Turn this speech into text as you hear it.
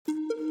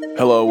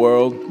Hello,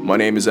 world. My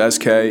name is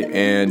SK,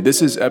 and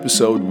this is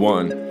episode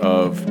 1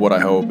 of what I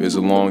hope is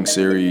a long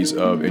series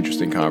of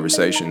interesting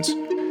conversations.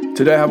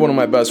 Today, I have one of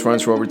my best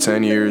friends for over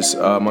 10 years,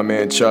 my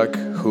man Chuck,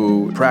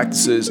 who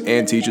practices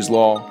and teaches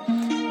law.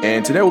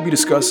 And today, we'll be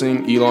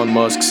discussing Elon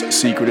Musk's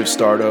secretive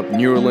startup,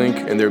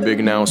 Neuralink, and their big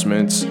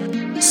announcements,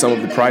 some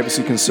of the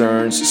privacy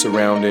concerns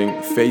surrounding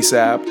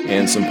FaceApp,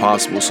 and some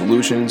possible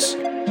solutions.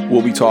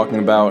 We'll be talking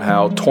about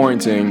how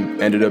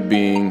torrenting ended up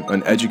being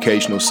an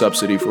educational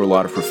subsidy for a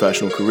lot of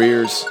professional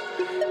careers,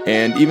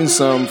 and even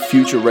some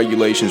future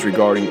regulations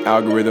regarding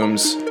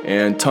algorithms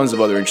and tons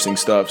of other interesting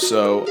stuff.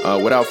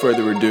 So without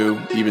further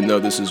ado, even though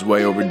this is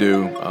way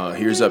overdue,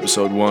 here's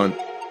episode 1.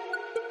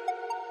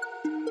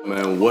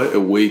 Man, what a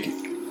week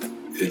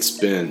it's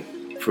been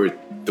for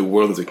the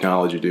world of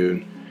technology,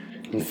 dude.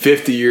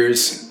 50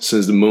 years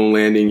since the moon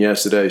landing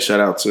yesterday. Shout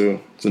out to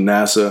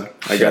NASA.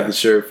 I got the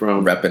shirt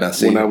from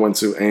when I went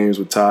to Ames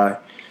with Ty.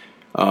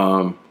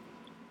 Elon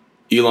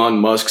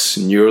Musk's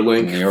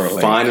Neuralink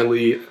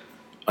finally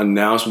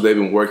announced what they've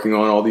been working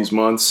on all these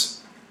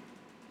months.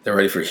 They're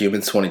ready for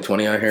humans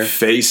 2020 out here.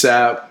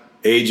 FaceApp,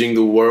 aging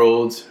the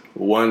world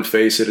one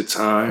face at a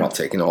time. While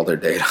taking all their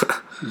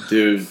data.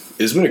 Dude,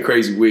 it's been a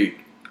crazy week.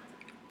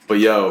 But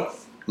yo,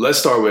 let's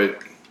start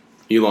with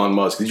Elon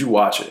Musk. Did you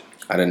watch it?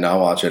 I did not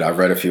watch it. I've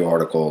read a few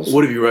articles.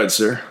 What have you read,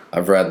 sir?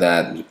 I've read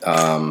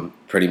that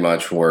pretty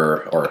much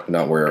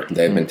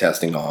they've been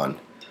testing on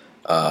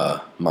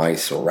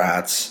mice or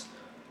rats.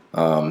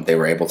 They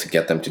were able to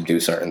get them to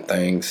do certain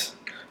things.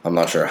 I'm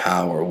not sure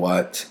how or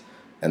what.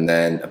 And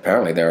then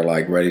apparently they're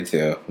like ready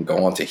to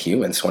go on to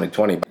humans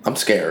 2020. I'm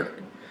scared.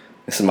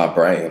 This is my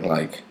brain.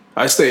 Like,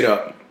 I stayed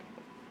up.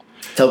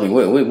 Tell me,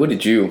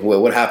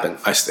 what happened?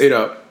 I stayed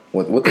up.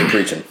 What they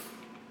preaching?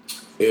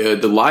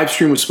 The live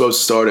stream was supposed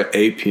to start at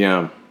 8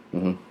 p.m.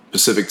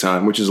 Pacific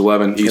time, which is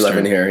 11 Eastern.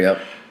 11 here,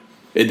 yep.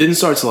 It didn't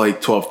start till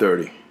like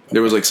 12:30.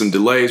 There was like some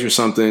delays or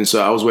something,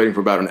 so I was waiting for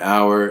about an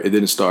hour. It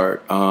didn't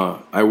start.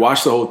 I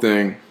watched the whole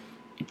thing.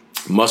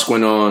 Musk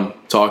went on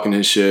talking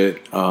his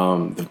shit.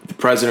 The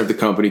president of the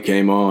company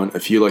came on. A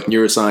few like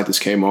neuroscientists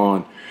came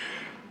on.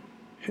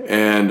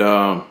 And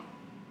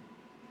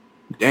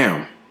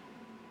damn,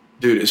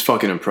 dude, it's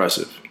fucking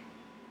impressive.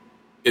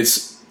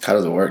 How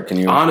does it work? Can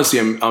you honestly?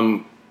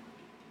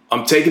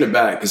 I'm taken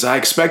aback because I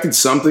expected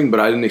something, but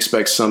I didn't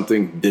expect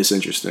something this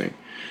interesting.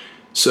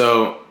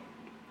 So,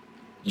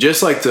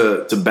 just like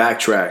to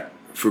backtrack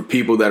for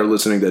people that are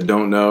listening that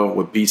don't know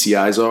what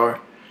BCIs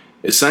are,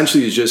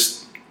 essentially it's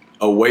just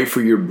a way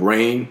for your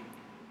brain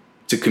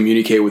to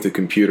communicate with a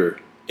computer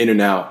in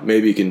and out.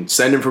 Maybe it can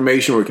send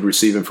information or it can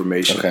receive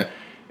information. Okay.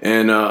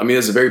 And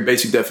that's a very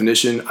basic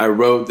definition. I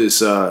wrote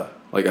this, I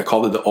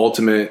called it the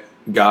ultimate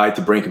guide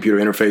to brain computer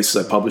interfaces.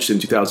 I published it in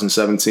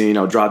 2017.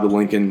 I'll drop the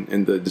link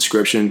in the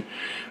description.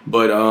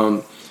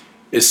 But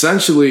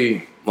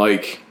essentially,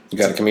 like, you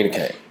got to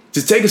communicate.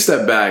 To take a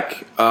step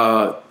back,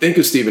 think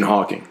of Stephen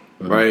Hawking,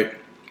 right?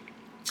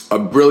 A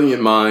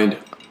brilliant mind,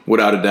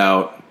 without a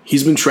doubt.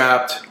 He's been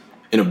trapped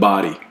in a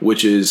body, was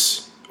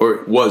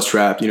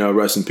trapped,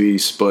 rest in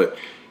peace. But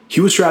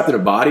he was trapped in a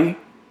body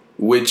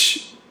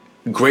which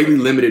greatly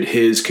limited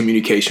his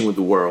communication with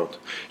the world.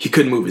 He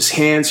couldn't move his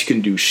hands. He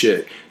couldn't do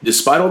shit.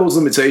 Despite all those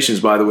limitations,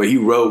 by the way, he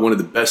wrote one of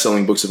the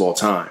best-selling books of all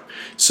time.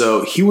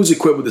 So he was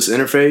equipped with this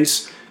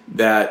interface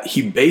that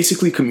he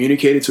basically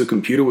communicated to a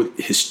computer with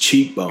his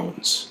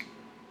cheekbones.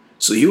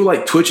 So he would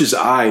like twitch his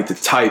eye to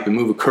type and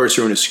move a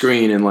cursor on a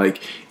screen. And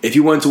like, if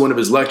you went to one of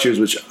his lectures,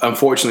 which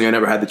unfortunately I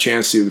never had the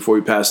chance to before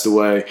he passed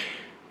away,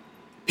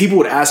 people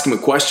would ask him a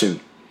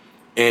question.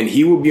 And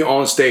he would be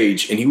on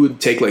stage and he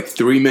would take like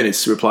 3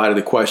 minutes to reply to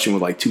the question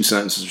with like 2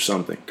 sentences or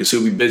something. Because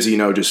he'll be busy,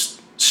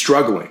 just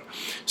struggling.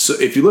 So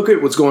if you look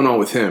at what's going on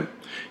with him,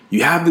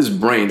 you have this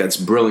brain that's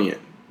brilliant,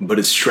 but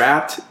it's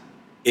trapped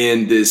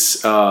in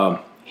this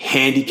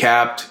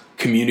handicapped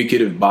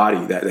communicative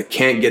body that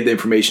can't get the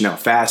information out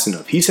fast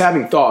enough. He's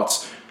having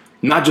thoughts,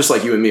 not just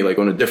like you and me, like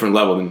on a different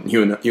level than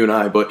you and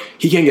I, but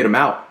he can't get them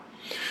out.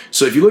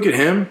 So if you look at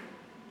him,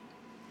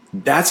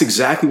 that's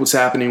exactly what's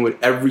happening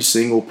with every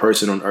single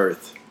person on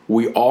earth.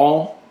 We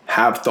all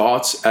have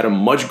thoughts at a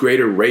much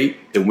greater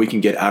rate than we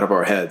can get out of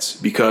our heads.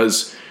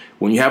 Because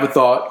when you have a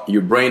thought,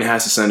 your brain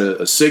has to send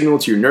a signal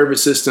to your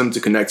nervous system to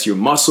connect to your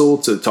muscle,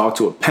 to talk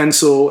to a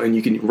pencil, and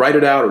you can write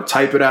it out or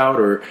type it out,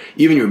 or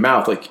even your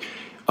mouth. Like,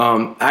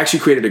 I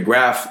actually created a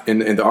graph in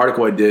the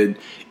article I did,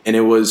 and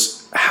it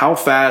was how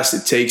fast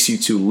it takes you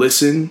to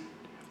listen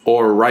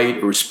or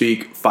write or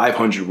speak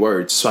 500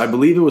 words. So I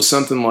believe it was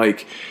something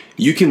like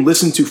you can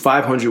listen to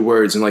 500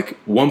 words in like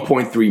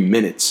 1.3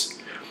 minutes,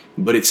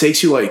 but it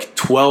takes you like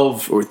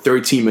 12 or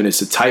 13 minutes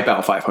to type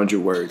out 500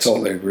 words.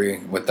 Totally agree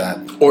with that.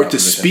 Or to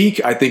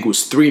speak, I think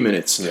was 3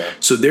 minutes. Yeah.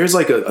 So there's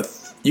like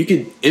you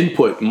can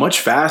input much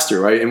faster,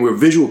 right? And we're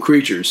visual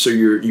creatures. So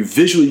you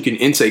can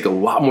intake a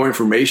lot more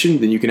information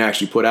than you can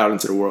actually put out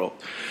into the world.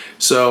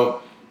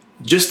 So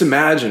just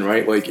imagine,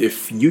 right? Like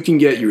if you can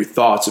get your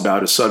thoughts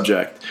about a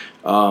subject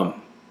and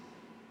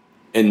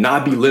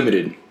not be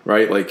limited,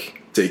 right? Like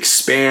to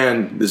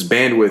expand this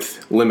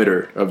bandwidth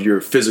limiter of your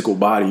physical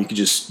body. You could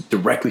just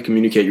directly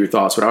communicate your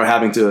thoughts without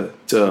having to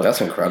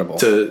That's incredible.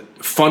 To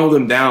funnel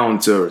them down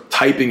to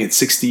typing at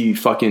 60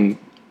 fucking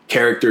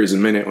characters a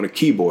minute on a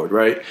keyboard,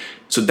 right?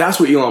 So that's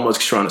what Elon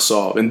Musk is trying to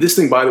solve. And this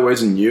thing, by the way,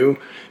 isn't new.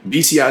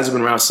 BCIs have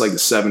been around since like the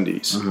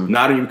 70s. Mm-hmm.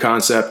 Not a new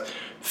concept.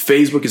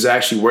 Facebook is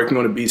actually working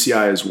on a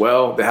BCI as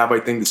well. They have, I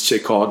think, this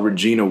chick called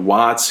Regina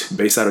Watts,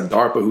 based out of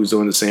DARPA, who's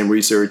doing the same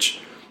research.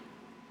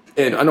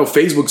 And I know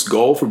Facebook's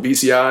goal for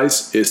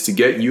BCIs is to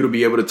get you to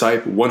be able to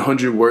type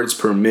 100 words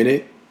per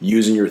minute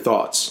using your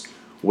thoughts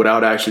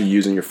without actually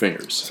using your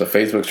fingers. So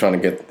Facebook's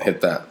trying to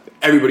hit that.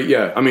 Everybody,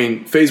 yeah. I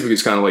mean, Facebook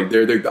is kind of like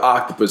they're the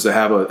octopus that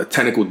have a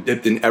tentacle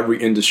dipped in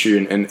every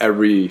industry and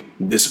every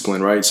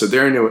discipline, right? So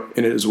they're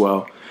in it as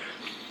well.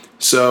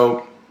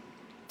 So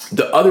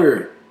the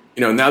other,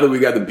 now that we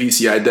got the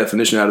BCI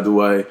definition out of the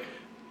way,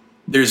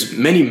 there's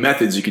many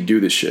methods you could do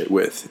this shit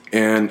with.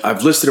 And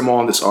I've listed them all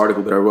in this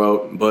article that I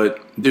wrote, but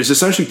there's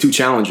essentially two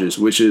challenges,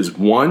 which is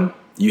one,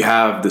 you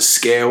have the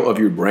scale of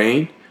your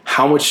brain,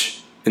 how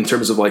much in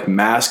terms of like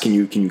mass can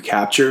you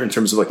capture in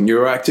terms of like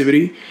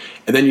neuroactivity,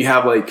 and then you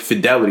have like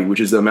fidelity, which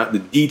is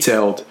the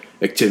detailed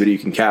activity you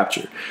can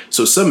capture.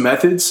 So some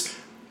methods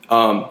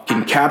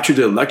can capture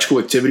the electrical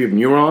activity of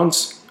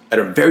neurons at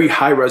a very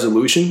high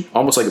resolution,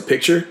 almost like a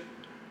picture.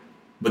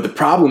 But the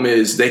problem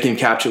is they can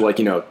capture like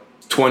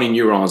 20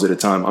 neurons at a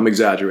time. I'm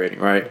exaggerating,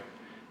 right?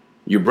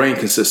 Your brain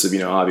consists of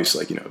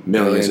obviously like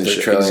millions and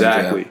shit. Trillions,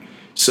 exactly. Yeah.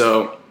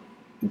 So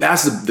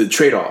that's the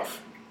trade-off.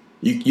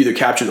 You either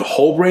capture the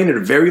whole brain at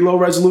a very low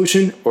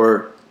resolution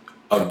or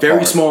a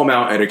very small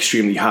amount at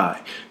extremely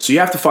high. So you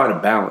have to find a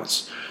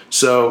balance.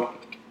 So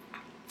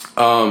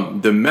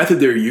the method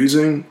they're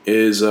using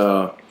is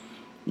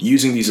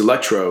using these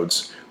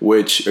electrodes,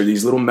 which are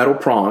these little metal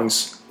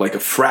prongs, like a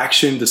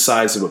fraction the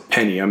size of a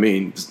penny. I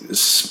mean,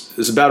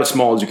 it's about as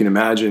small as you can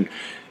imagine.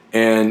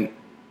 And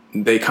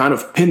they kind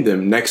of pin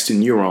them next to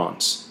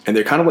neurons. And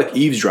they're kind of like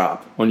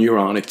eavesdrop on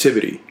neuron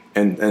activity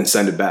and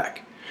send it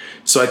back.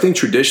 So I think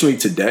traditionally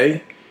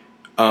today,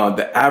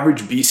 the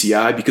average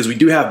BCI, because we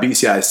do have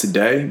BCIs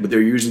today, but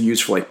they're usually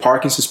used for like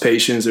Parkinson's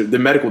patients, they're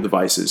medical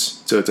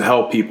devices to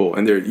help people,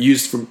 and they're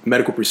used for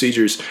medical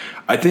procedures.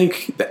 I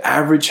think the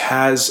average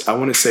has, I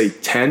want to say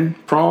 10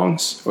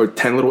 prongs or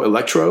 10 little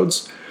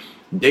electrodes.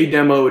 They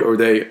demoed or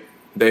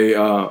they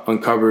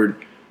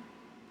uncovered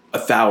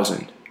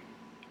 1,000.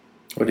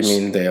 What do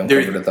you mean they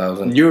uncovered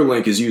 1,000?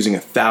 Neuralink is using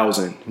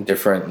 1,000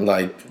 different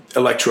like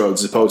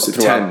electrodes as opposed to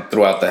 10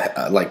 throughout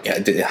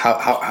the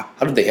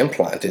how did they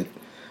implant it?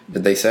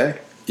 Did they say?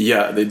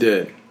 Yeah, they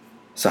did.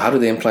 So how do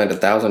they implant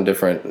 1,000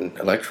 different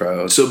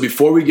electrodes? So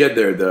before we get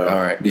there, though,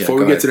 all right, before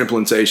we get to the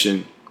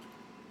implantation,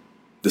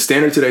 the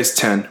standard today is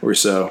 10 or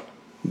so.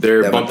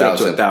 They're bumped up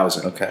to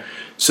 1,000. Okay.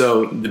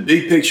 So the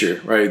big picture,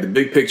 right? The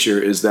big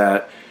picture is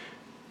that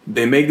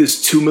they make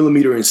this 2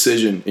 millimeter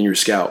incision in your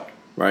scalp,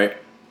 right?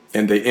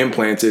 And they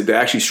implant it. They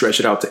actually stretch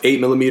it out to 8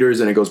 millimeters,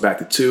 and it goes back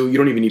to 2. You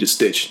don't even need a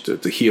stitch to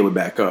heal it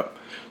back up.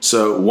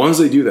 So once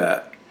they do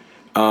that,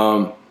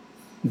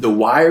 the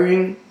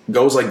wiring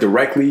goes like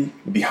directly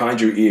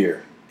behind your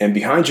ear, and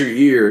behind your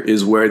ear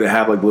is where they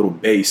have like little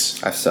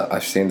base.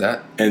 I've seen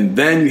that. And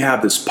then you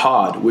have this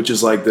pod, which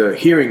is like the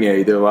hearing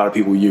aid that a lot of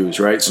people use,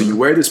 right? So you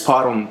wear this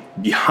pod on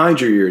behind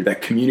your ear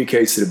that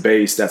communicates to the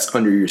base that's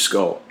under your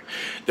skull.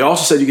 They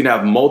also said you can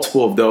have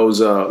multiple of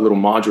those little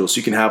modules. So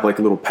you can have like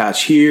a little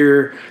patch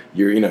here,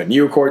 your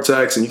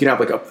neocortex, and you can have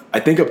like I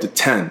think up to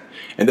 10,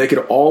 and they could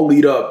all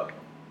lead up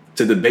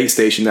to the base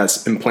station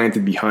that's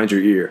implanted behind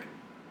your ear,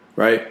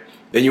 right?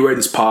 Then you wear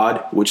this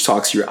pod, which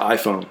talks to your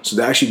iPhone. So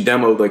they actually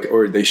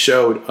demoed they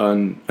showed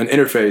an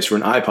interface for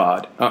an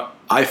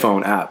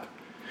iPhone app.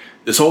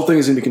 This whole thing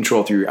is going to be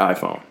controlled through your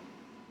iPhone.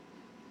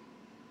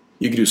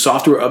 You can do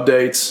software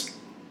updates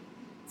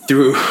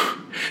through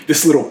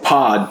this little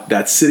pod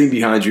that's sitting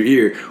behind your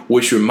ear,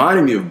 which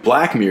reminded me of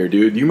Black Mirror,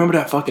 dude. Do you remember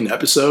that fucking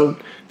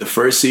episode, the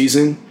first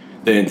season,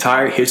 the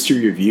entire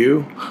history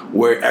review,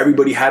 where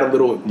everybody had a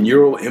little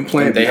neural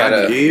implant behind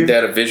the ear? They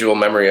had a visual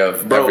memory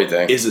of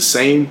everything. It's the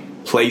same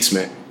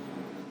placement.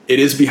 It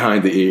is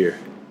behind the ear.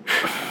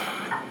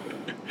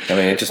 I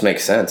mean, it just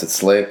makes sense. It's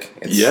slick.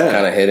 It's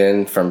kind of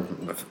hidden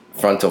from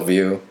frontal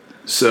view.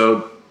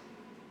 So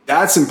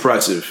that's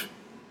impressive.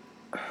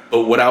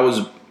 But what I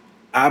was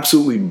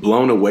absolutely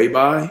blown away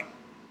by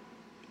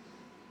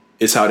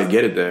is how to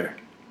get it there.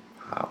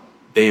 Wow.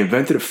 They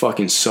invented a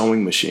fucking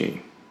sewing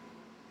machine.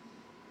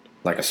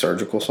 Like a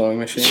surgical sewing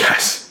machine?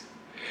 Yes.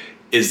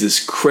 Is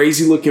this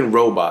crazy looking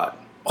robot.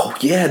 Oh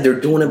yeah, they're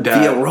doing it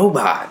via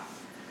robot.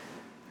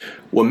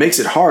 What makes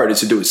it hard is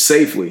to do it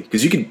safely,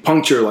 because you can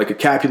puncture like a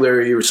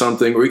capillary or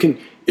something, or if you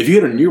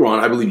hit a neuron,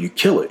 I believe you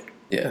kill it.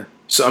 Yeah.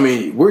 So I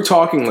mean, we're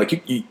talking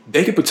like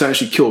they could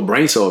potentially kill a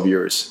brain cell of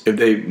yours if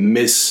they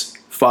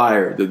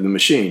misfire the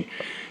machine.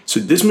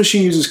 So this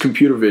machine uses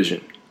computer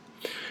vision.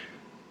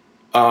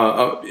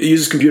 It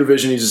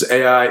uses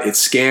AI. It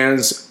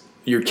scans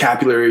your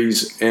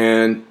capillaries,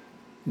 and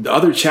the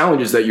other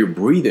challenge is that you're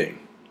breathing.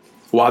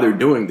 while they're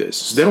doing this.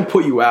 So they don't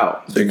put you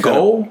out. The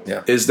goal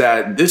is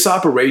that this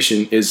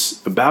operation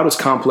is about as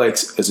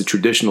complex as a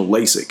traditional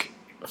LASIK,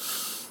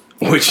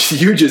 which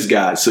you just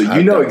got. So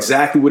you know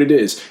exactly what it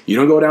is. You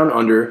don't go down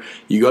under.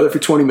 You go there for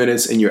 20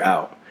 minutes and you're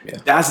out. Yeah.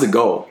 That's the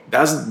goal.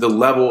 That's the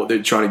level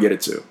they're trying to get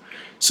it to.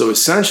 So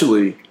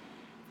essentially,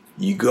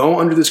 you go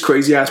under this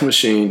crazy-ass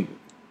machine,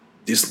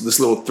 this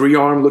little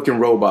 3-arm looking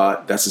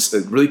robot that's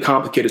a really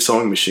complicated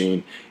sewing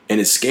machine, and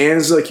it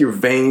scans like your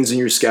veins in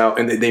your scalp,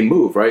 and they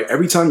move, right?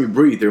 Every time you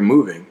breathe, they're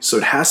moving. So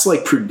it has to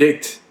like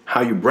predict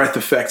how your breath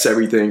affects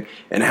everything,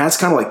 and it has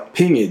to kind of like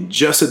ping it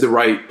just at the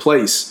right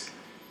place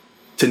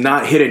to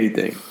not hit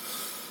anything.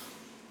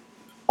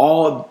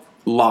 All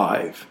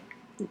live.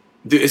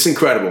 Dude, it's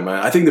incredible,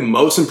 man. I think the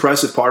most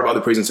impressive part about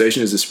the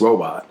presentation is this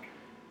robot.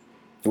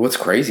 What's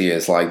crazy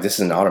is like this is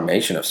an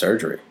automation of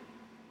surgery.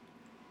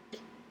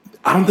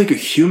 I don't think a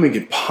human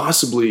could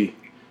possibly.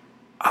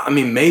 I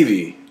mean,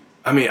 maybe.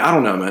 I mean, I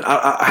don't know, man.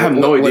 I have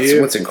no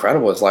idea. What's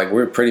incredible is like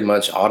we're pretty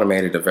much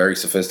automated a very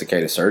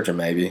sophisticated surgeon,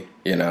 maybe,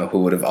 who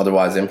would have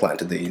otherwise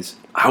implanted these.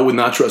 I would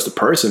not trust a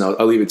person.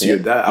 I'll leave it to you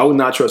at that. I would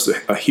not trust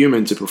a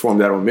human to perform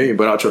that on me,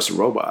 but I'll trust a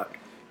robot.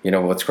 You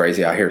know what's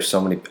crazy? I hear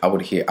so many. I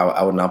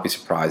would not be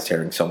surprised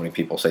hearing so many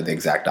people say the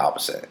exact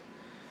opposite.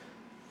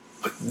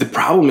 But the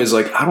problem is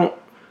like I don't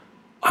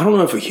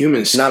know if a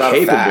human's not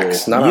capable. Out of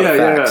facts. Not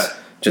out of facts.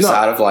 Just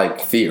out of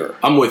like fear.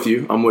 I'm with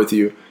you.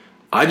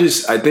 I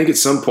think at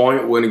some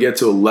point we're gonna get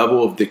to a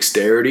level of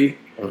dexterity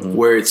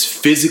where it's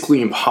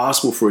physically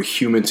impossible for a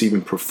human to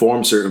even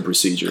perform certain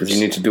procedures. Because you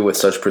need to do it with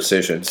such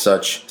precision,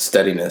 such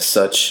steadiness,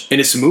 and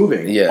it's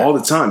moving all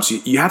the time. So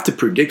you have to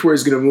predict where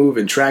it's gonna move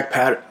and track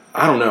pattern.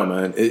 I don't know,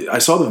 man. I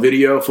saw the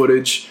video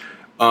footage.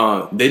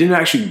 They didn't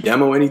actually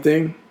demo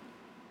anything,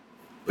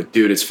 but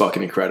dude, it's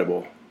fucking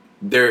incredible.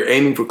 They're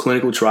aiming for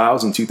clinical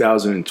trials in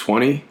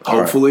 2020,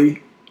 hopefully.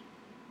 Right.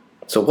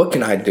 So what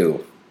can I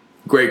do?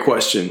 Great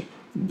question.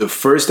 The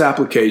first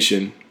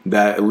application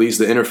that at least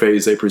the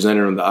interface they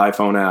presented on the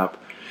iPhone app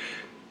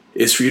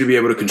is for you to be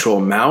able to control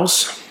a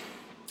mouse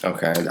and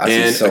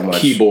a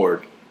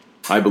keyboard.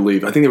 I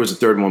believe. I think there was a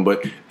third one,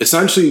 but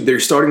essentially they're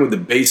starting with the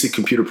basic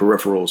computer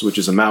peripherals, which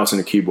is a mouse and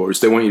a keyboard.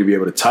 So they want you to be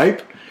able to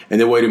type, and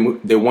they want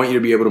you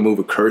to be able to move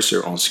a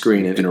cursor on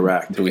screen and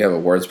interact. Do we have a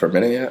words per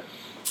minute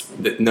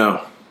yet?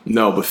 No.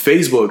 But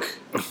Facebook,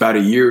 about a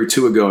year or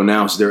two ago,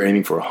 announced they're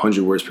aiming for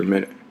 100 words per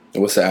minute.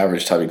 What's the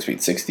average typing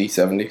speed? 60,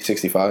 70,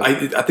 65?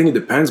 I think it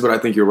depends, but I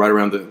think you're right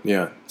around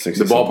the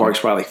 60, the ballpark's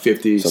probably like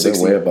 50, so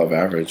 60. They're way above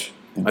average.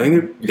 I think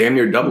they're damn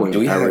near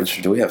doubling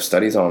average. Do we have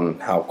studies on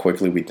how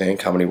quickly we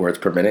think, how many words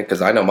per minute?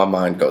 Because I know my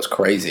mind goes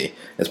crazy.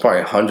 It's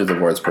probably hundreds of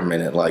words per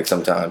minute, like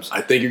sometimes.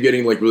 I think you're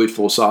getting like really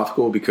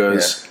philosophical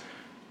because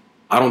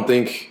I don't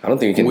think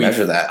you can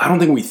measure that. I don't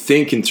think we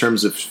think in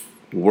terms of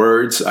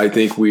words. I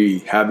think we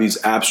have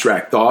these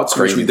abstract thoughts,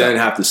 which we then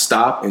have to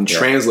stop and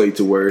translate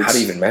to words. How do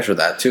you even measure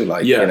that too?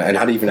 And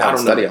how do you even have a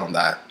study on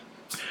that?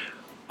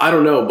 I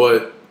don't know,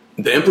 but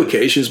the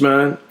implications,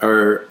 man,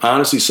 are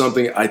honestly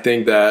something I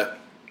think that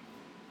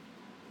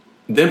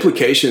the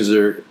implications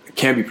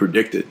can't be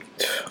predicted.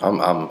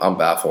 I'm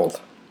baffled.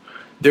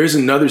 There's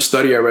another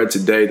study I read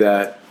today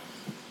that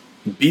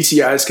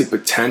BCIs could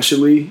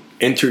potentially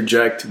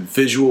interject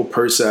visual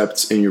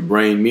percepts in your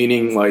brain,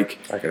 meaning like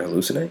I can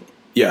hallucinate?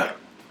 Yeah.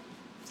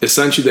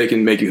 Essentially they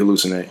can make you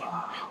hallucinate.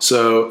 Wow.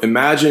 So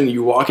imagine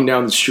you walking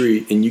down the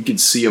street and you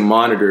could see a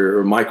monitor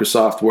or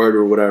Microsoft Word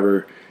or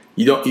whatever.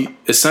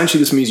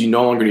 Essentially this means you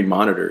no longer need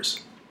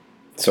monitors.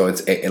 So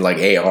it's like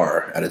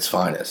AR at its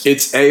finest.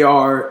 It's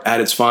AR at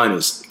its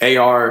finest.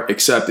 AR,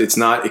 except it's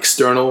not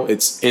external,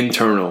 it's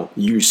internal.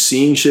 You're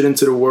seeing shit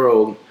into the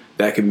world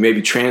that could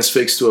maybe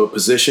transfix to a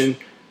position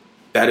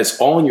that is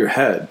all in your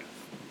head.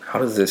 How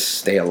does this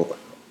stay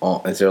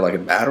on? Is there like a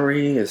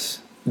battery?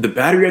 The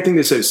battery, I think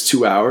they said, is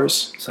 2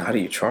 hours. So how do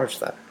you charge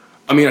that?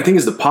 I mean, I think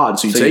it's the pod.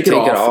 So you take it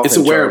off. It's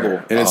a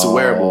wearable. And it's a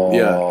wearable,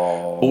 yeah.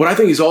 But what I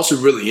think is also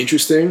really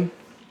interesting.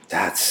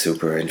 That's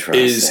super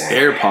interesting. Is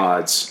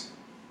AirPods.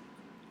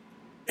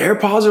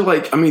 AirPods are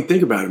like, I mean,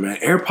 think about it, man.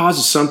 AirPods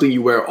is something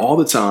you wear all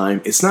the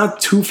time. It's not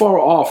too far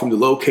off from the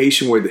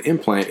location where the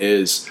implant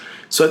is.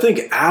 So I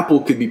think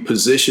Apple could be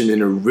positioned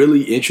in a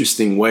really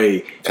interesting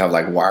way. Kind of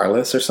like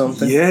wireless or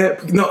something? Yeah.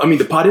 No, I mean,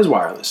 the pod is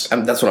wireless.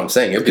 That's what I'm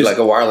saying. It would be like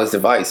a wireless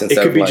device. It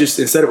could be just,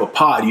 instead of a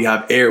pod, you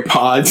have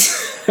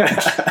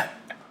AirPods.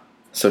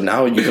 So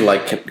now you can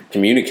like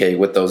communicate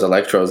with those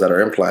electrodes that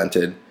are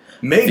implanted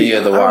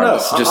via the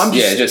wireless. I'm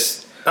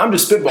just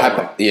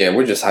spitballing.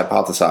 We're just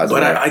hypothesizing.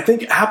 But I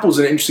think Apple's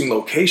an interesting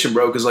location,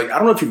 bro, because like I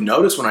don't know if you've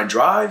noticed when I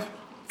drive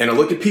and I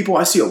look at people,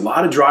 I see a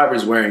lot of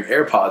drivers wearing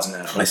AirPods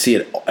now. I see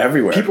it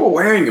everywhere. People are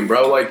wearing them,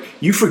 bro. Like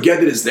you forget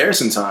that it's there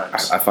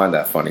sometimes. I find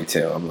that funny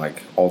too. I'm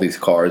like, all these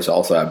cars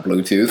also have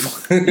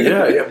Bluetooth.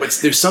 yeah, but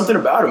there's something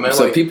about it, man.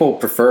 So people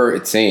prefer,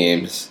 it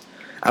seems.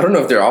 I don't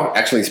know if they're all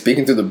actually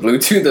speaking through the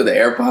Bluetooth or the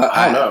AirPod.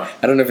 I don't know.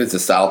 I don't know if it's a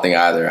style thing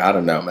either. I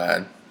don't know,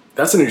 man.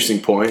 That's an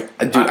interesting point.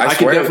 Dude, I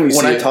swear, definitely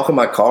when I talk in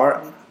my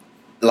car,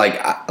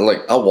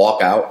 I'll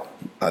walk out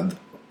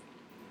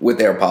with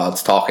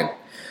AirPods talking.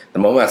 The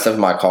moment I step in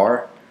my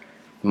car,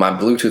 my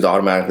Bluetooth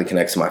automatically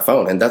connects to my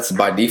phone, and that's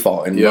by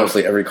default in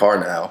mostly every car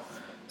now.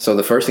 So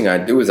the first thing I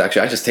do is I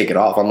just take it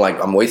off. I'm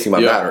like, I'm wasting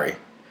my battery.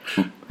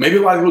 Maybe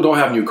a lot of people don't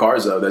have new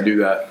cars though that do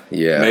that.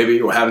 Yeah.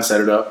 Maybe, or haven't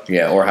set it up.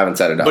 Yeah, or haven't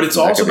set it up. But it's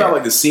also about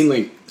like the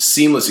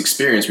seamless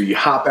experience where you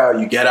hop out,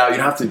 you get out, you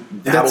don't have to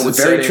dabble with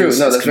very settings. true. No, it's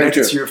that's very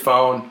connected true. to your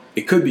phone.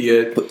 It could be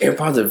it. But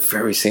AirPods are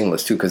very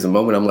seamless too, because the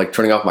moment I'm like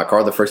turning off my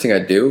car, the first thing I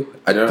do,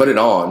 I put it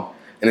on,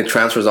 and it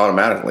transfers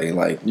automatically to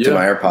my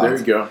AirPods. There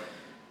you go.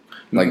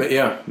 Like,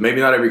 maybe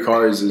not every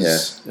car is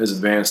as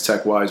advanced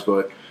tech wise,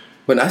 but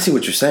I see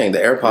what you're saying. The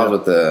AirPods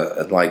with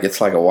the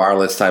it's like a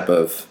wireless type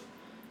of.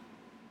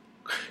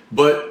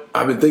 But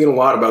I've been thinking a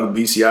lot about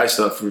the BCI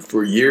stuff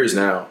for years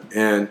now,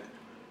 and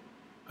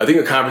I think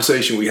a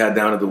conversation we had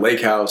down at the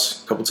lake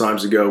house a couple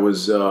times ago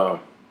was I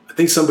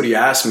think somebody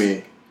asked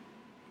me,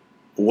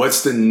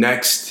 what's the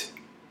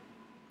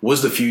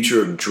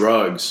future of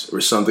drugs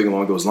or something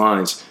along those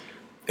lines?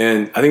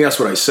 And I think that's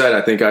what I said.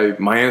 I think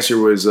my answer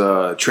was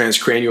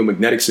transcranial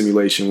magnetic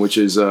simulation, which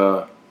is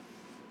a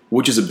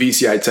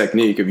BCI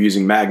technique of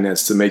using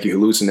magnets to make you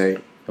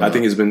hallucinate. I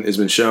think it's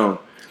been shown.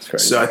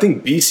 So I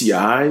think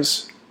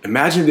BCIs,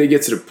 imagine if they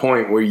get to the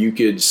point where you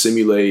could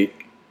simulate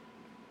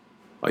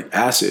like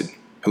acid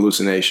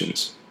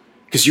hallucinations,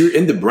 because you're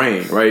in the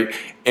brain, right?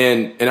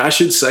 And I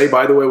should say,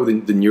 by the way,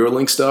 with the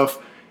Neuralink stuff,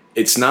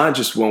 it's not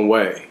just one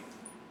way.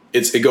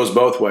 It goes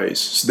both ways.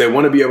 So they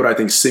want to be able to, I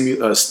think,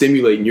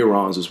 stimulate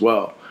neurons as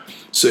well.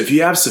 So if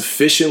you have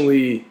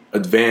sufficiently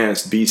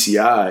advanced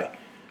BCI,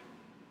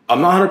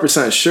 I'm not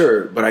 100%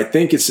 sure, but I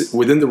think it's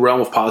within the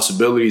realm of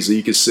possibilities that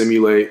you could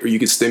simulate, or you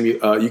could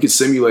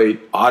simulate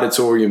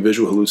auditory and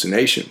visual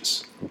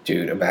hallucinations.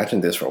 Dude, imagine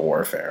this for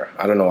warfare.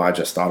 I don't know why I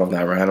just thought of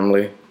that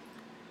randomly.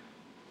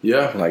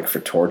 Yeah. Like for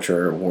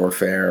torture,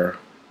 warfare.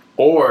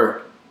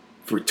 Or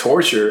for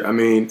torture, I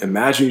mean,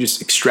 imagine you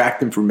just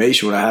extract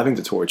information without having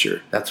to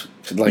torture. That's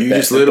like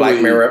just literally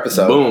Black Mirror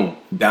episode. Boom,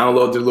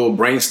 download their little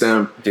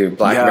brainstem. Dude,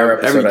 Black Mirror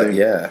episode.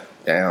 Everything.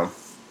 Damn.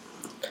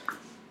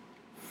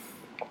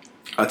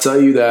 I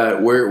tell you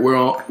that we're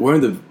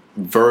on the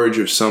verge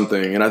of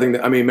something, and I think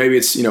that, maybe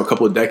it's a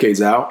couple of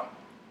decades out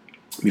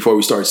before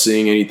we start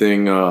seeing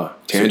anything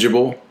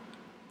tangible.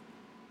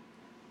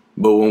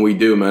 But when we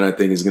do, man, I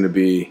think it's going to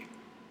be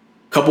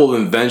a couple of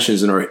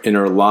inventions in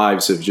our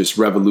lives have just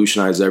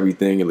revolutionized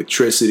everything: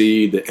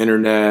 electricity, the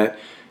internet,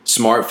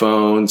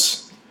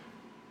 smartphones.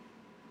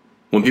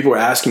 When people are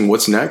asking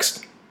what's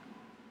next,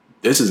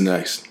 this is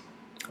next.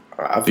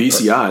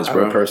 BCIs,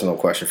 bro. I have a personal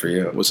question for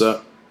you. What's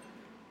up?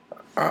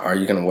 Are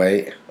you going to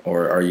wait,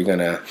 or are you going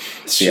to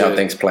see how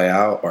things play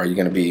out, or are you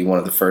going to be one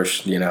of the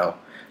first,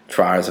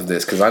 triers of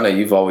this? Because I know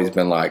you've always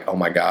been like, oh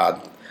my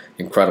God,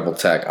 incredible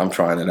tech, I'm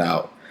trying it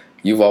out.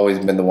 You've always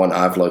been the one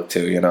I've looked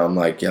to. I'm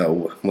like,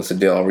 yo, what's the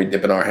deal? Are we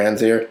dipping our hands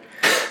here?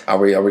 Are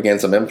we getting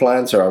some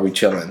implants, or are we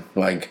chilling?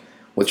 Like,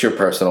 what's your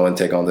personal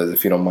intake on this,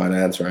 if you don't mind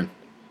answering?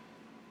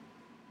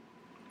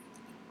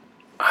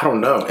 I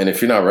don't know. And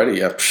if you're not ready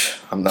yet,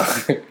 I'm not.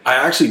 I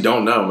actually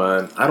don't know,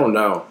 man. I don't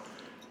know.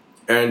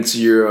 And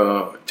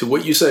to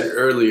what you said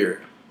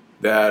earlier,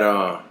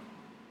 that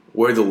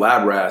we're the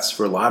lab rats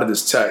for a lot of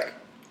this tech.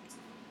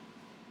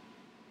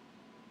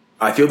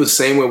 I feel the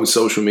same way with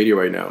social media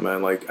right now,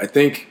 man. Like, I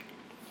think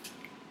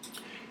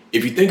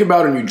if you think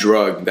about a new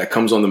drug that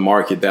comes on the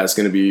market that's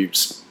going to be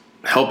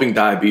helping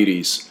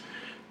diabetes,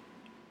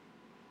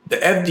 the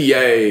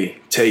FDA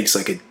takes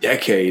like a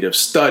decade of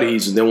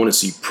studies, and they want to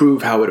see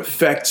prove how it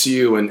affects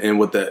you and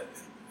what the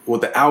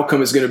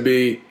outcome is going to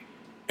be.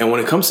 And when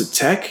it comes to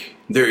tech,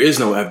 there is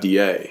no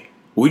FDA.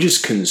 We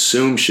just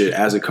consume shit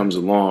as it comes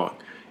along.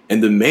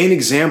 And the main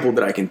example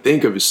that I can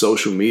think of is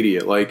social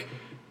media. Like,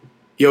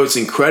 it's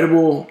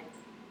incredible.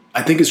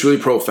 I think it's really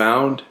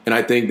profound. And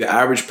I think the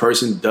average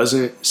person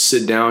doesn't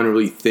sit down and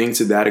really think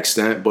to that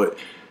extent. But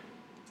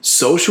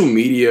social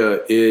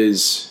media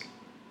is,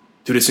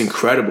 dude, it's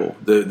incredible.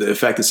 The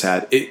effect it's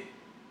had.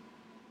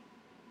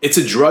 It's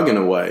a drug in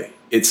a way.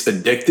 It's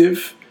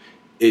addictive.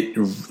 It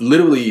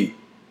literally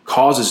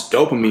causes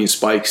dopamine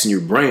spikes in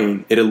your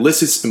brain. It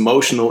elicits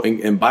emotional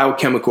and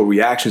biochemical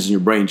reactions in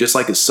your brain, just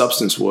like a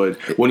substance would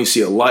when you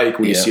see a like,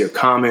 when you see a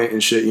comment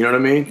and shit. You know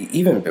what I mean?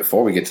 Even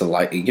before we get to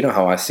like, you know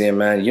how I see it,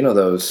 man? You know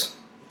those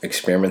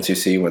experiments you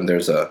see when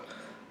there's a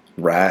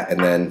rat and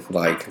then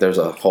like there's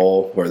a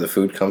hole where the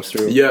food comes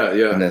through? Yeah.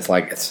 And it's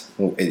like,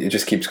 it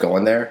just keeps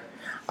going there.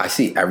 I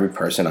see every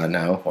person I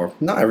know, or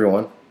not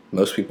everyone,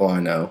 most people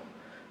I know,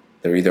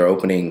 they're either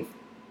opening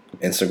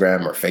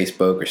Instagram or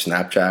Facebook or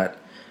Snapchat.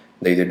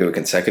 They either do it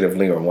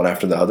consecutively or one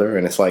after the other.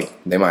 And it's like,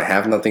 they might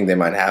have nothing, they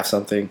might have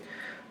something.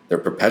 They're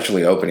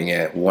perpetually opening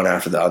it one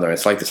after the other.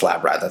 It's like this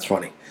lab rat. That's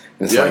funny.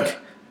 And it's like,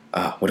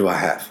 what do I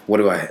have? What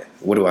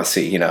do I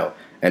see?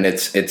 And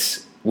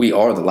it's we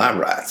are the lab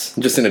rats,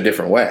 just in a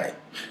different way.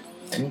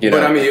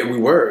 But I mean, we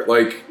were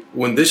like,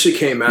 when this shit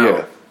came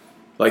out,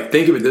 like,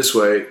 think of it this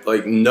way,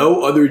 like,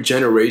 no other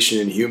generation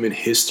in human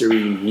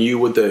history knew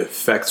what the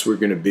effects were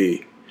going to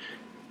be.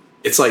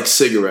 It's like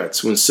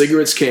cigarettes. When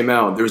cigarettes came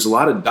out, there was a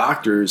lot of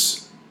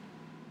doctors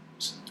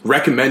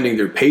recommending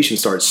their patients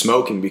start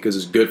smoking because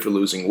it's good for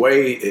losing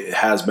weight. It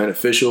has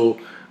beneficial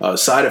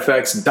side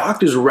effects.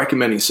 Doctors were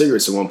recommending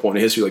cigarettes at one point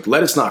in history. Like,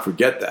 let us not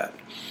forget that.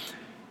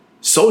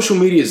 Social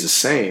media is the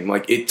same.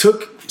 Like, it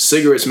took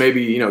cigarettes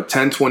maybe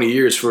 10, 20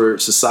 years for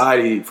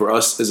society, for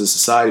us as a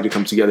society to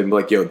come together and be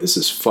like, yo, this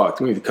is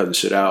fucked. We need to cut this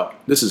shit out.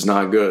 This is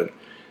not good.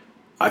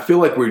 I feel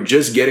like we're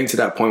just getting to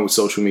that point with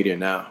social media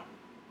now.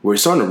 We're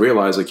starting to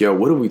realize, like, yo,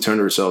 what have we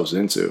turned ourselves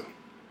into?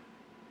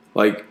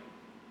 Like,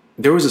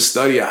 there was a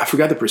study, I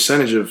forgot the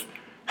percentage of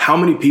how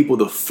many people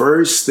the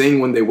first thing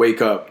when they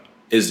wake up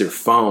is their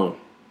phone.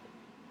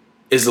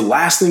 Is the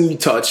last thing you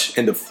touch,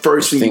 and the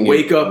first thing you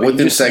wake up and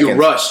you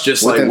rush,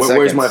 just like,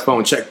 where's my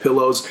phone? Check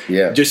pillows,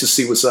 just to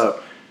see what's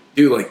up.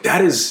 Dude, like,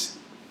 that's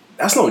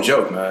no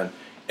joke, man.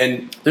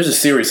 And there's a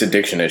serious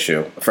addiction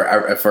issue for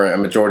a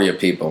majority of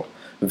people.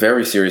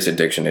 Very serious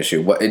addiction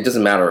issue. It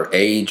doesn't matter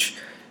age,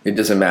 it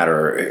doesn't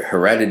matter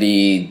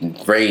heredity,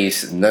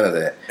 race, none of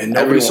that. And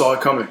nobody saw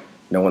it coming.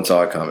 No one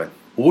saw it coming.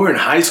 We're in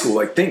high school.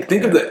 Like, think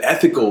of the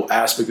ethical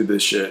aspect of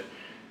this shit.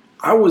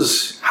 How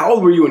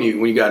old were you when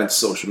you got into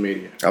social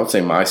media? I would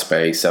say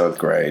MySpace, 7th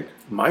grade.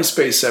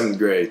 MySpace, 7th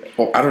grade.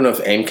 Well, I don't know if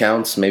AIM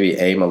counts. Maybe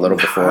AIM a little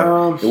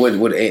before.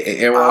 Would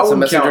AOL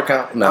Messenger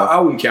count? No, I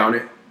wouldn't count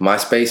it.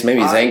 MySpace,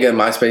 maybe Zynga,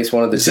 MySpace,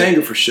 one of the two.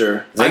 Zynga for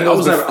sure.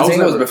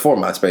 Zynga was before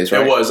MySpace,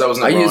 right? It was. I was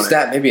never on it. I used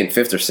that maybe in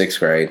 5th or 6th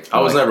grade.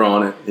 I was never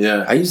on it.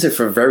 Yeah. I used it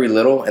for very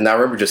little, and I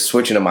remember just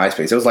switching to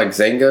MySpace. It was like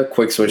Zynga,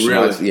 quick switch to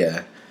MySpace.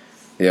 Yeah.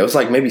 Yeah, it was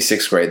like maybe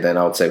 6th grade then,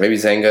 I would say. Maybe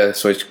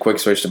Zynga, quick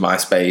switch to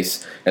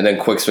MySpace, and then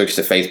quick switch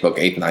to Facebook,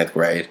 8th, 9th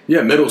grade.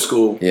 Yeah, middle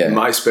school,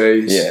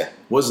 MySpace. Yeah.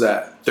 What's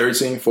that,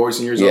 13,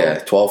 14 years old? Yeah,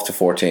 12 to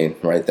 14,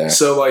 right there.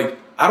 So, like,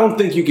 I don't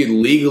think you could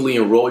legally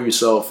enroll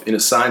yourself in a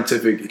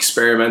scientific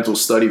experimental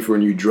study for a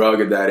new drug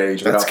at that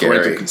age without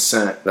parental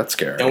consent. That's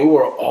scary. And we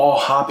were all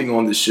hopping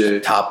on this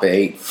shit. Top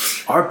 8.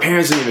 Our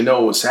parents didn't even know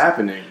what was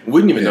happening.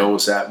 We didn't even know what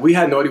was happening. We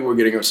had no idea what we were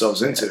getting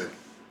ourselves into.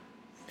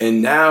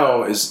 And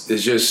now it's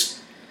just...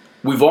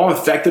 We've all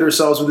infected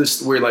ourselves with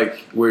this.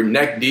 We're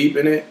neck deep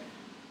in it,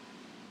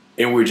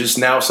 and we're just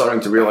now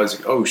starting to realize,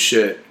 like, oh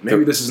shit,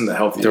 maybe this isn't the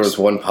healthiest. There was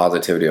one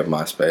positivity of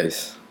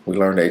MySpace. We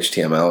learned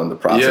HTML in the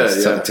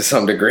process to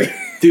some degree.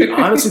 Dude,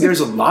 honestly,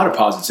 there's a lot of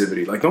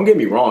positivity. Like, don't get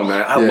me wrong,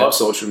 man. I love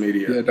social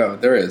media. Yeah, no,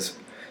 there is.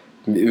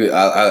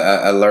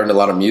 I learned a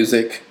lot of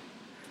music.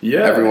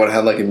 Yeah, everyone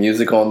had like a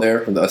music on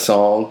there, a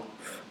song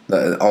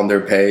on their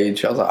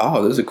page. I was like,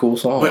 oh, this is a cool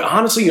song. But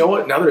honestly, you know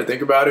what? Now that I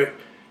think about it,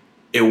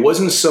 it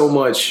wasn't so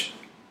much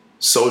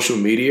social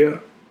media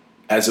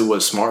as it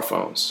was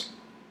smartphones.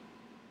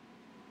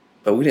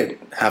 But we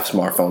didn't have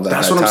smartphones at that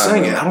time. That's what I'm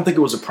saying. I don't think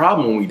it was a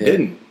problem when we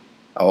didn't.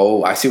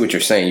 Oh, I see what you're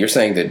saying. You're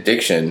saying the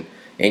addiction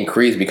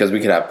increased because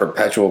we could have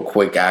perpetual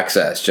quick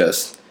access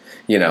just,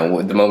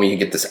 the moment you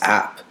get this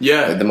app.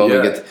 Yeah. The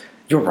moment you get...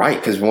 You're right,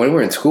 because when we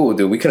were in school,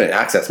 dude, we couldn't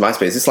access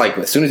MySpace. It's like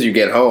as soon as you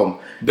get home,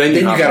 then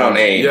you got on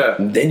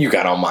AIM, then you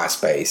got on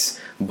MySpace.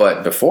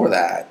 But before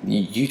that,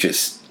 you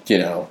just,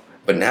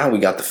 But now we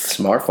got the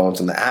smartphones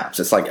and the apps.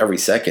 It's like every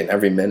second,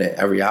 every minute,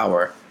 every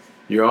hour.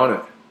 You're on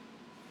it.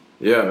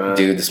 Yeah, man.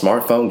 Dude, the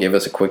smartphone gave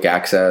us a quick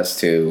access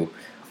to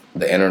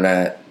the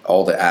internet,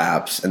 all the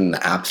apps, and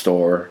the app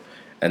store.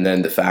 And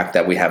then the fact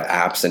that we have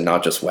apps and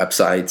not just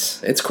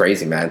websites. It's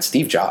crazy, man.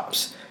 Steve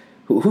Jobs.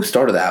 Who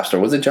started the app store?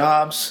 Was it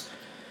Jobs?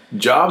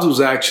 Jobs was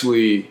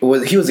actually...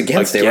 He was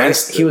against it, right?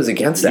 He was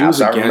against the app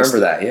store. I remember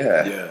that,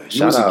 yeah. Yeah,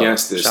 he was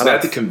against this. They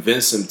had to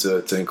convince him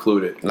to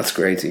include it. That's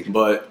crazy.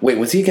 But wait,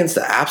 was he against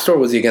the app store or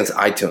was he against the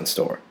iTunes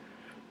store?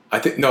 I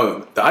think,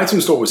 no, the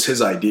iTunes store was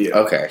his idea.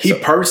 Okay. He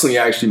personally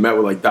actually met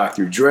with like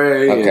Dr.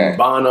 Dre and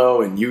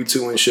Bono and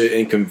U2 and shit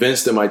and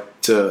convinced them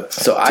to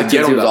iTunes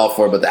get he was all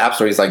for it, but the app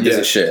store, he's like, this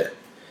is shit.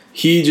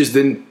 He just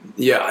didn't...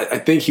 Yeah, I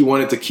think he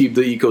wanted to keep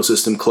the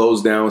ecosystem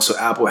closed down so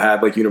Apple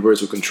had like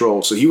universal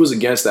control. So he was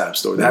against the App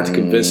Store. They had to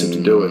convince him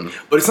to do it.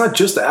 But it's not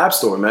just the App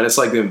Store, man. It's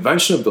like the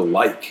invention of the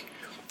like.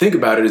 Think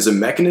about it as a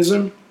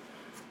mechanism.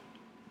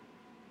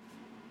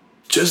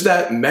 Just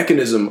that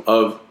mechanism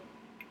of...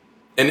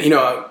 And,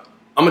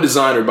 I'm a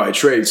designer by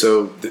trade,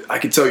 so I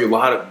could tell you a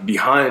lot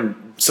behind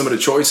some of the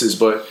choices,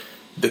 but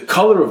the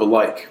color of a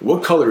like.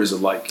 What color is a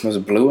like? Was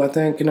it blue, I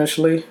think,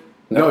 initially?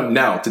 No,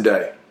 now,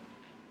 today.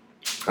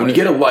 When you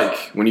get a like,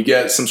 when you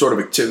get some sort of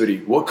activity,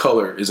 what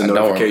color is a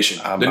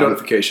notification?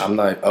 Notification. I'm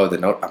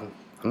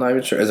not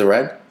even sure. Is it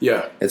red?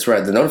 Yeah. It's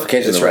red. The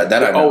notification is red.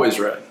 They're always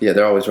red. Yeah,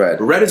 they're always red.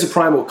 Red is a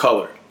primal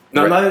color.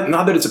 Now,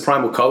 not that it's a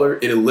primal color,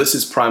 it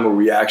elicits primal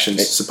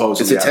reactions,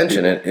 supposedly. It's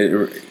attention.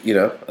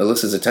 It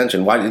elicits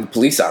attention. Why did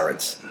police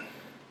sirens?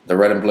 The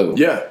red and blue.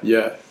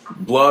 Yeah.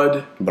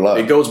 Blood.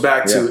 It goes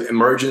back to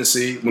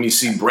emergency. When you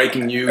see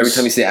breaking news. Every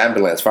time you see an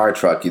ambulance, fire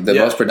truck, the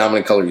most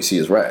predominant color you see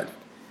is red.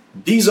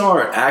 These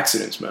aren't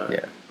accidents, man.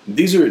 Yeah.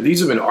 These have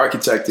been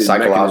architected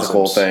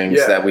psychological things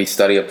that we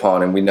study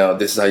upon, and we know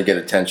this is how you get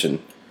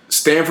attention.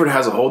 Stanford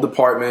has a whole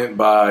department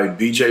by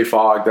B.J.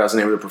 Fogg, that's the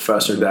name of the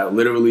professor, that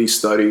literally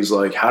studies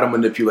like how to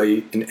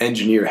manipulate and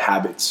engineer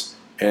habits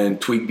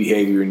and tweak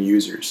behavior in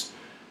users.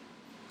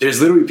 there's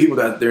literally people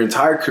that their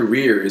entire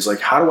career is like,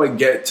 how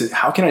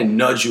can I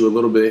nudge you a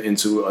little bit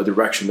into a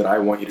direction that I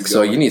want you to go?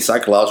 So you need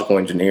psychological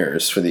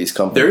engineers for these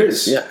companies. There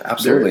is. Yeah,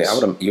 absolutely.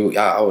 There is.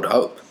 I would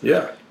hope.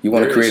 Yeah. You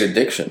want to create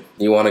addiction.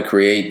 You want to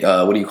create,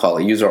 what do you call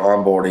it, user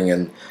onboarding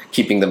and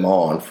keeping them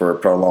on for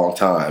prolonged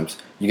times.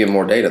 You get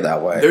more data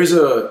that way. There's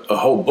a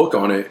whole book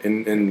on it.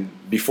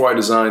 And before I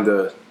designed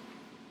the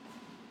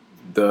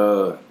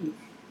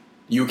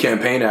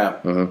UCampaign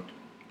app. Mm-hmm.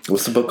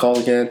 What's the book called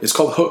again? It's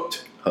called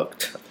Hooked.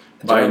 Hooked.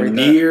 By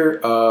Nir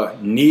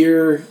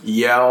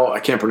Eyal. I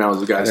can't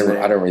pronounce the guy's name.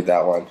 I didn't read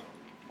that one.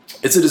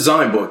 It's a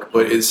design book,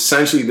 but it's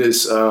essentially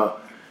this.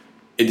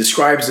 It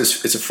describes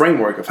this. It's a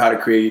framework of how to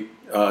create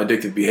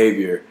addictive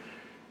behavior.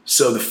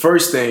 So the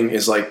first thing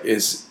is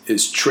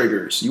is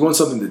triggers. You want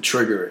something to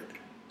trigger it.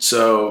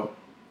 So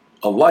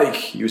a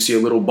like, you see a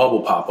little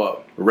bubble pop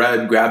up.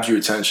 Red grabs your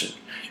attention.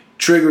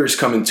 Triggers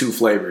come in two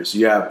flavors.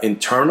 You have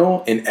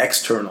internal and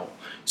external.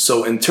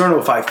 So internal,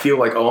 if I feel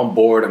like, I'm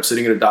bored, I'm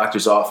sitting in a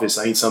doctor's office,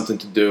 I need something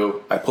to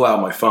do, I pull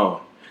out my phone.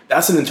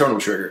 That's an internal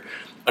trigger.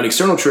 An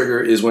external trigger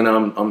is when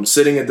I'm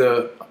sitting at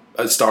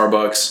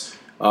Starbucks,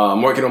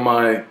 I'm working on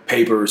my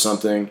paper or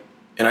something,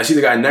 and I see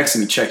the guy next to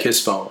me check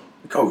his phone.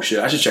 Like, oh shit,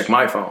 I should check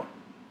my phone.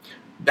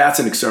 That's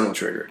an external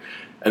trigger.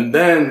 And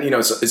then,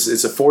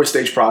 it's a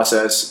 4-stage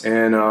process,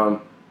 and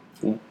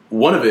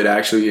one of it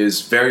actually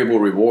is variable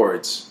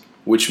rewards,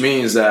 which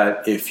means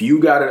that if you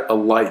got a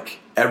like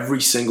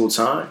every single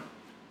time,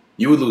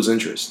 you would lose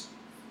interest.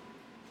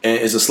 And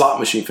it's a slot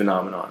machine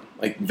phenomenon.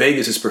 Like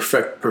Vegas has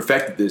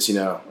perfected this,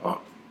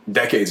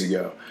 decades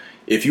ago.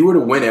 If you were to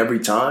win every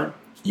time,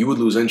 you would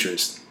lose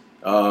interest.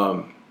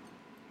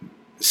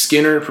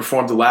 Skinner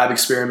performed a lab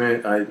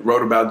experiment. I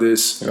wrote about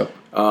this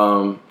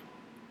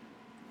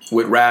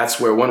with rats,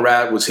 where one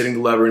rat was hitting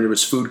the lever and there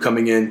was food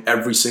coming in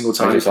every single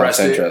time he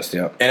pressed it.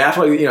 And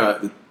after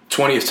the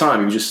 20th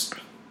time, he just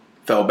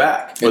fell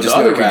back. But the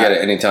other rat, get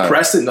it anytime.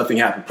 Pressed it, nothing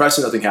happened. Pressed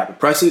it, nothing happened.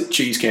 Pressed it,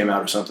 cheese came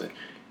out or something.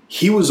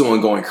 He was the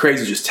one going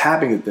crazy, just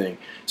tapping the thing.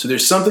 So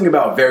there's something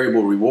about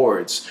variable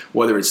rewards,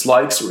 whether it's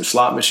likes or a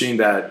slot machine,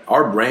 that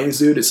our brains,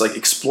 dude, it's like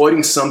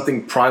exploiting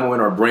something primal in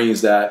our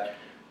brains that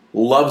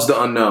loves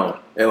the unknown.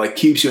 It like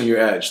keeps you on your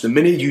edge. The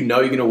minute you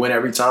know you're going to win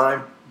every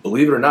time,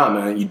 believe it or not,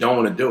 man, you don't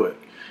want to do it.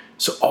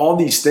 So all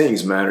these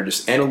things, man, are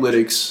just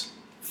analytics,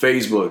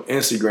 Facebook,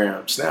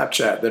 Instagram,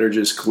 Snapchat, that are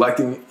just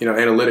collecting,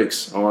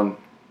 analytics on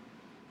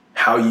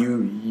how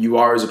you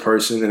are as a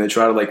person, and they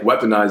try to like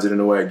weaponize it in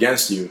a way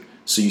against you,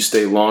 so you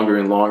stay longer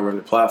and longer on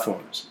the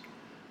platforms,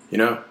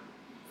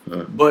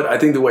 But I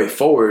think the way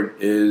forward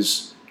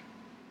is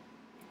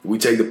we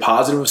take the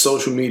positive of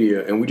social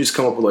media and we just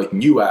come up with like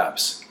new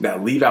apps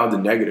that leave out the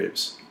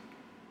negatives.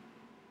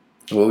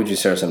 What would you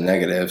say are some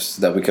negatives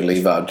that we could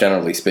leave out,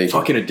 generally speaking?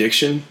 Fucking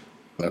addiction.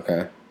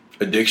 Okay.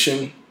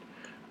 Addiction.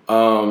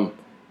 And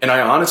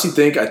I honestly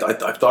think,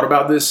 I've thought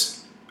about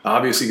this,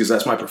 obviously, because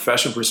that's my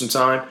profession for some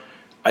time.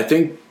 I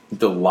think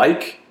the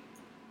like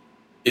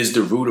is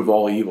the root of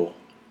all evil.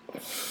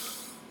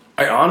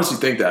 I honestly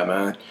think that,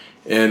 man.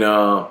 And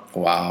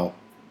wow.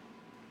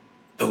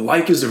 The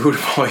like is the root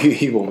of all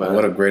evil, man.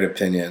 What a great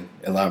opinion.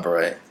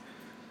 Elaborate.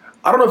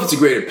 I don't know if it's a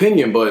great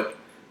opinion, but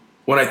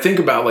when I think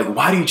about like,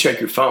 why do you check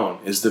your phone?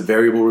 Is the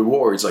variable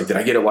rewards, like, did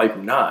I get a like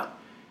or not?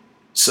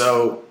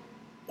 So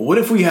what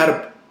if we had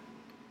a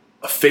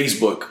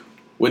Facebook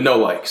with no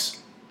likes,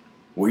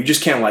 where you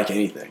just can't like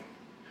anything?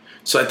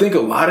 So I think a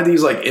lot of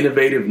these like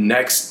innovative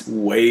next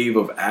wave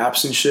of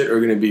apps and shit are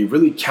going to be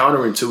really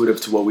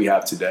counterintuitive to what we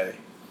have today.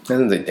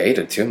 And the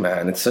data too,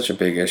 man. It's such a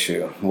big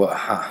issue. Well,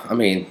 I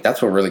mean,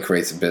 that's what really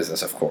creates a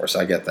business, of course.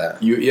 I get that.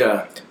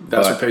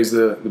 That's what pays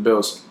the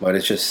bills. But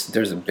it's just,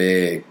 there's a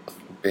big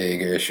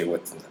issue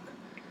with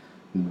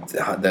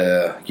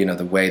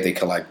the way they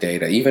collect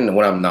data. Even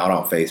when I'm not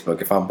on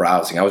Facebook, if I'm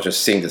browsing, I was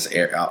just seeing this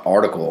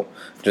article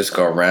just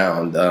go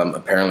around.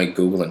 Apparently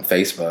Google and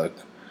Facebook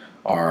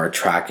are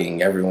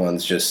tracking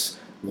everyone's just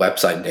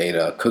website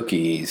data,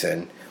 cookies,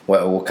 and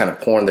what kind of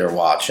porn they're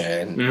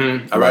watching.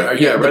 Mm-hmm. I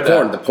read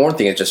that. The porn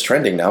thing is just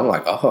trending now. I'm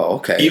like, oh,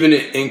 okay. Even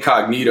in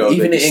incognito.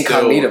 Even in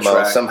incognito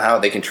mode, somehow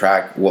they can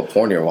track what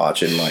porn you're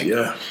watching.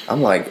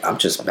 I'm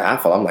just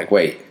baffled. I'm like,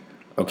 wait,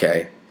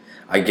 okay.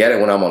 I get it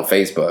when I'm on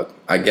Facebook.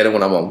 I get it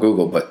when I'm on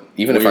Google. But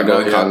even if I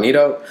go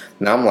incognito,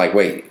 now I'm like,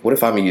 wait, what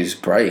if I'm going to use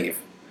Brave?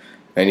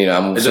 And,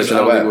 I'm switching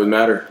the web. I don't think it would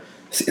matter.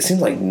 It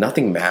seems like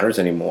nothing matters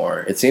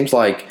anymore. It seems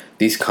like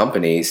these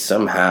companies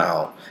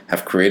somehow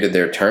have created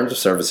their terms of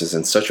services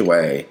in such a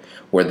way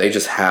where they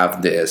just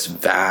have this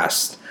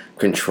vast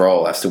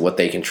control as to what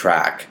they can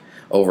track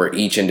over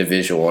each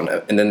individual.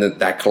 And then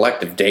that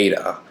collective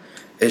data,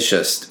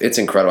 it's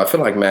incredible. I feel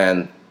like,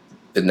 man,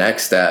 the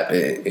next step,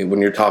 when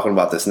you're talking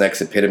about this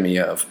next epitome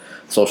of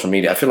social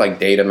media, I feel like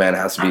data, man,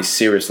 has to be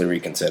seriously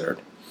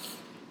reconsidered.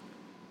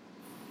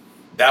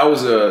 That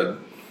was a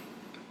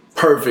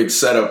perfect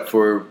setup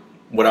for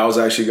what I was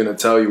actually going to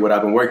tell you, what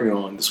I've been working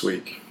on this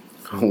week.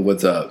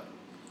 What's up?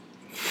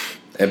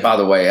 And by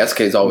the way,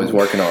 SK is always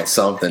working on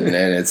something, and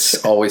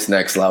it's always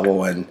next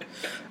level, and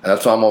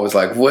that's why I'm always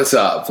like, "What's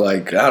up?"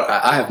 Like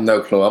I have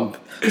no clue.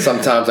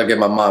 Sometimes I get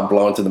my mind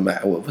blown to the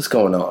mat. What's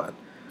going on?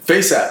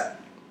 FaceApp.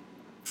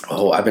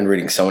 Oh, I've been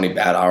reading so many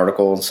bad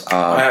articles.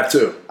 I have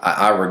too.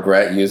 I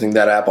regret using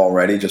that app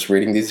already, just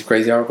reading these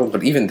crazy articles.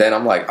 But even then,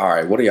 I'm like, all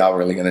right, what are y'all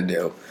really going to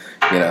do?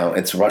 You know,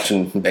 it's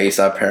Russian-based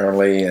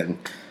apparently, and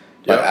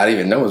but I didn't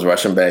even know it was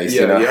Russian-based.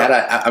 Yeah, you know,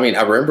 yeah. I mean,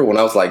 I remember when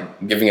I was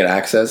like giving it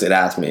access, it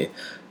asked me.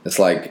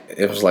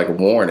 It was like a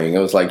warning. It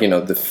was like, you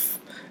know,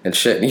 and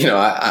shit. You know,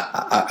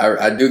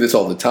 I do this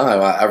all the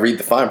time. I read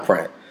the fine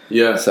print.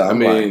 Yeah, so I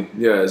mean,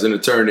 as an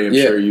attorney, I'm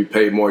sure you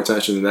pay more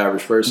attention than the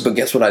average person. But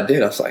guess what I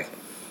did? I was like,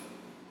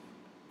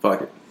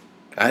 fuck it.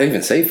 I didn't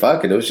even say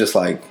fuck it. It was just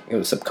like, it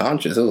was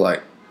subconscious. It was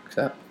like,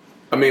 accept.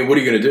 I mean, what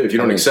are you going to do if you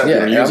don't accept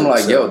it? Yeah, I'm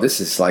like, yo,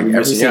 this is like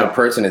every single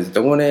person is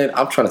doing it.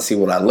 I'm trying to see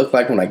what I look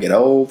like when I get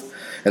old.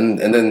 And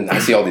then I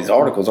see all these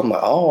articles. I'm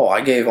like, oh, I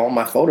gave all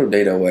my photo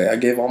data away. I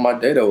gave all my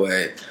data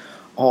away.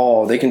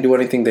 Oh, they can do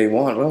anything they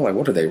want. Well, I'm like,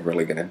 what are they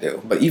really going to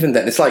do? But even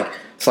then, it's like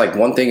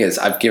one thing is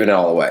I've given it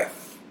all away.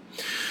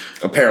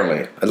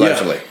 Apparently,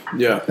 allegedly.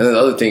 Yeah. And then the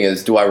other thing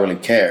is, do I really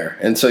care?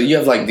 And so you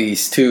have like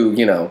these two,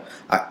 you know,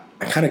 I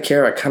kind of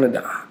care.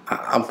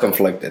 I'm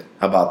conflicted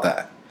about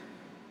that.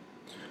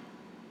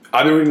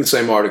 I've been reading the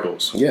same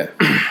articles. Yeah.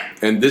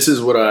 And this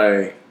is what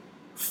I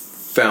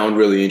found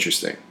really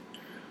interesting.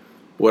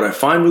 What I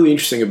find really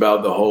interesting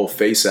about the whole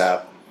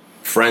FaceApp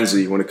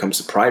frenzy when it comes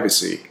to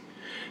privacy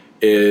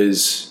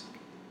is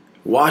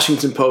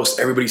Washington Post,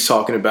 everybody's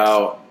talking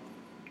about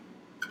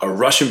a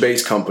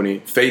Russian-based company.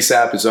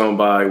 FaceApp is owned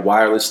by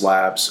Wireless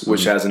Labs,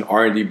 which has an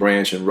R&D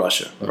branch in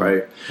Russia,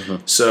 right?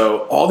 So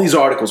all these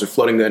articles are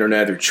flooding the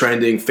internet. They're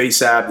trending.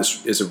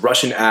 FaceApp is a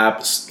Russian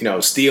app, you know,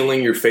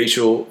 stealing your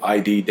facial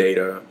ID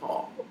data,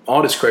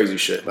 all this crazy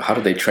shit. But how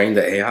did they train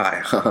the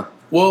AI?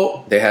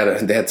 Well, they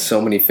had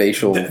so many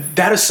facial.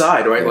 That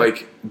aside, right? Yeah.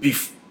 Like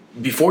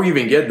before you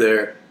even get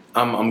there,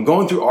 I'm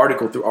going through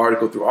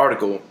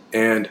article,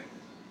 and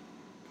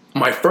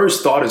my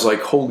first thought is like,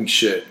 holy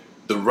shit.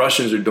 The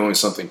Russians are doing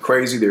something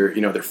crazy. They're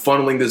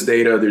funneling this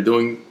data.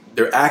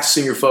 They're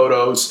accessing your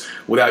photos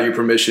without your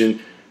permission.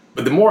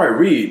 But the more I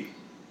read,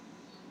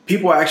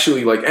 people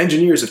actually, like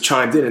engineers, have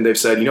chimed in and they've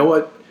said, you know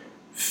what?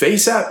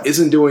 FaceApp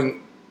isn't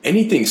doing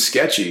anything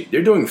sketchy.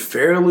 They're doing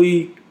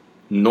fairly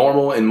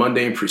normal and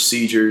mundane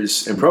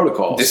procedures and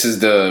protocols. This is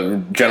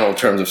the general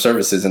terms of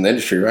services in the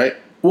industry, right?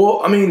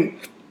 Well, I mean,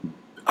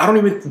 I don't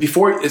even,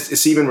 before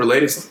it's even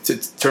related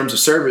to terms of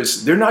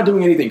service, they're not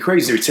doing anything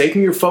crazy. They're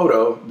taking your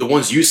photo, the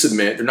ones you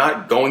submit. They're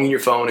not going in your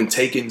phone and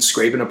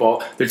scraping up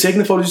all. They're taking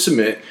the photos you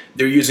submit.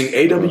 They're using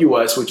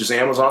AWS, which is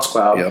Amazon's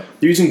cloud. Yep.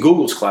 They're using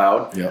Google's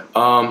cloud. Yep.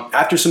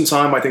 After some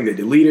time, I think they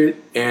delete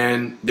it,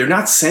 and they're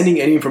not sending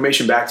any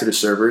information back to the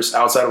servers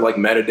outside of like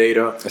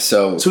metadata.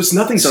 So it's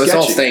nothing sketchy. So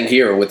it's all staying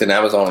here within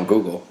Amazon and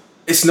Google.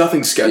 It's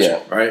nothing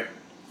sketchy, right?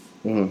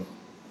 Mm-hmm.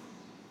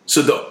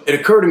 So it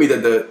occurred to me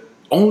that the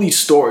only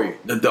story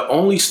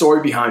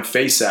behind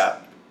FaceApp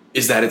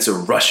is that it's a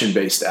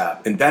Russian-based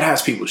app, and that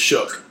has people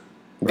shook.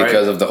 Right?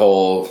 Because of the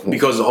whole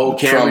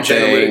Cambridge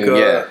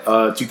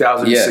Analytica,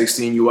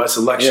 2016 U.S.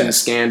 election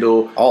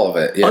scandal. All of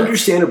it,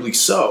 understandably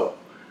so.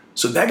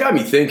 So that got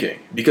me thinking,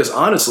 because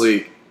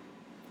honestly,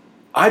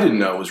 I didn't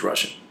know it was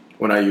Russian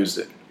when I used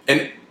it.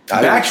 And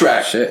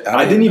backtrack,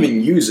 I didn't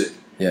even use it.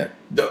 Yeah.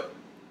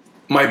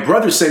 My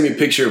brother sent me a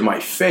picture of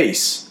my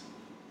face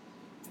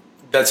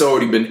that's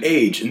already been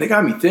aged, and they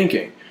got me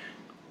thinking.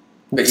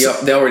 But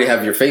they already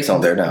have your face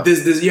on there now.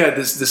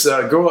 This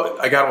girl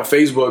I got on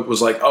Facebook was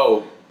like,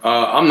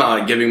 I'm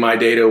not giving my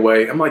data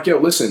away. I'm like, yo,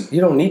 listen. You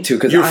don't need to,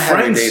 because I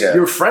have your data.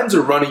 Your friends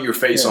are running your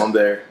face on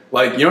there.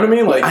 Like, you know what I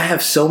mean? Like, I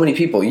have so many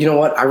people. You know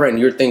what? I ran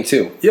your thing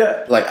too.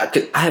 Yeah. Like,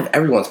 I have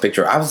everyone's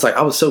picture. I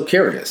was so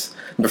curious.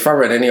 Before I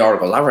read any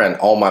articles, I ran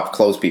all my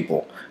close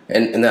people.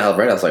 And then I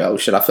read it, I was like, oh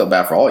shit, I feel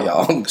bad for all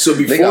y'all. So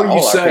before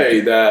you say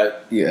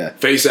that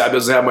FaceApp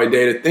doesn't have my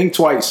data, think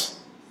twice.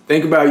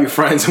 Think about your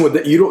friends and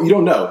what you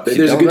don't know.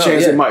 There's a good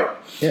chance it might.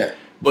 Yeah.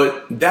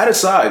 But that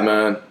aside,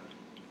 man,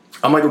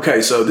 I'm like,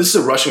 okay, so this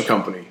is a Russian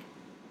company.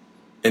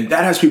 And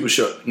that has people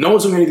shook. No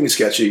one's doing anything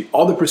sketchy.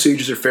 All the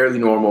procedures are fairly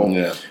normal.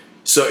 Yeah.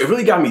 So it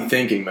really got me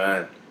thinking,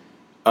 man.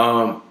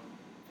 How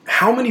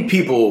many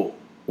people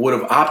would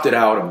have opted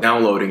out of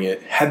downloading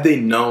it had they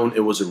known it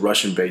was a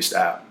Russian-based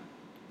app?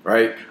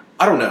 Right?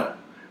 I don't know.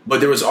 But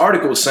there was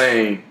articles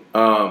saying,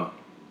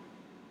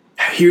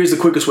 here's the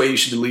quickest way you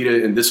should delete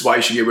it, and this is why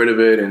you should get rid of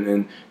it,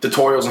 and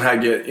tutorials on how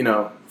to get,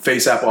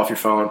 FaceApp off your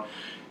phone.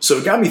 So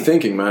it got me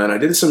thinking, man. I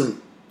did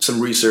some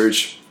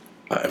research.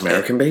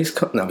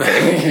 American-based? No,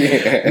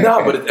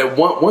 no, but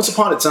once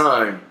upon a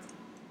time,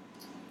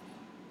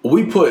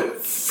 we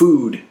put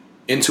food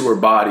into our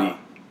body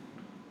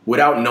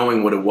without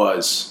knowing what it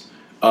was.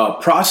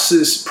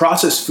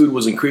 Processed food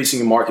was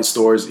increasing in market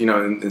stores,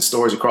 in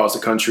stores across the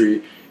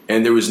country,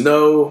 and there was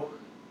no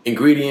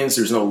ingredients,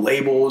 there's no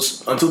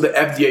labels until the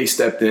FDA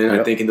stepped in,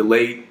 I think in the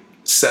late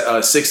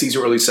 60s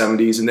or early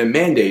 70s, and then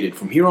mandated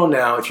from here on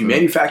now, if you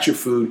manufacture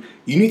food,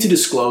 you need to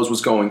disclose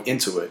what's going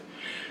into it.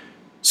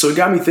 So it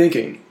got me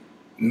thinking,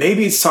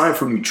 maybe it's time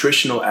for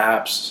nutritional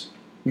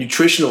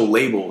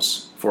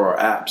labels for our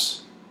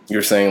apps.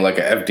 You're saying like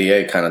a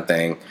FDA kind of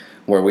thing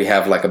where we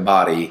have like a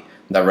body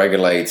that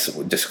regulates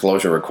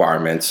disclosure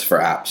requirements for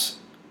apps.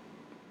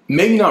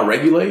 Maybe not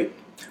regulate,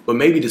 but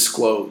maybe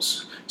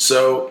disclose.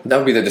 So that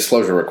would be the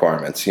disclosure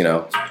requirements, you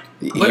know.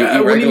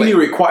 But what do you mean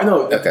require?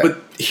 No, okay. But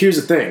here's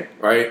the thing,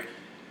 right?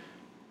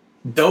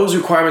 Those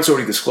requirements are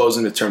already disclosed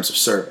in the terms of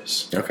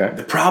service. Okay.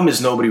 The problem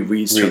is nobody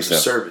reads terms of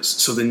service.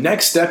 So the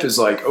next step is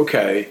like,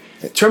 okay,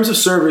 terms of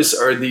service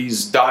are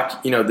these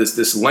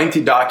this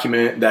lengthy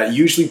document that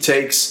usually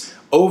takes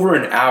over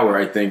an hour,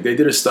 I think. They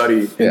did a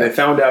study and they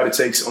found out it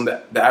takes on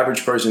the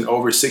average person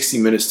over 60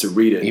 minutes to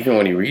read it. Even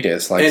when you read it,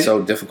 it's like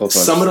so difficult to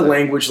understand. Some of the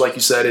language, like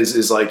you said,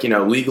 is like,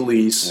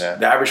 legalese. Yeah.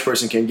 The average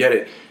person can get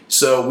it.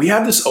 So we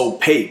have this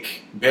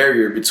opaque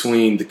barrier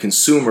between the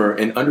consumer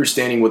and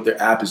understanding what their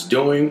app is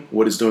doing,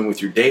 what it's doing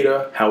with your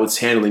data, how it's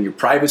handling your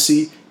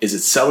privacy, is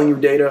it selling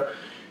your data?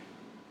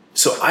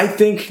 So I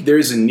think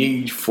there's a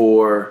need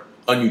for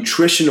a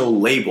nutritional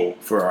label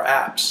for our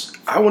apps.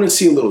 I want to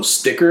see a little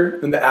sticker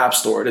in the App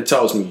Store that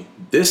tells me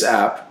this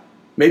app,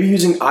 maybe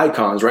using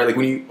icons, right? Like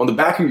when you on the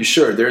back of your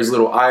shirt, there's a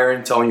little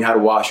iron telling you how to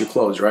wash your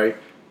clothes, right?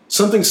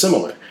 Something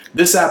similar.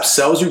 This app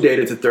sells your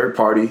data to third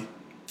parties.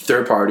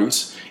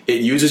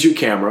 It uses your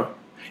camera.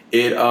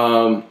 It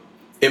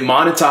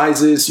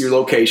monetizes your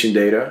location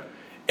data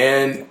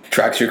and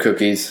tracks your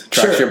cookies,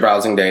 tracks your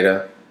browsing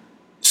data.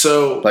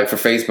 So, like for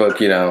Facebook,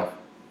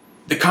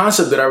 the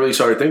concept that I really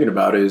started thinking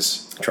about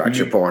is tracks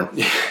your porn.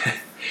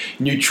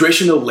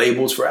 Nutritional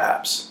labels for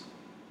apps.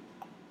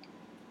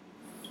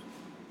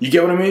 You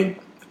get what I mean?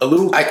 A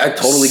little I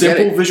totally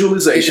simple get it.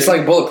 Visualization. It's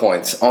like bullet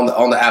points on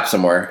the app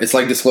somewhere. It's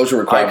like disclosure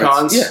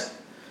requirements. Icons.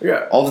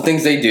 Yeah. All the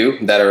things they do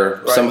that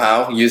are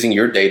somehow using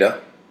your data.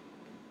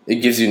 It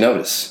gives you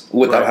notice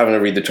without having to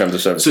read the terms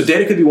of service. So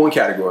data could be one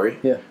category.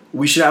 Yeah.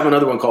 We should have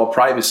another one called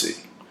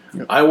privacy.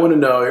 Yep. I want to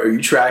know, are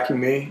you tracking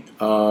me?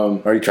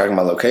 Are you tracking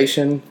my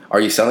location? Are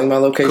you selling my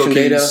location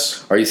data?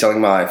 Are you selling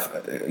my,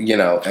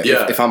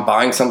 if I'm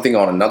buying something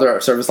on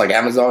another service like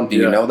Amazon, do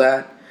you know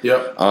that?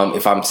 Yep.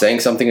 If I'm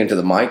saying something into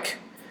the mic,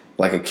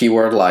 like a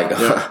keyword like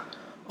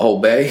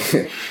obey,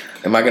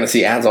 am I going to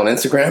see ads on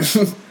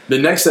Instagram? The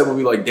next step would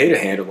be like data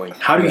handling.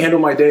 How do you handle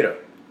my data?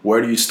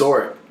 Where do you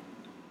store it?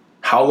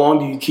 How long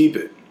do you keep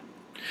it?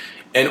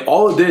 And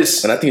all of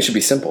this... And I think it should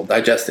be simple,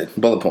 digested,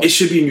 bullet points. It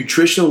should be a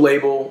nutritional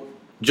label,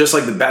 just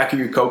like the back of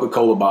your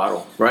Coca-Cola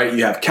bottle, right?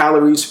 You have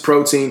calories,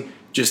 protein,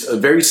 just a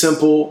very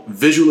simple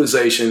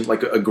visualization,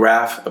 like a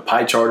graph, a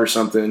pie chart or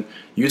something,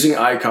 using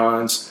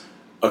icons,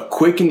 a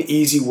quick and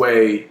easy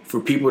way for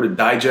people to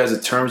digest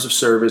the terms of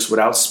service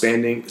without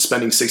spending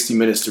 60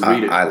 minutes to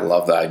read it. I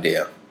love the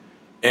idea.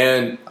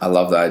 And I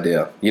love the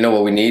idea. You know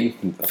what we need?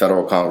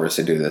 Federal Congress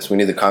to do this. We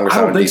need the Congress.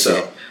 I don't think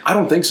so. I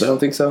don't think so. You don't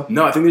think so?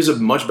 No, I think there's a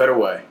much better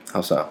way.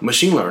 How so?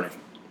 Machine learning.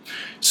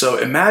 So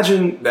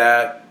imagine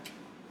that.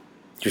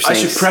 I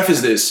should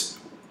preface this.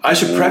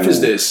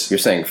 You're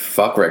saying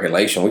fuck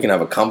regulation. We can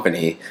have a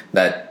company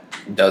that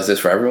does this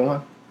for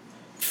everyone?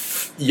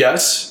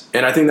 Yes.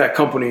 And I think that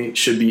company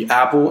should be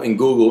Apple and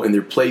Google in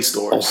their Play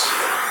stores.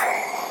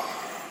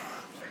 Oh.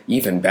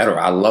 Even better.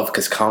 I love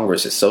because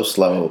Congress is so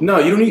slow. No,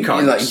 you don't need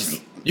Congress.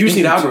 You just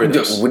need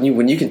algorithms.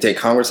 When you can take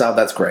Congress out,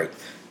 that's great.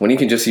 When you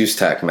can just use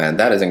tech, man,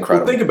 that is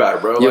incredible. Well, think about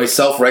it, bro. You have a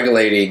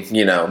self-regulating,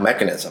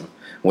 mechanism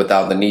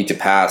without the need to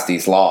pass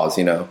these laws,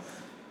 And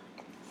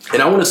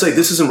I want to say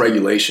this isn't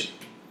regulation.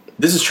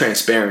 This is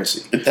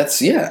transparency.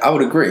 I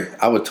would agree.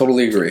 I would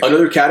totally agree.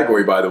 Another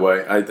category, by the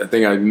way, I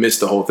think I missed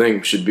the whole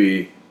thing, should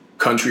be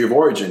country of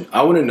origin.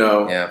 I want to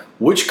know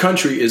which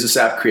country is this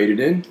app created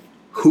in?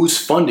 Who's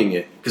funding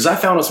it? Because I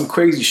found out some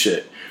crazy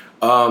shit.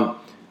 A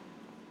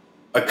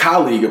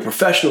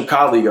professional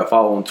colleague I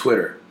follow on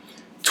Twitter,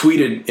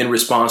 tweeted in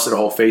response to the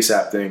whole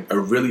FaceApp thing a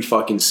really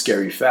fucking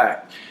scary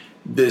fact.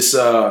 This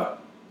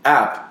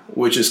app,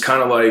 which is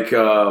kind of like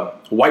a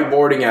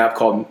whiteboarding app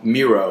called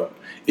Miro,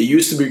 it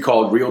used to be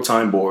called Real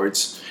Time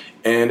Boards,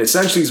 and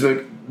essentially it's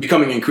been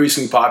becoming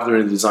increasingly popular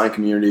in the design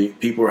community.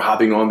 People are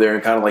hopping on there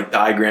and kind of like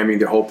diagramming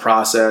their whole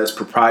process,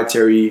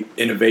 proprietary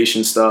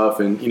innovation stuff,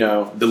 and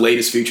the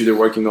latest feature they're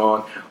working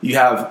on. You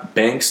have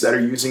banks that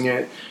are using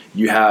it.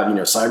 You have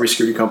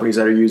cybersecurity companies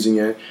that are using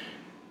it.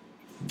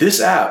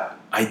 This app,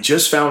 I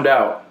just found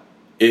out,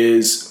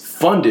 is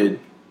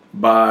funded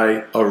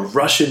by a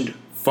Russian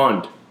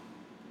fund.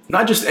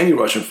 Not just any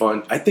Russian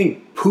fund. I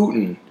think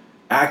Putin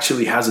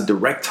actually has a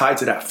direct tie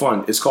to that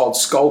fund. It's called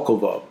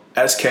Skolkovo.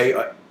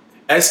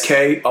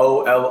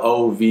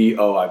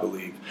 Skollovo, I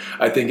believe.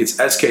 I think it's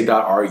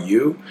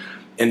sk.ru.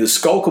 And the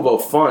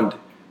Skolkovo fund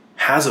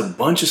has a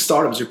bunch of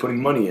startups they're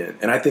putting money in.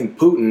 And I think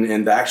Putin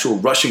and the actual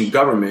Russian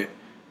government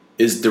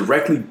is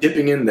directly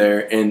dipping in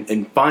there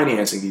and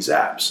financing these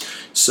apps.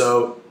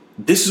 So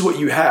this is what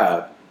you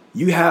have.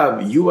 You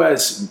have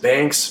U.S.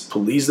 banks,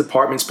 police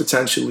departments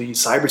potentially,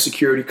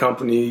 cybersecurity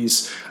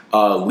companies,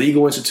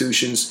 legal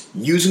institutions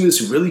using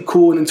this really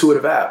cool and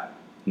intuitive app,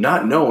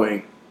 not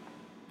knowing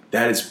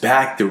that it's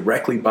backed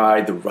directly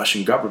by the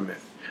Russian government,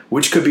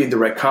 which could be in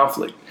direct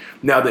conflict.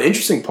 Now, the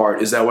interesting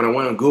part is that when I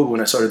went on Google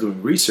and I started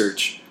doing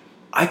research,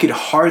 I could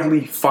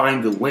hardly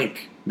find the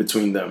link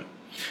between them.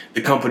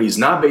 The company's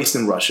not based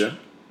in Russia.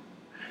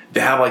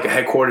 They have like a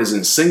headquarters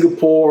in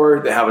Singapore.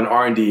 They have an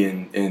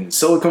R&D in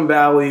Silicon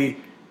Valley.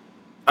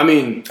 I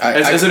mean,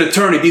 as an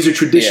attorney, these are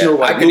traditional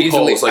like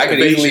loopholes. I could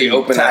easily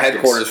open a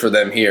headquarters for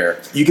them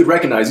here. You could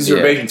recognize these are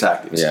evasion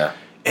tactics. Yeah,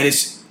 and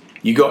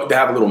they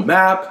have a little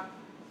map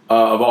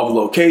of all the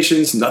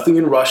locations. Nothing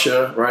in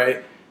Russia,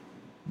 right?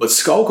 But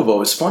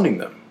Skolkovo is funding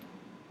them.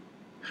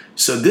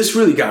 So this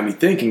really got me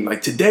thinking.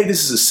 Like today,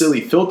 this is a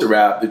silly filter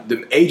app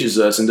that ages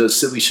us and does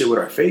silly shit with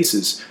our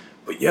faces.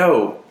 But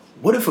yo,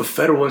 what if a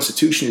federal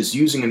institution is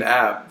using an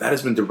app that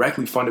has been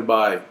directly funded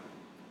by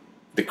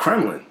the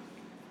Kremlin,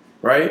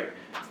 right?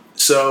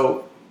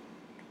 So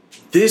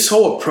this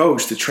whole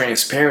approach to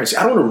transparency,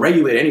 I don't want to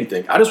regulate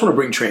anything. I just want to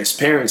bring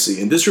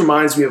transparency. And this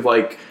reminds me of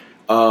like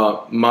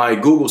my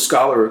Google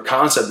Scholar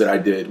concept that I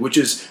did, which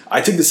is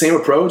I take the same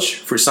approach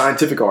for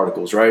scientific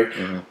articles, right?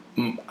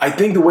 Mm-hmm. I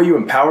think the way you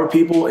empower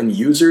people and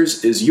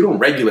users is you don't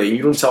regulate.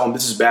 You don't tell them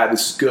this is bad,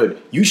 this is good.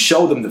 You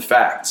show them the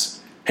facts.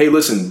 Hey,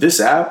 listen,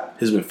 this app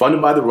has been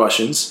funded by the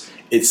Russians.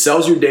 It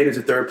sells your data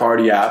to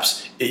third-party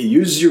apps. It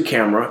uses your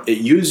camera. It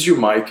uses your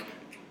mic.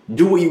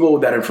 Do what you will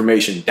with that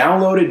information.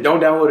 Download it, don't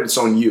download it, it's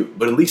on you.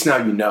 But at least now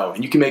you know,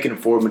 and you can make an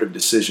informative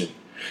decision.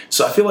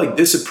 So I feel like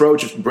this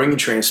approach of bringing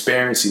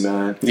transparency,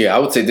 man. Yeah, I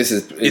would say this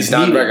is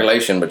not needed.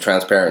 Regulation, but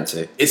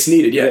transparency. It's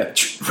needed, yeah.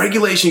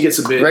 Regulation gets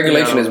a bit...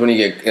 Regulation is when you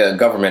get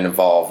government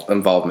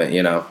involvement,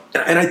 you know.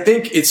 And I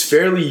think it's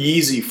fairly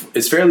easy.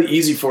 It's fairly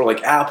easy for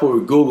like Apple or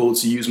Google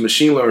to use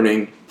machine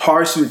learning,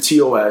 parse through the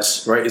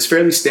TOS, right? It's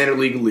fairly standard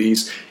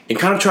legalese, and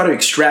kind of try to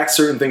extract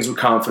certain things with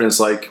confidence.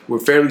 Like we're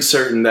fairly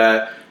certain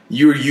that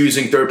you're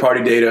using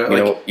third-party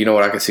data. You know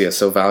what I can see as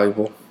so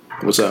valuable?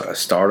 What's up? A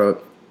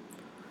startup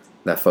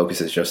that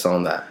focuses just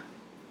on that.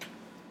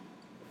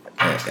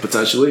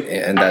 Potentially.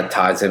 And that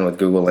ties in with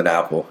Google and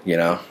Apple, you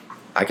know.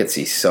 I could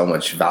see so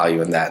much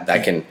value in that.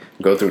 That can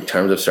go through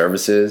terms of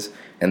services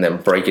and then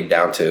break it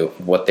down to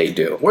what they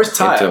do. Where's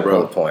Ty,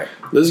 bro? Point.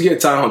 Let's get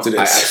Ty onto this.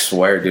 I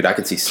swear, dude, I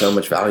could see so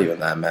much value in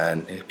that,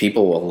 man.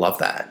 People will love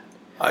that.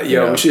 We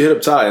should hit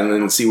up Ty and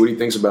then see what he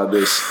thinks about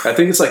this. I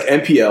think it's like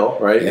NPL,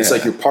 right? Yeah. It's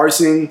like you're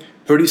parsing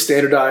pretty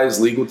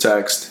standardized legal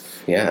text.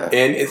 Yeah.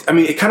 And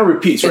it kind of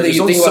repeats, right? There's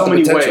only so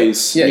many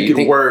ways you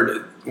can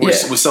word we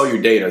sell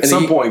your data. At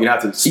some point, you're going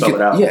to have to spell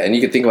it out. Yeah, and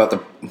you can think about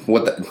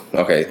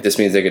this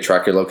means they could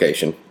track your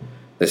location.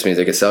 This means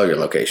they could sell your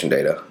location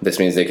data. This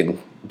means they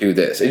can do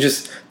this. It's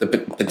just the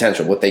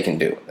potential, what they can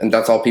do. And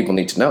that's all people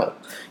need to know.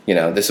 You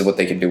know, this is what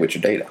they can do with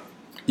your data.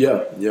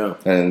 Yeah, yeah.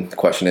 And the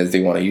question is, do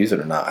you want to use it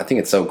or not? I think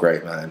it's so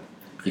great, man.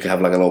 You can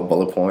have like a little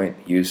bullet point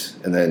use,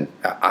 and then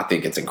I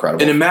think it's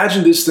incredible. And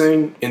imagine this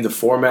thing in the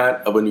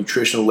format of a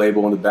nutritional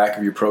label on the back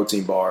of your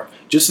protein bar.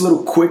 Just a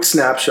little quick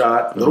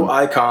snapshot, little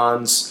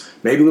icons,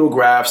 maybe little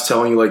graphs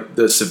telling you like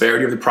the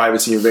severity of the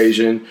privacy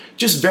invasion.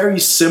 Just very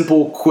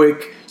simple,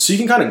 quick, so you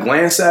can kind of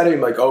glance at it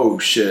and be like, oh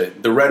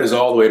shit, the red is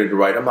all the way to the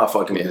right. I'm not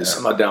fucking with this.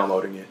 I'm not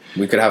downloading it.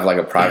 We could have like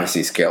a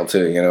privacy scale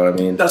too. You know what I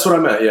mean? That's what I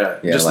meant. Yeah,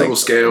 just like, a little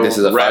scale. This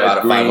is a 5 out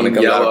of 5 when it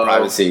comes out of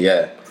privacy.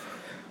 Yeah.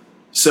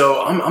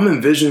 So I'm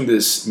envisioning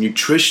this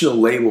nutritional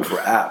label for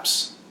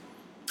apps.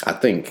 I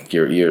think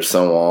you're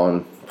so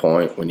on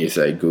point when you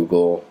say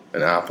Google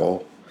and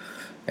Apple,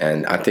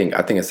 and I think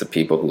it's the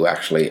people who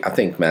actually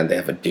man, they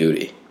have a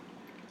duty.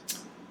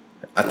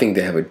 I think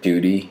they have a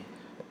duty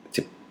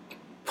to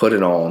put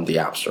it on the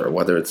App Store,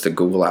 whether it's the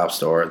Google App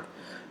Store,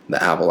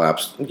 the Apple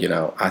apps. You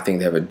know, I think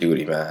they have a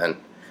duty, man.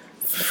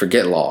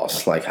 Forget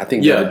laws. Like I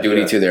think they have a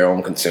duty to their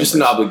own consumers. Just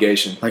an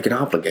obligation. Like an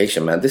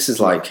obligation, man. This is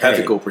like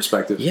ethical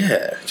perspective.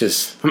 Yeah,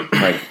 just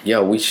like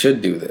we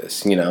should do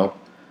this. You know,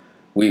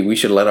 we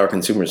should let our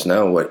consumers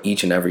know what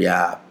each and every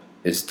app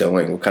is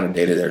doing, what kind of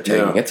data they're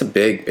taking. It's a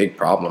big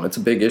problem. It's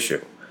a big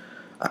issue.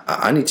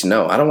 I need to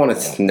know. I don't want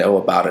to know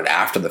about it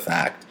after the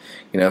fact.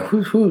 You know,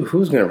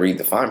 who's going to read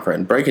the fine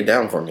print? Break it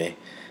down for me.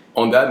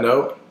 On that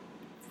note,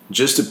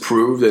 just to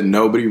prove that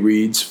nobody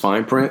reads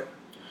fine print,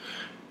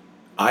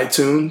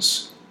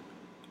 iTunes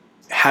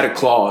had a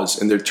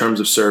clause in their terms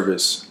of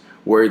service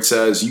where it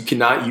says you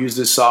cannot use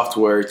this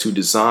software to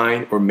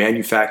design or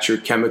manufacture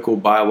chemical,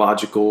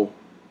 biological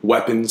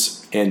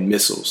weapons and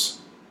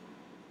missiles.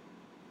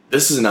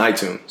 This is in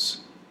iTunes.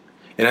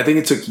 And I think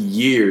it took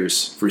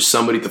years for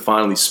somebody to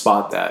finally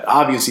spot that.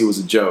 Obviously, it was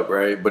a joke,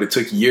 right? But it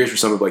took years for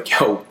somebody to be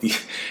like, yo,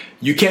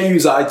 you can't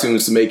use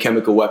iTunes to make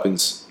chemical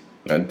weapons.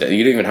 You didn't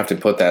even have to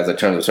put that as a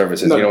terms of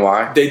services. No, you know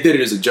why? They did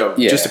it as a joke,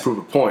 just to prove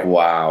a point.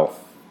 Wow.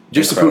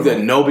 Just to prove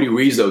that nobody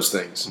reads those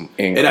things.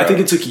 Incredible. And I think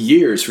it took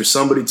years for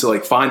somebody to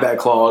like find that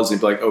clause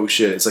and be like, oh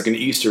shit, it's like an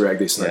Easter egg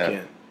they snuck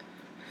in.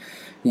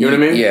 You know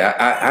what I mean? Yeah,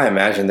 I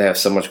imagine they have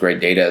so much great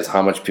data as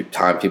how much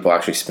time people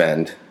actually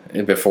spend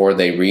before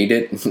they read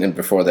it and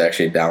before they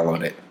actually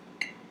download it.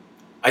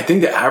 I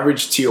think the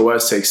average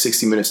TOS takes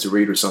 60 minutes to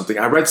read or something.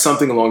 I read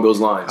something along those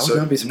lines. I would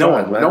not be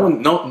surprised,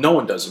 man. No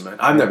one does it, man.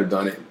 I've never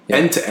done it. Yeah.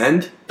 End to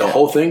end, the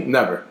whole thing,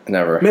 never.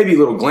 Maybe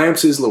little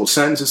glimpses, little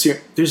sentences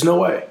here. There's no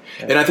way.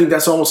 Yeah. And I think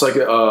that's almost like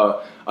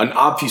an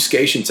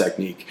obfuscation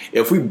technique.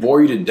 If we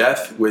bore you to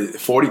death with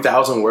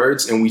 40,000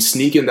 words and we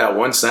sneak in that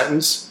one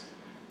sentence,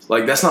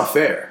 Like, that's not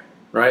fair,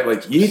 right?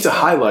 Like, you need to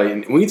highlight,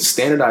 and we need to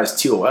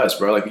standardize TOS,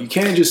 bro. Like, you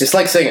can't just... It's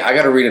like saying, I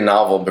got to read a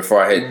novel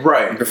before I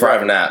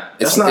have a nap.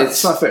 It's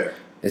not fair.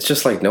 It's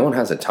just like no one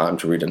has the time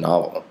to read a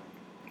novel.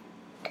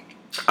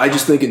 I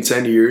just think in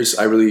 10 years,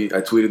 I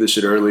tweeted this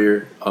shit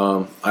earlier.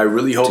 I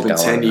really hope in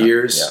 10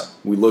 years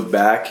we look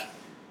back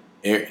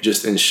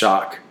just in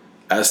shock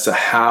as to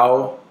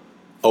how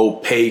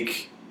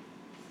opaque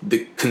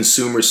the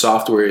consumer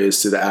software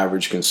is to the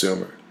average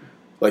consumer.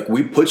 Like,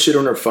 we put shit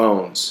on our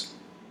phones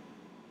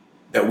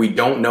that we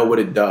don't know what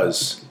it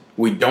does.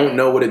 We don't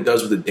know what it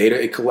does with the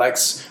data it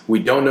collects. We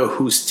don't know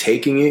who's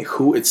taking it,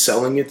 who it's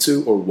selling it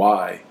to, or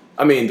why.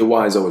 I mean, the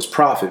why is always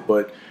profit,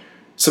 but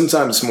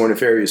sometimes it's more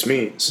nefarious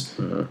means.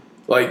 Mm-hmm.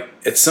 Like,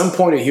 at some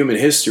point in human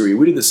history,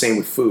 we did the same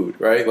with food,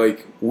 right?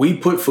 Like, we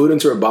put food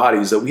into our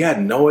bodies that we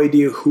had no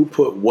idea who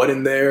put what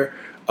in there,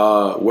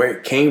 where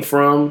it came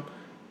from.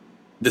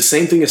 The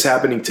same thing is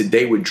happening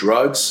today with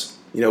drugs.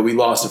 You know, we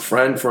lost a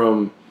friend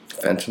from...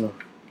 fentanyl.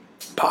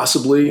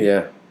 Possibly.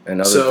 Yeah,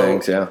 and other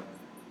things, yeah.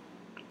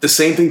 The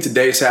same thing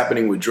today is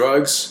happening with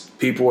drugs.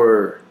 People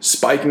are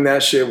spiking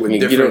that shit with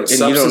different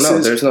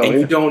substances.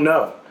 You don't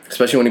know.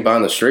 Especially when you buy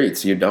on the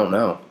streets, you don't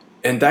know.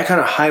 And that kind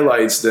of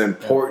highlights the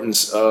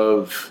importance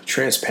of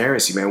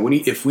transparency, man.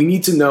 If we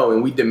need to know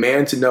and we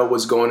demand to know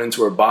what's going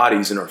into our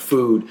bodies and our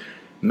food,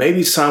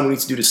 maybe it's time we need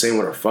to do the same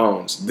with our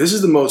phones. This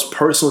is the most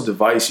personal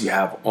device you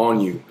have on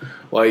you.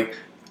 Like,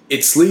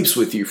 it sleeps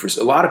with you. For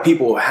a lot of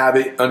people have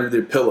it under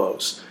their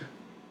pillows.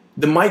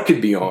 The mic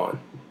could be on.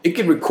 It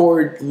could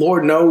record,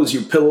 Lord knows,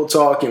 your pillow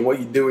talk and what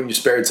you do in your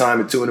spare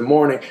time at 2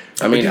 a.m.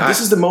 I mean, this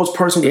is the most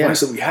personal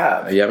device that we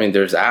have. Yeah, I mean,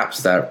 there's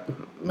apps that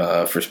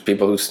for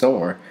people who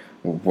snore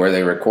where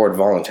they record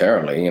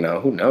voluntarily. You know,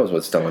 who knows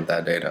what's done with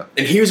that data?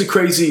 And here's a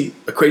crazy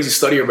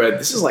study I read.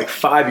 This is like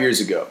 5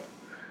 years ago.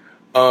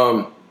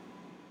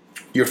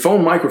 Your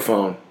phone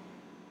microphone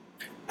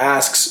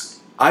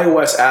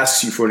iOS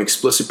asks you for an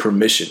explicit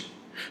permission.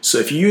 So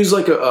if you use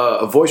like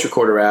a voice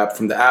recorder app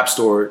from the App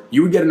Store,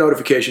 you would get a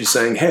notification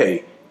saying,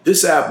 hey,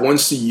 this app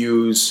wants to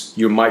use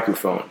your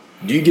microphone.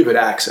 Do you give it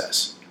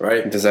access,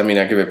 right? Does that mean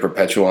I give it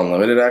perpetual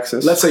unlimited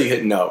access? Let's say you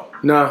hit no.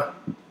 Nah,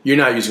 you're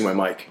not using my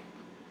mic.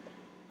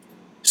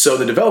 So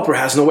the developer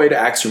has no way to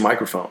access your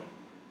microphone.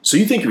 So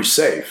you think you're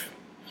safe.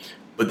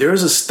 But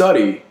there's a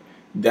study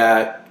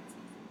that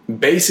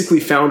basically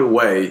found a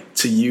way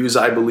to use,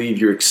 I believe,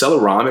 your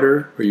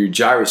accelerometer or your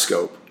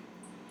gyroscope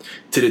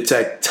to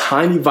detect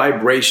tiny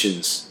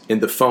vibrations in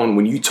the phone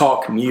when you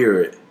talk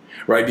near it,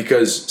 right?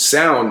 Because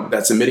sound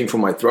that's emitting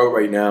from my throat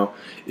right now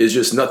is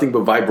just nothing but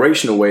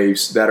vibrational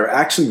waves that are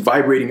actually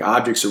vibrating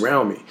objects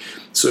around me.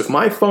 So if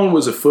my phone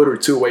was a foot or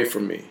two away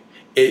from me,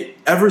 it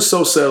ever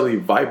so subtly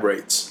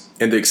vibrates,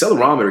 and the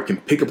accelerometer can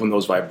pick up on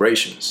those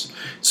vibrations.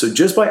 So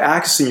just by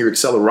accessing your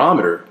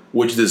accelerometer,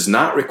 which does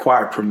not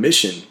require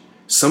permission,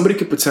 somebody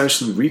could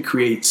potentially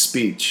recreate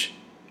speech.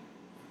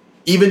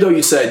 Even though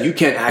you said you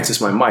can't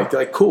access my mic, they're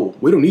like, cool,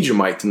 we don't need your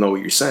mic to know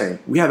what you're saying.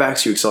 We have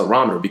access to your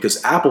accelerometer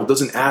because Apple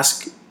doesn't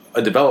ask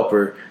a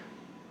developer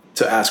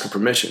to ask for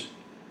permission.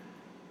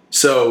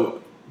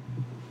 So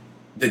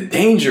the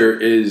danger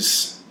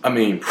is, I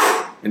mean,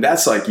 and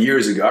that's like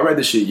years ago. I read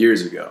this shit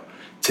years ago.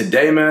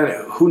 Today,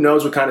 man, who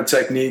knows what kind of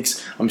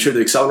techniques. I'm sure the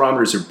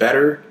accelerometers are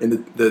better,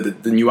 and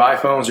the new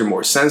iPhones are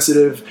more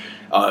sensitive.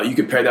 You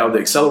can pair that with the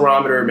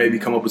accelerometer, maybe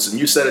come up with some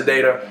new set of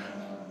data.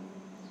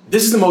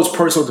 This is the most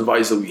personal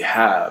device that we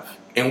have,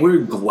 and we're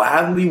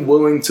gladly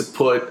willing to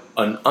put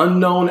an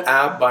unknown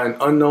app by an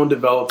unknown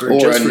developer or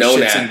just a for known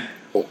shits app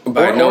and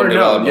by a known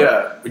developer.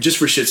 Yeah, just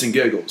for shits and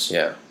giggles.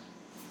 Yeah,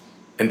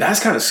 and that's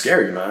kind of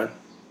scary, man.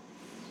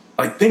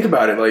 Like, think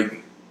about it.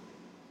 Like,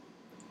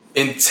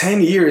 in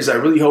 10 years, I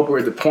really hope we're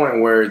at the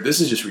point where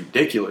this is just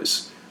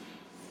ridiculous.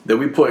 That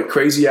we put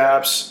crazy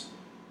apps,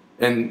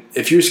 and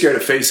if you're scared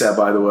of FaceApp,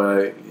 by the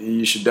way,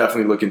 you should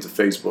definitely look into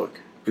Facebook,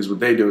 because what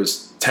they do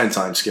is 10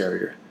 times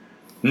scarier.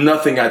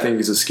 Nothing, I think,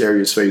 is as scary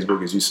as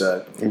Facebook, as you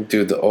said.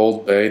 Dude, the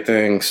Old Bay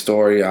thing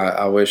story,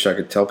 I wish I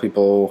could tell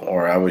people,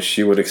 or I wish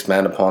you would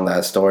expand upon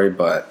that story,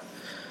 but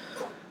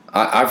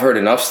I've heard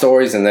enough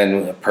stories, and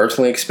then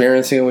personally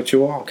experiencing it with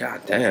you all, god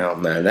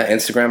damn, man, that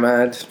Instagram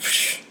ad.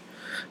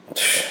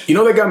 You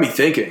know, that got me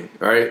thinking,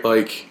 right?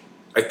 Like,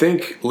 I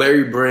think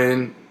Larry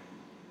Brin,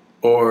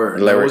 or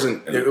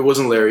it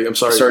wasn't Larry. I'm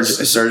sorry,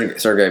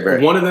 Sergey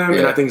Brin. One of them, yeah.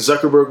 And I think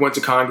Zuckerberg went to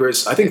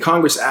Congress. I think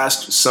Congress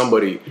asked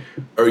somebody,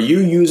 "Are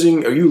you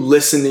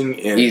listening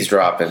in?"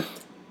 Eavesdropping.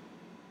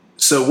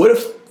 So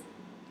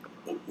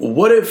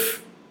what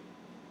if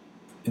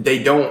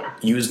they don't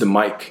use the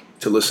mic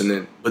to listen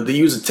in, but they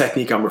use the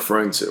technique I'm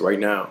referring to right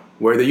now,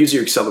 where they use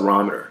your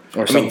accelerometer?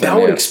 I mean, that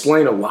would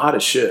explain a lot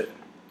of shit.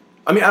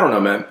 I mean, I don't know,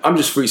 man. I'm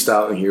just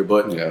freestyling here,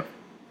 but yeah.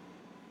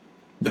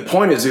 The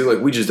point is, dude,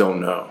 like, we just don't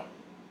know.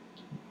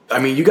 I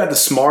mean, you got the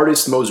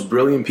smartest, most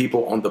brilliant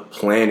people on the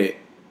planet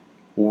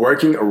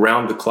working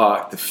around the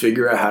clock to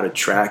figure out how to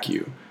track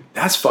you.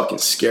 That's fucking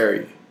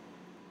scary.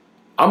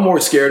 I'm more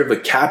scared of the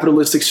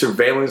capitalistic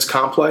surveillance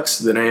complex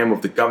than I am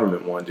of the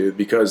government one, dude.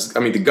 Because, I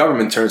mean, the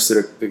government turns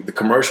to the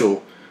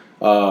commercial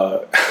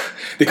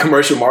the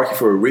commercial market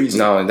for a reason.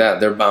 No, and that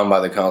they're bound by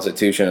the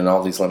Constitution and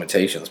all these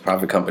limitations.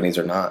 Private companies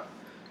are not.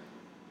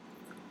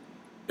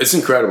 It's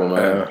incredible,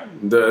 man.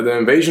 The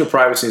invasion of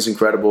privacy is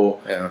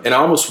incredible. Yeah. And I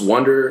almost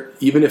wonder,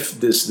 even if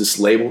this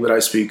label that I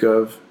speak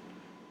of,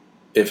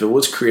 if it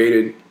was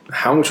created,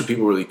 how much would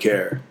people really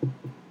care?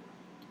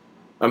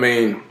 I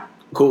mean,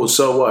 cool,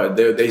 so what?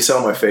 They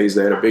sell my face,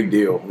 they had a big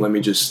deal. Let me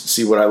just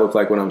see what I look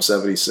like when I'm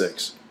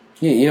 76.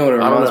 You know what it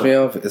reminds me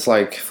of? It's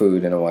like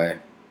food in a way.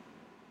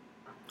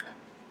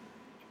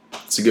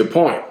 It's a good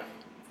point.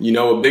 You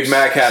know, a Big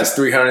Mac has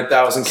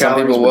 300,000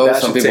 calories, people will, but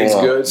that some shit people tastes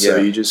won't. good, so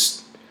Yeah. you just...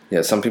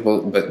 Yeah, some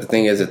people, but the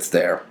thing is, it's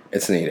there.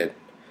 It's needed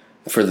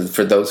for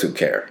those who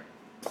care.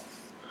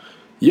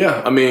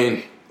 Yeah, I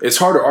mean, it's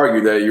hard to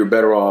argue that you're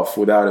better off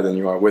without it than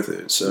you are with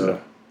it. So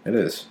It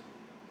is.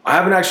 I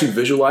haven't actually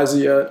visualized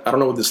it yet. I don't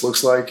know what this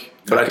looks like,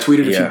 but I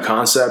tweeted a few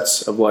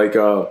concepts of like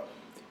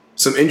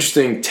some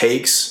interesting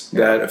takes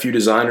that a few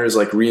designers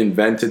like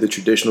reinvented the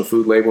traditional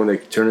food label and they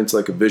turned it into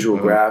like a visual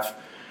graph.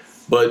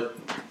 But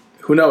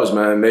who knows,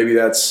 man? Maybe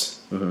that's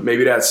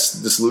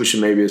the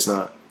solution. Maybe it's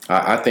not.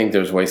 I think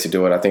there's ways to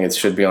do it. I think it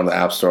should be on the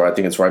App Store. I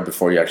think it's right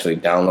before you actually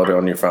download it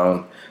on your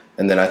phone.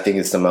 And then I think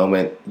it's the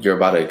moment you're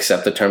about to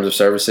accept the terms of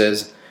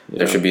services,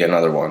 there should be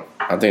another one.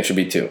 I think it should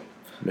be two.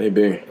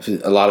 Maybe.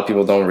 A lot of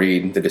people don't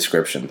read the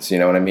descriptions, you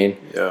know what I mean?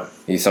 Yeah.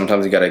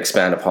 Sometimes you got to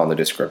expand upon the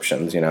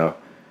descriptions, you know?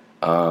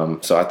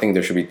 So I think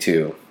there should be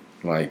two,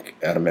 like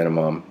at a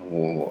minimum,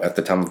 at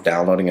the time of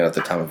downloading and at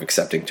the time of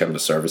accepting terms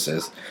of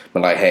services.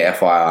 But like, hey,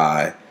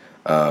 FYI,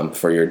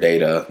 for your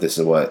data, this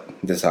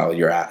is how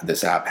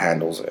this app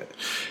handles it.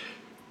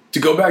 To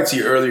go back to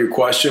your earlier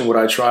question, would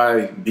I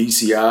try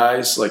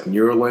BCIs like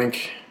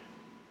Neuralink?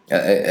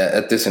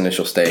 At this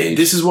initial stage.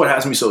 This is what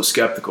has me so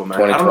skeptical,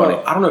 man. I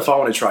don't know if I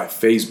want to try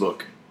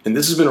Facebook. And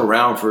this has been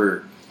around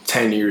for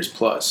 10 years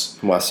plus.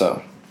 Why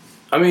so?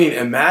 I mean,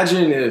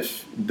 imagine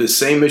if the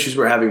same issues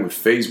we're having with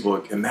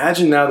Facebook,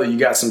 imagine now that you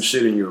got some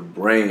shit in your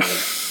brain.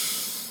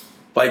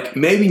 Like,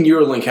 maybe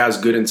Neuralink has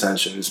good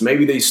intentions.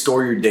 Maybe they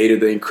store your data,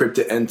 they encrypt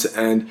it end to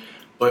end.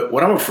 But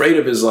what I'm afraid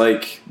of is,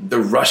 like,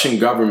 the Russian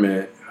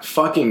government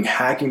fucking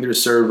hacking their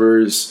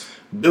servers,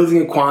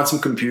 building a quantum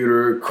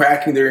computer,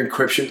 cracking their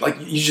encryption. Like,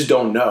 you just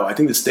don't know. I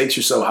think the stakes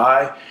are so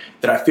high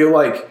that I feel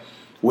like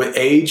with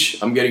age,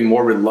 I'm getting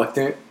more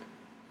reluctant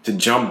to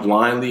jump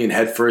blindly and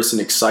headfirst in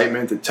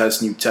excitement to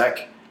test new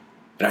tech.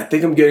 And I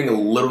think I'm getting a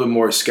little bit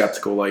more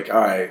skeptical. Like,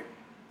 all right,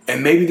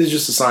 and maybe this is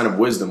just a sign of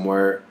wisdom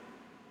where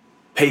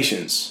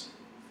patience.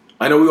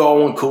 I know we all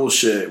want cool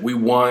shit. We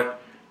want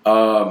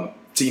to,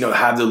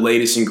 have the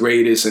latest and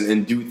greatest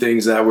and do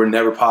things that were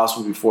never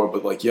possible before.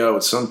 But like,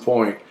 at some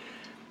point,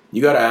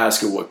 you got to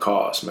ask at what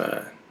cost,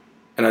 man.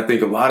 And I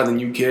think a lot of the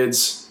new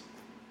kids,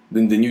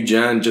 the new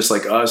gen, just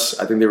like us,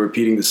 I think they're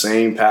repeating the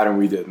same pattern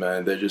we did,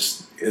 man.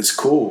 It's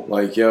cool.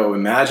 Like,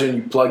 imagine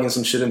you plug in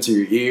some shit into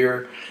your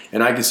ear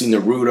and I can see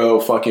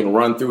Naruto fucking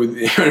run through,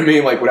 you know what I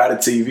mean? Like without a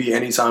TV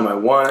anytime I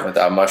want.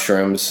 Without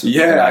mushrooms.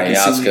 Yeah,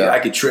 I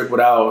could trip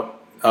without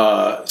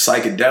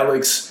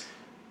psychedelics.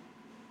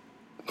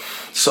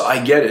 So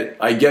I get it.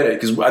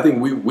 Because I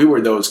think we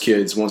were those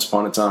kids once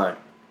upon a time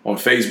on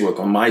Facebook,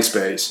 on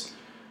MySpace.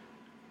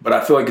 But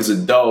I feel like as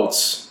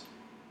adults,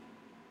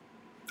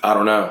 I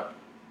don't know.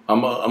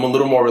 I'm a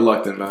little more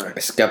reluctant, man.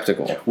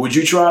 Skeptical. Would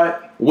you try?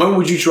 When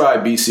would you try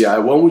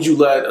BCI? When would you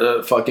let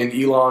a fucking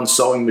Elon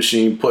sewing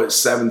machine put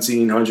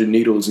 1,700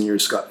 needles in your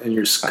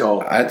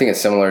skull? I think it's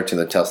similar to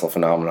the Tesla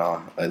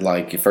phenomenon.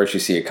 Like, first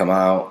you see it come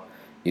out,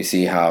 you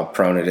see how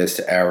prone it is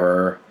to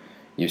error,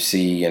 you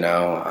see,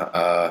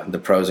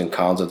 the pros and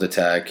cons of the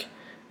tech,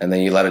 and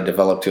then you let it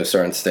develop to a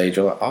certain stage.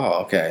 You're like,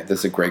 oh, okay, this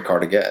is a great car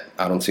to get.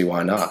 I don't see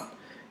why not.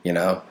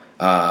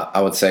 I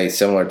would say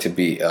similar to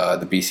the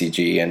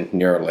BCG and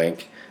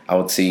Neuralink. I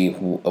would see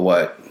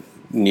what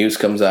news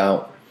comes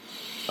out,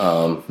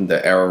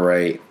 the error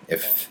rate,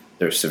 if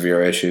there's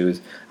severe issues.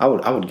 I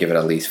would give it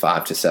at least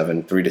 3 to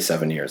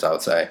 7 years, I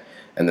would say.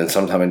 And then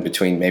sometime in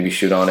between, maybe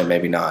shoot on it,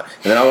 maybe not.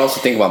 And then I would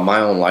also think about my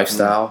own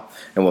lifestyle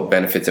and what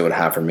benefits it would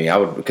have for me.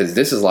 Because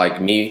this is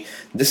like me,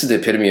 this is the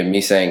epitome of me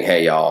saying,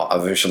 hey, y'all,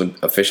 I've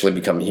officially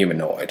become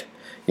humanoid.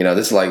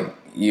 This is like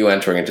you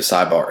entering into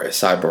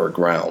cyborg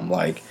realm.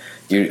 Like,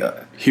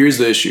 here's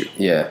the issue.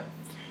 Yeah.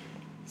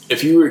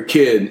 If you were a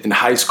kid in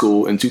high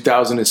school in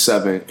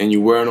 2007 and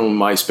you weren't on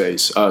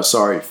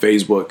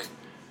Facebook,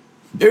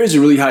 there is a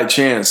really high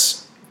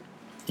chance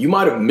you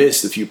might have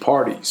missed a few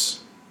parties.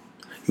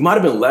 You might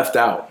have been left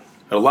out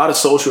at a lot of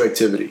social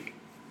activity,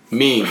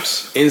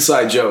 memes,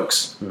 inside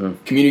jokes,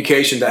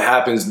 communication that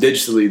happens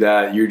digitally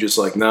that you're just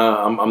like,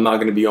 nah, I'm not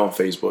going to be on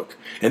Facebook.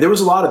 And there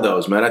was a lot of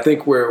those, man. I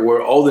think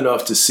we're old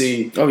enough to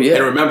see. Oh, yeah.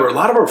 And remember, a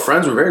lot of our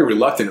friends were very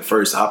reluctant at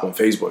first to hop on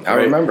Facebook. Right? I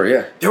remember,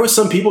 yeah. There were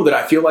some people that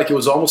I feel like it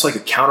was almost like a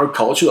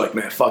counterculture. Like,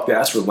 man, fuck that.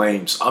 That's for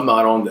lames. I'm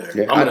not on there.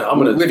 Yeah. I'm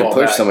gonna we fall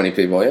push back. So many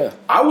people, yeah.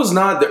 I was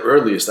not the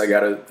earliest. I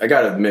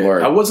gotta admit,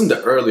 Word. I wasn't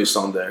the earliest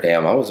on there.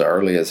 Damn, I was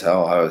early as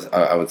hell.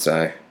 I would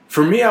say.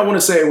 For me, I want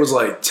to say it was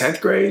like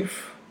 10th grade,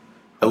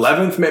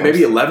 11th, maybe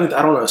 11th.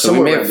 I don't know,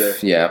 somewhere around there.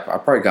 Yeah, I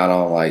probably got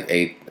on like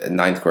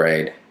 9th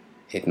grade.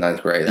 8th,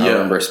 9th grade. I Yeah.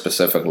 remember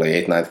specifically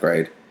 8th, 9th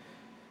grade.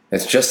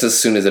 It's just as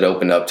soon as it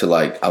opened up to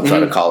like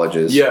outside of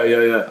colleges. Yeah.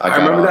 I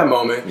remember that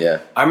moment. Yeah.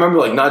 I remember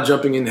like not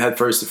jumping in head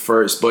first at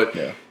first, but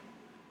Yeah.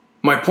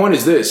 my point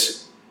is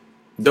this.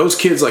 Those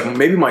kids, like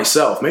maybe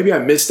myself, maybe I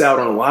missed out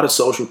on a lot of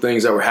social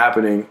things that were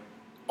happening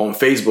on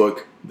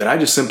Facebook that I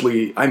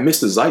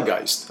missed the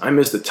zeitgeist. I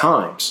missed the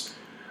times.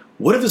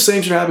 What if the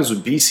same shit happens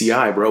with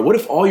BCI, bro? What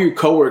if all your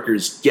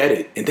coworkers get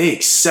it and they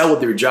excel at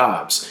their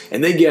jobs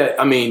and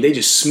they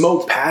just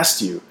smoke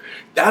past you?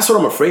 That's what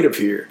I'm afraid of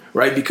here,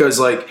 right? Because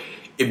like,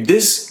 if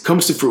this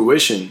comes to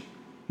fruition,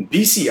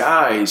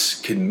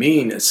 BCIs could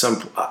mean at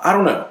some. I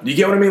don't know. Do you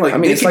get what I mean? Like, I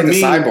mean, it's like the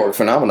cyborg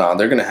phenomenon.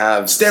 They're going to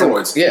have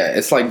steroids.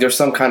 It's like there's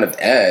some kind of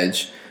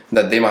edge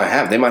that they might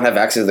have. They might have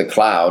access to the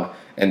cloud,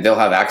 and they'll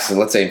have access.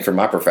 Let's say for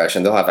my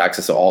profession, they'll have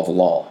access to all the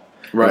law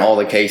in all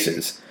the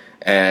cases.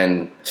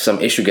 And some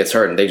issue gets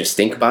hurt, and they just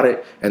think about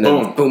it, and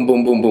then boom,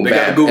 boom, boom, boom, they bam.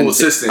 got the Google and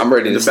Assistant. I'm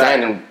ready to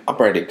stand, and I'm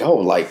ready to go.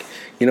 Like,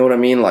 you know what I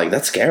mean? Like,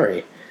 that's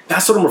scary.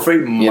 That's what I'm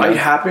afraid might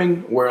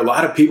happen, where a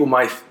lot of people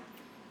might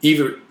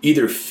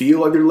either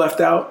feel like they're left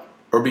out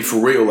or be for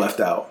real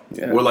left out.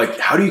 Yeah. We're like,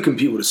 how do you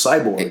compete with a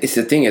cyborg? It's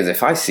the thing is,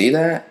 if I see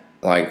that,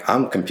 like,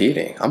 I'm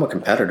competing. I'm a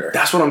competitor.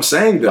 That's what I'm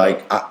saying, though.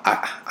 Like,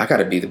 I got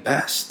to be the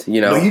best. You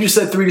know. But you just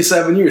said 3 to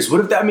 7 years.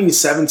 What if that means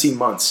 17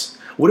 months?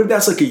 What if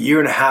that's like a year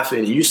and a half in,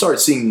 and you start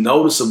seeing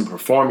noticeable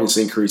performance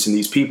increase in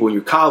these people, and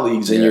your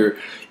colleagues, and your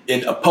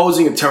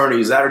opposing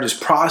attorneys that are just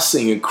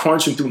processing and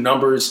crunching through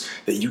numbers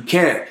that you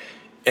can't.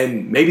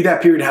 And maybe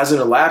that period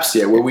hasn't elapsed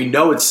yet, where we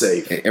know it's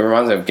safe. It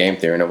reminds me of game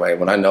theory in a way.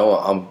 When I know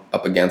I'm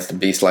up against a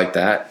beast like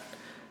that,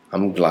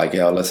 I'm like,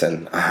 yo,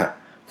 listen,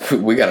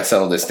 we got to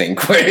settle this thing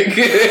quick.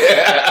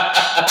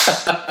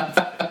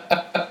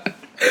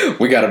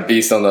 We got a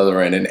beast on the other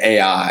end, an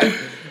AI.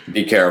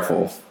 Be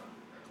careful.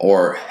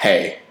 Or,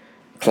 hey,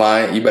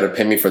 client, you better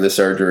pay me for this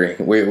surgery.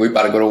 We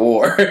about to go to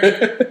war.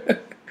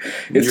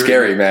 It's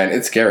scary, man.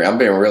 It's scary. I'm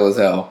being real as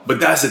hell.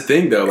 But that's the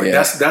thing, though. Like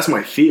that's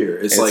my fear.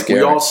 It's like scary.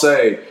 We all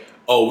say,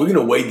 "Oh, we're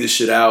gonna wait this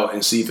shit out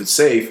and see if it's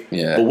safe."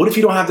 Yeah. But what if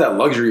you don't have that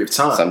luxury of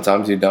time?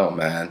 Sometimes you don't,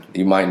 man.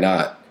 You might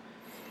not,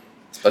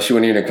 especially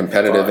when you're in a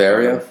competitive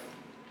area. Man.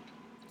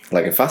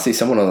 Like if I see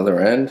someone on the other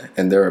end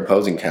and they're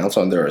opposing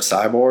counsel and they're a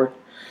cyborg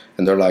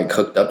and they're like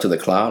hooked up to the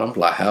cloud, I'm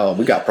like, hell,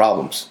 we got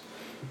problems.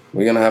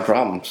 We're gonna have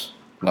problems.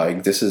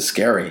 Like, this is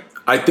scary.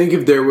 I think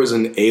if there was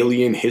an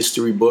alien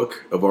history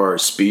book of our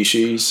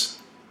species,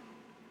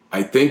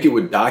 I think it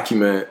would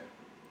document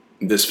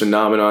this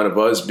phenomenon of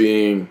us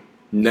being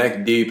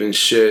neck deep in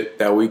shit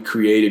that we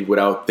created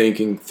without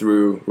thinking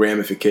through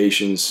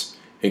ramifications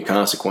and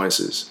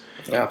consequences.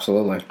 Yeah,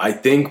 absolutely. I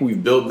think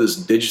we've built this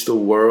digital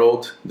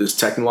world, this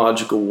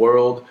technological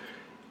world,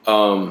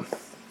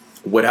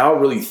 without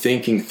really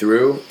thinking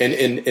through. And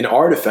in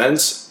our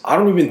defense, I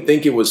don't even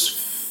think it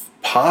was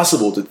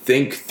possible to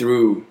think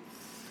through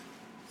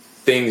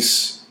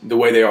things the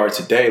way they are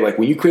today. Like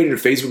when you created a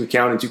Facebook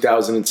account in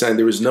 2010,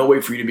 there was no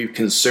way for you to be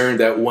concerned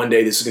that one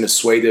day this is going to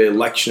sway the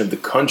election of the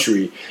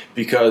country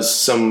because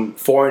some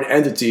foreign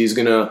entity is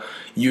going to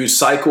use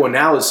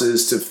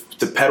psychoanalysis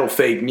to peddle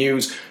fake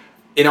news.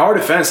 In our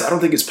defense, I don't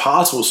think it's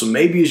possible. So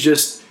maybe it's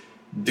just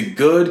the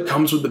good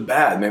comes with the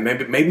bad, man.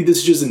 Maybe this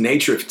is just the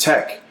nature of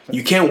tech.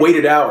 You can't wait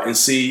it out and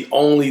see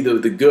only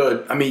the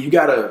good. I mean, you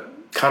got to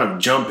kind of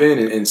jump in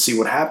and see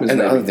what happens. And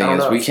the other thing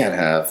is, we can't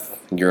have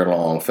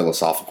year-long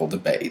philosophical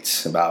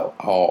debates about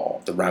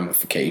all the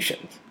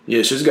ramifications. Yeah,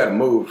 it's just got to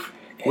move.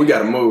 We got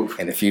to move.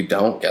 And if you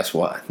don't, guess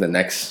what? The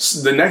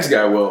next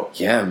guy will.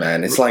 Yeah,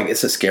 man. It's like,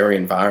 it's a scary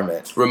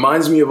environment.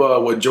 Reminds me of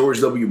what George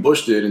W.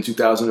 Bush did in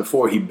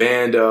 2004. He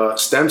banned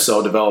stem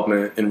cell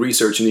development and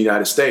research in the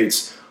United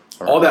States.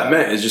 All that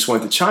meant is just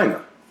went to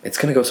China. It's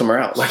going to go somewhere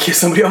else. Like,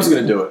 somebody else is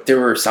going to do it. There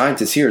were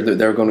scientists here that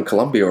they were going to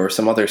Colombia or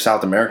some other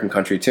South American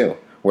country too,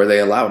 where they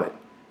allowed it.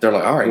 They're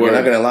like, all right, you're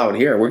not going to allow it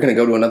here. We're going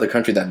to go to another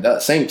country that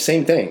does. Same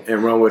thing.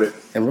 And run with it.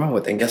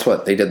 And guess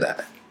what? They did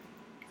that.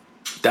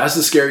 That's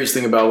the scariest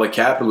thing about like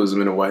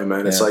capitalism in a way,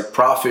 man. It's like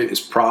profit is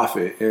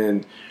profit.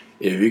 And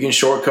if you can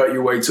shortcut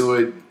your way to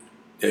it,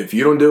 if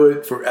you don't do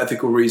it for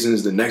ethical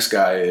reasons, the next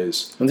guy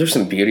is. And there's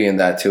some beauty in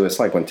that too. It's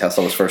like when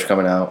Tesla was first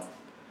coming out.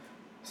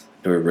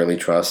 Do we really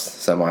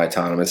trust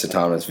semi-autonomous,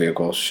 autonomous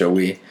vehicles? Should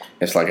we?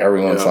 It's like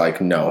everyone's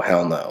like, no,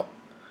 hell no.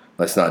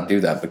 Let's not do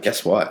that. But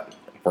guess what?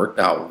 It worked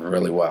out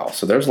really well.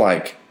 So there's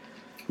like...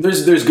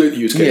 There's good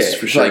use cases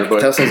for sure. Like but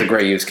Tesla's a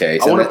great use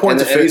case. I want to point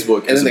to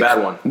Facebook as a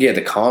bad one. Yeah,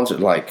 the cons are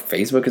like,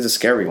 Facebook is a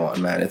scary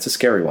one, man. It's a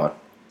scary one.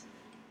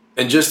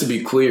 And just to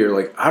be clear,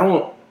 like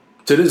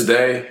to this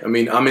day, I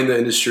mean, I'm in the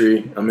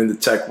industry, I'm in the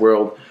tech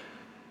world.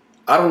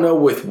 I don't know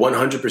with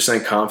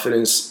 100%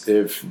 confidence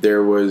if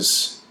there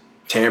was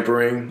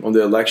tampering on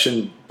the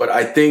election, but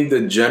I think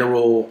the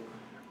general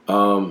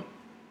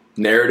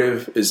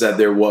narrative is that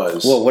there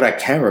was. Well, what I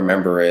can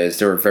remember is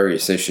there were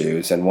various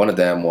issues, and one of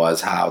them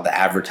was how the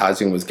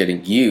advertising was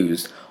getting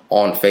used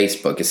on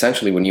Facebook.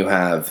 Essentially, when you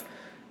have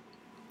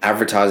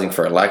advertising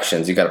for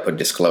elections, you got to put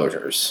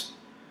disclosures.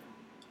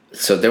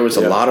 So there was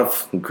a lot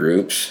of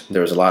groups.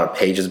 There was a lot of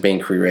pages being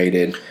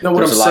created. No, what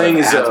there was I'm a lot saying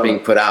of is ads being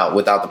put out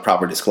without the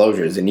proper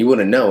disclosures, and you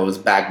wouldn't know it was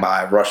backed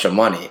by Russia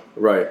money.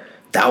 Right.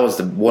 That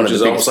was one of the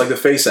biggest. Which is almost like the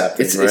Face app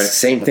thing, It's right? the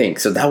same thing.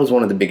 So that was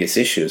one of the biggest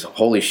issues.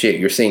 Holy shit!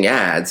 You're seeing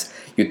ads.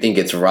 You think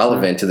it's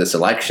relevant to this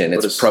election.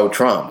 It's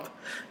pro-Trump.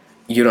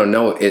 You don't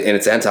know, and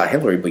it's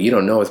anti-Hillary, but you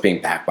don't know it's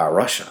being backed by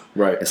Russia.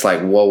 Right. It's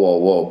like, whoa, whoa,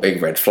 whoa,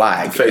 big red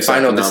flag. If I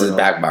know this is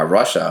backed by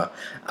Russia,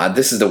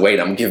 this is the weight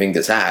I'm giving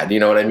this ad. You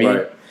know what I mean?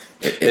 Right.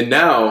 And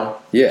now,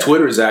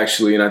 Twitter is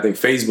actually, and I think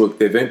Facebook,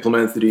 they've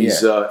implemented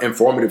these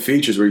informative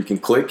features where you can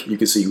click, you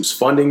can see who's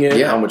funding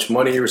it, how much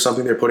money or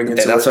something they're putting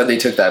into it. And that's why they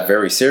took that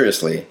very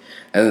seriously.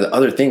 And the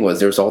other thing was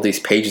there was all these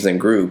pages and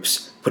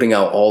groups putting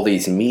out all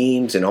these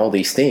memes and all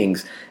these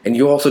things, and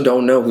you also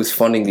don't know who's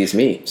funding these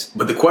memes.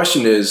 But the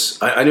question is,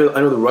 I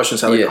know the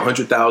Russians had like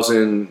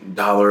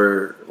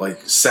 $100,000 like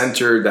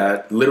center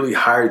that literally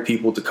hired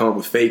people to come up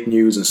with fake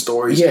news and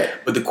stories. Yeah.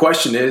 But the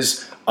question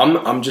is,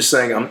 I'm just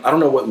saying, I don't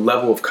know what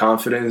level of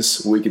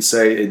confidence we could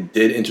say it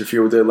did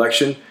interfere with the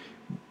election,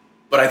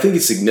 but I think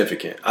it's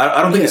significant.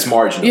 I don't think it's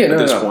marginal at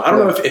this point. I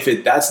don't know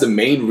if that's the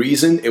main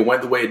reason it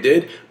went the way it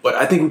did, but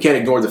I think we can't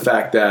ignore the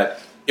fact that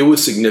it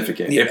was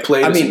significant. It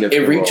played a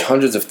significant role. It reached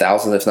hundreds of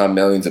thousands, if not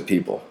millions of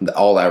people,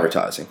 all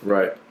advertising.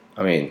 Right.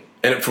 I mean...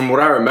 And from what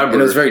I remember...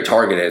 And it was very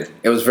targeted.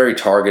 It was very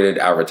targeted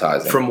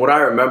advertising. From what I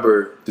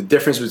remember, the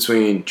difference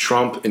between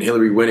Trump and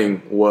Hillary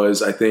winning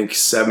was, I think,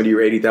 70 or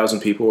 80,000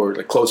 people, or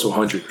like close to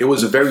 100. It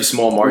was a very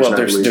small margin,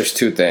 Well, there's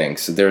two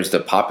things. There's the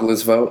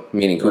populist vote,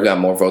 meaning who got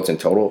more votes in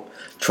total.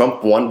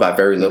 Trump won by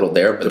very little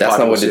there, but that's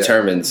not what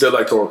determines... The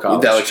Electoral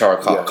College. The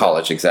Electoral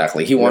College,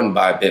 exactly. He won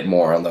by a bit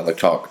more on the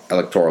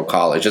Electoral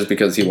College just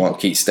because he won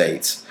key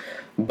states.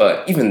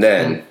 But even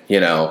then, you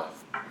know...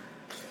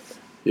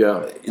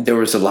 Yeah. There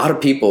was a lot of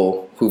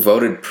people who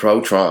voted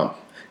pro-Trump,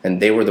 and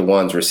they were the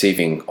ones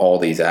receiving all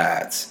these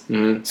ads.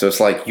 Mm-hmm. So it's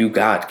like you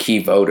got key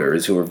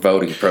voters who were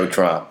voting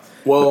pro-Trump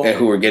and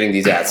who were getting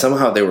these ads.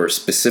 Somehow they were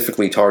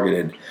specifically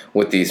targeted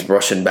with these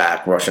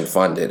Russian-backed,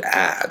 Russian-funded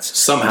ads.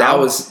 Somehow.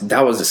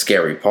 That was the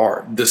scary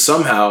part. The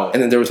somehow...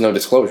 And then there was no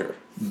disclosure.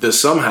 The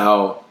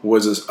somehow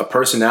was a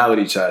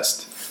personality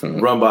test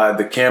run by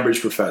the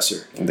Cambridge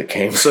professor. The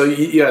Cambridge. So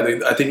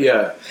I think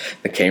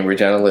the Cambridge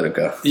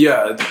Analytica.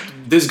 Yeah,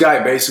 this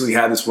guy basically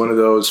had this one of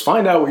those.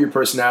 Find out what your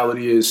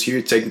personality is.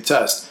 Here, take the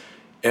test.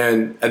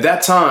 And at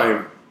that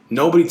time,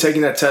 nobody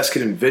taking that test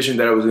could envision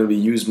that it was going to be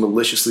used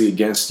maliciously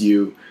against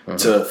you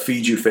to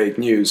feed you fake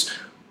news.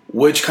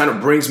 Which kind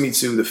of brings me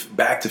to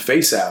back to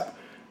Face app.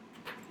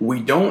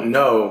 We don't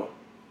know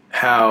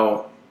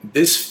how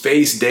this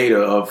face data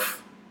of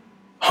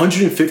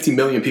 150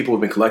 million people have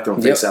been collected on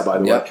FaceApp, by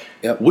the way.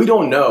 Yep. We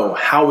don't know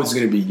how it's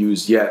going to be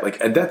used yet. Like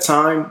at that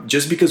time,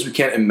 just because we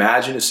can't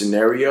imagine a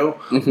scenario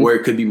where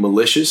it could be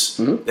malicious,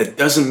 that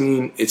doesn't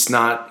mean it's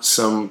not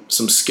some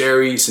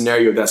scary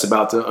scenario that's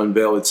about to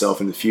unveil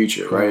itself in the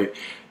future, right?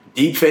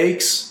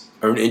 Deepfakes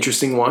are an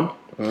interesting one,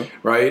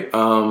 right?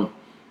 I'm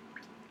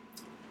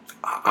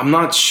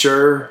not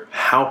sure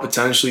how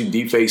potentially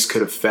deepfakes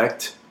could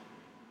affect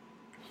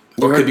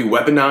or could be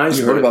weaponized.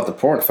 You heard about the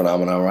porn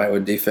phenomenon, right,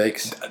 with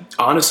deepfakes?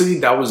 Honestly,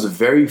 that was the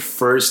very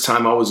first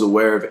time I was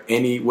aware of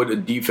what a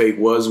deepfake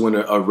was, when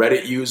a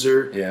Reddit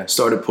user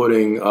started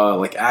putting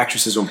like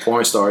actresses or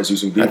porn stars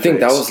using deepfakes. I think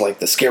that was like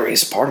the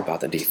scariest part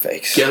about the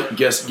deepfakes.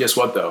 Guess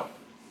what, though?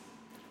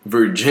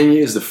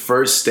 Virginia is the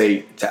first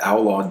state to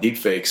outlaw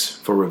deepfakes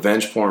for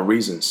revenge porn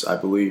reasons, I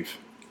believe.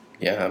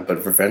 Yeah,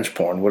 but revenge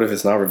porn, what if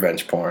it's not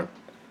revenge porn?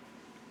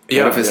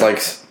 What if it's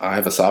like, I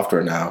have a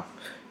software now.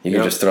 You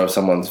can just throw up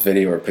someone's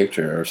video or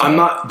picture or something.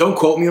 Don't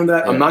quote me on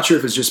that. I'm not sure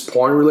if it's just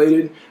porn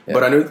related,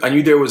 but I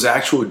knew there was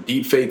actual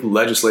deepfake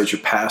legislature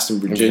passed in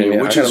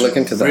Virginia, which is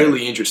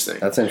really interesting.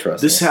 That's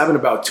interesting. This happened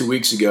about 2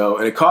 weeks ago,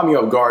 and it caught me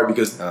off guard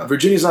because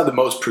Virginia's not the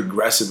most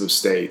progressive of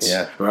states,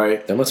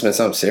 right? There must have been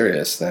something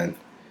serious then.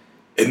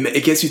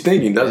 It gets you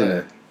thinking, doesn't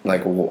it?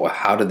 Like,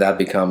 how did that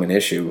become an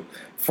issue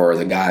for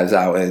the guys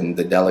out in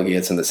the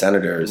delegates and the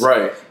senators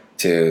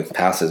to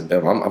pass this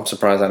bill? I'm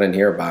surprised I didn't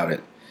hear about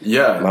it.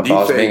 Yeah, my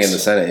boss being in the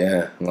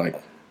Senate, I'm like.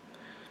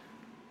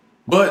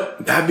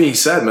 But that being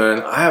said,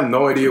 man, I have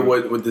no idea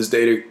what this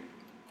data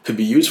could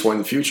be used for in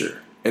the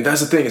future. And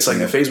that's the thing. It's like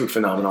the Facebook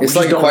phenomenon. It's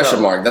like a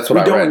question mark. That's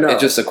what I read.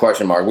 It's just a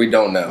question mark. We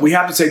don't know. We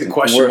have to take the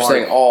question mark. We're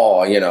saying,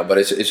 but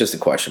it's just a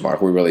question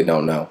mark. We really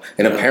don't know.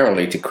 And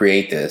apparently, to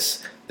create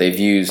this, they've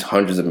used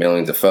hundreds of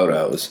millions of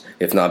photos,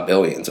 if not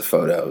billions of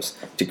photos,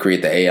 to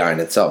create the AI in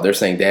itself. They're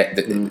saying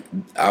that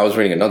I was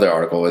reading another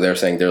article where they're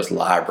saying there's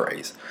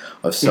libraries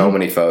of so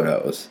many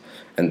photos,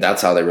 and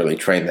that's how they really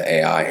trained the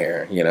AI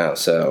here,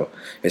 so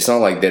it's not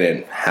like they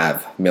didn't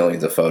have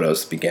millions of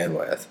photos to begin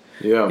with,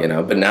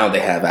 but now they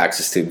have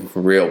access to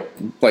real,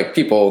 like,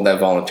 people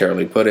that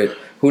voluntarily put it.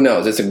 Who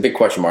knows? It's a big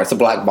question mark. It's a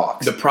black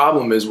box. The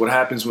problem is what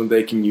happens when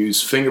they can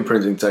use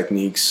fingerprinting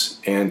techniques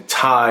and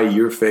tie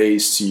your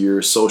face to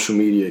your social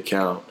media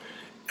account,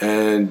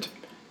 and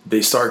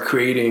they start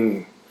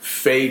creating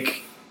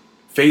fake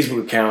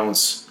Facebook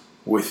accounts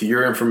with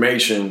your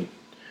information.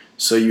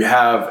 So you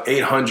have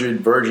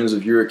 800 versions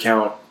of your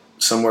account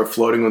somewhere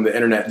floating on the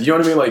internet. You know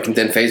what I mean? Like,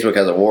 then Facebook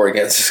has a war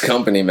against this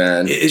company,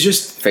 man. it's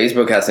just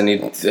Facebook has to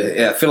need.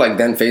 I feel like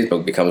then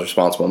Facebook becomes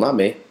responsible, not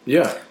me.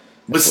 yeah.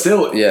 But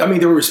still, Yeah. I mean,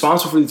 they were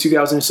responsible for the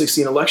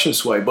 2016 election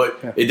sway, but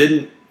it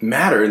didn't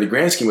matter in the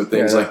grand scheme of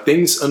things. Yeah. Like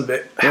things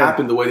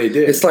happened the way they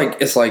did.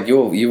 It's like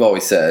you've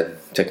always said,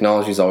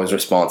 technology is always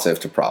responsive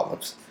to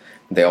problems.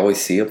 They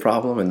always see a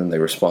problem and then they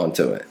respond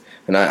to it.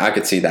 And I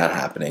could see that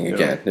happening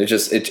again. It's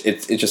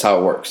just how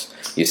it works.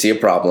 You see a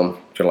problem,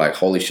 you're like,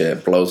 holy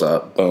shit, blows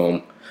up,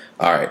 boom.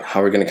 All right,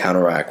 how are we going to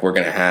counteract? We're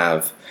going to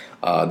have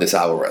this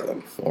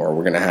algorithm, or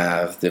we're going to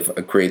have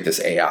create this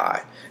AI,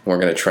 and we're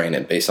going to train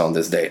it based on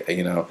this data.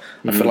 You know,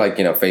 I feel like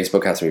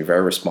Facebook has to be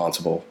very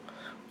responsible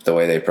with the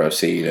way they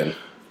proceed. And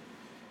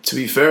to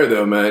be fair,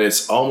 though, man,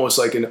 it's almost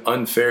like an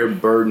unfair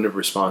burden of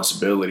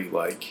responsibility.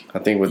 Like I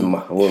think with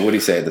what do you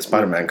say, the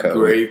Spider-Man code,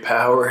 great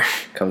power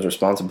comes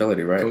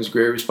responsibility, right? comes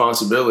great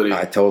responsibility.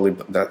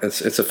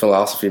 It's a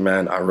philosophy,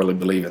 man. I really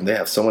believe in. They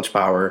have so much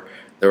power.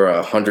 They're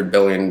 $100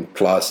 billion+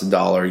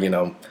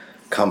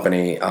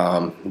 company.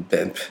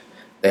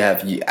 They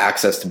have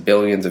access to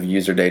billions of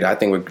user data. I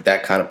think with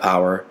that kind of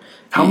power,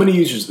 How many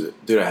users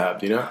did it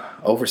have? Do you know?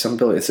 over some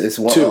billion. It's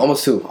Two.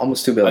 almost 2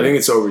 billion. I think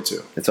it's over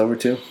 2. It's over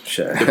 2.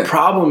 Shit. The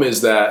problem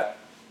is that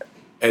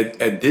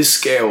at this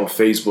scale of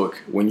Facebook,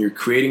 when you're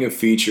creating a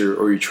feature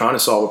or you're trying to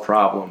solve a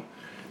problem,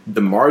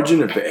 the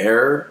margin of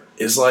error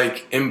is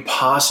like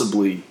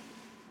impossibly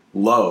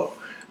low.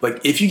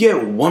 Like if you get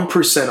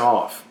 1%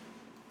 off,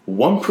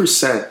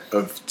 1%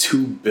 of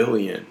 2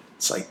 billion,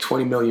 it's like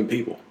 20 million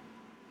people.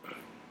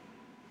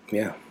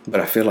 Yeah, but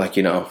I feel like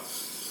you got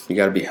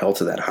to be held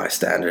to that high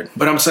standard.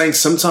 But I'm saying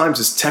sometimes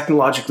it's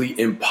technologically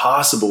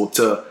impossible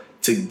to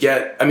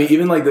get. I mean,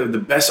 even like the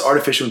best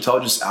artificial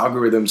intelligence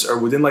algorithms are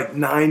within like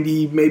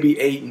 90, maybe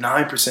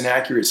 9%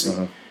 accuracy.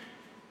 Mm-hmm.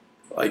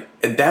 Like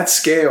at that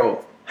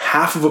scale,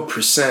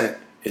 0.5%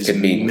 is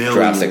Could be millions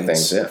drastic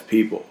things, yeah. of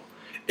people.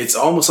 It's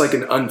almost like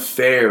an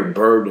unfair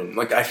burden.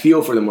 Like I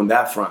feel for them on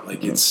that front.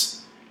 Like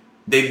it's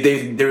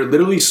they're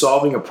literally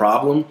solving a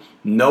problem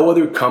no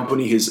other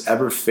company has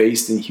ever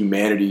faced in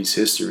humanity's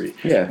history.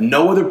 Yeah.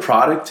 No other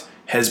product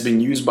has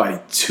been used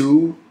by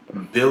 2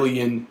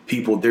 billion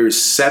people. There's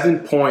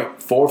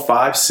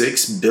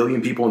 7.456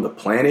 billion people on the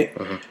planet.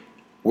 Mm-hmm.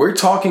 We're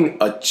talking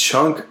a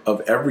chunk of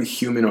every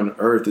human on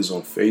Earth is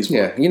on Facebook.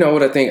 Yeah, you know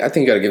what I think? I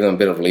think you got to give them a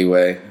bit of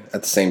leeway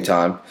at the same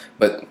time.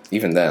 But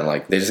even then,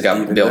 like they just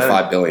got billed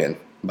 $5 billion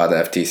by the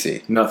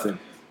FTC. Nothing.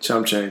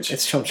 Chump change.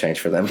 It's chump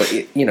change for them. But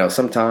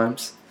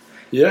sometimes.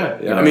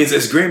 Yeah. I mean,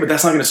 it's great, but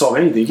that's not going to solve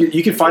anything.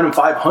 You can find them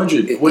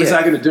 500. What is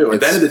that going to do? At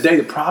the end of the day,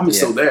 the problem is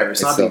still there.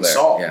 It's not being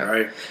solved,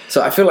 right?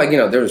 So I feel like,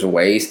 there's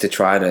ways to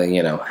try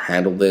to,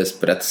 handle this.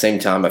 But at the same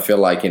time, I feel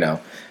like,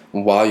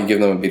 while you give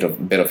them a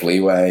bit of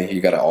leeway,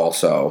 you got to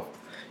also,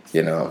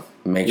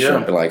 make sure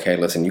and be like, hey,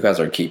 listen, you guys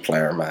are a key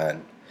player,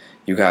 man.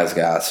 You guys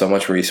got so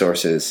much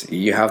resources.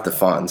 You have the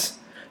funds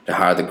to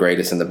hire the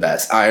greatest and the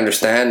best. I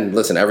understand.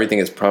 Listen, everything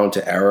is prone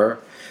to error.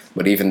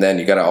 But even then,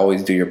 you got to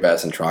always do your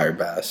best and try your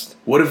best.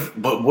 What if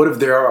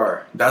there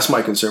are? That's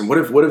my concern. What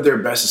if their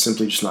best is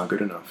simply just not good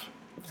enough?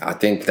 I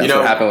think that's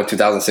what happened with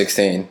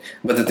 2016.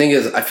 But the thing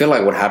is, I feel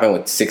like what happened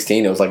with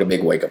 16, it was like a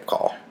big wake-up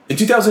call. In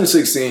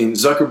 2016,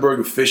 Zuckerberg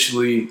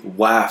officially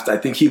laughed. I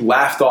think he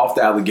laughed off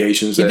the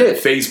allegations that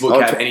Facebook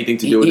had anything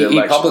to do with the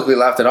election. He publicly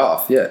laughed it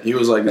off, yeah. He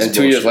was like, and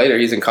 2 years later,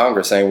 he's in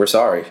Congress saying, we're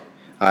sorry.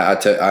 I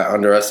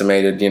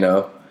underestimated,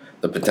 the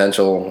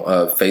potential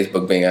of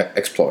Facebook being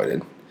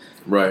exploited.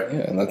 Right.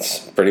 Yeah, and that's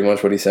pretty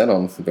much what he said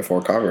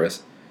before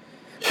Congress.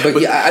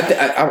 But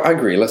yeah, I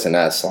agree. Listen,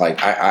 that's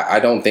like I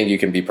don't think you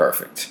can be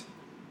perfect.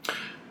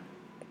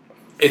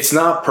 It's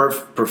not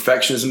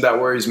perfectionism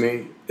that worries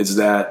me. It's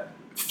that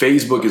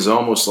Facebook is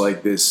almost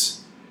like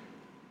this.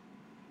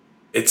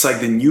 It's like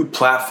the new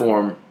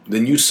platform, the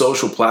new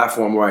social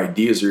platform where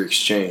ideas are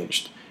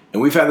exchanged.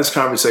 And we've had this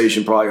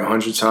conversation probably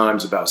 100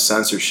 times about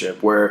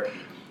censorship, where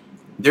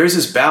there's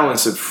this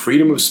balance of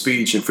freedom of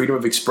speech and freedom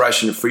of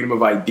expression and freedom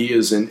of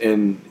ideas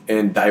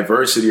and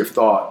diversity of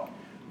thought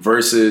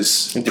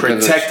versus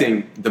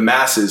protecting the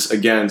masses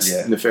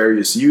against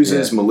nefarious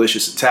uses,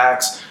 malicious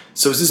attacks.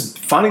 So it's just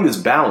finding this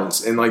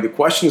balance. And like the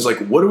question is like,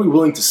 what are we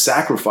willing to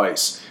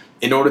sacrifice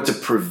in order to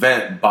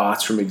prevent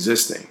bots from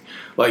existing?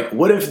 Like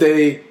what if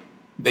they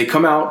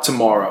come out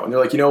tomorrow and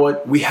they're like, you know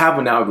what? We have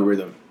an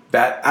algorithm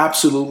that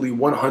absolutely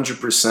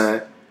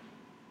 100%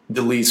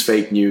 deletes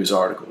fake news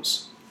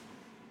articles.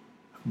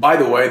 By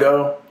the way,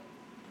 though,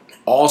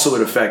 also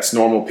it affects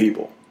normal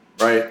people,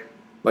 right?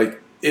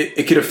 Like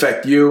it could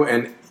affect you,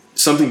 and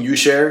something you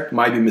share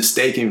might be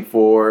mistaken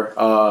for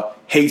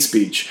hate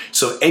speech.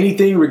 So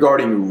anything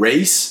regarding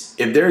race,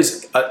 if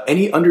there's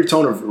any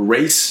undertone of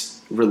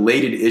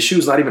race-related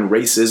issues, not even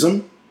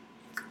racism,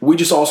 we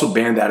just also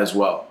ban that as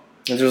well.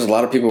 And there's a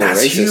lot of people who are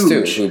racist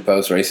too, who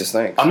post racist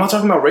things. I'm not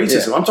talking about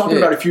racism. Yeah. I'm talking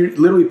about if you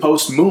literally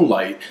post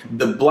Moonlight,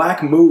 the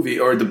black movie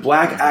or the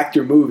black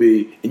actor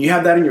movie, and you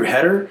have that in your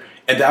header,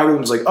 and the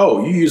algorithm's like,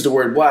 oh, you used the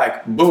word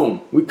black,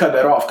 boom, we cut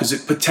that off because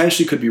it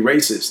potentially could be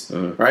racist,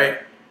 right?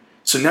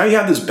 So now you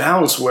have this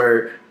balance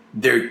where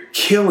they're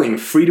killing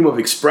freedom of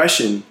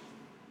expression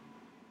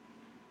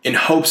in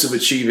hopes of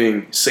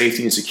achieving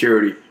safety and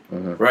security,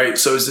 right?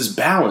 So it's this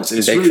balance, and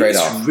it's Big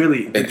trade-off. It's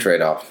really Big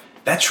trade-off.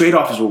 That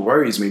trade-off is what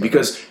worries me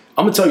because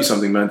I'm gonna tell you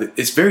something, man.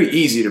 It's very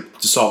easy to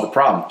solve the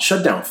problem.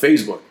 Shut down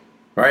Facebook,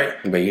 right?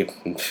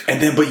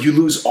 But you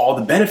lose all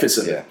the benefits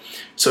of it.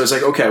 So it's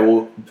like, okay,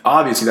 well,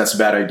 obviously that's a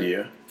bad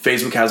idea.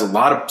 Facebook has a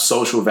lot of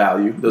social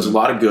value. Does a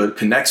lot of good.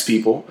 Connects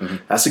people.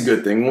 That's a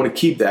good thing. We want to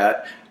keep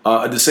that.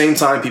 At the same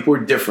time, people are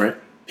different.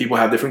 People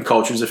have different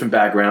cultures, different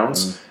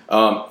backgrounds.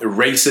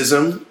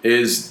 Racism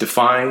is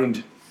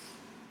defined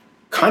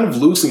kind of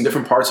loosely in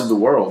different parts of the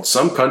world.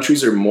 Some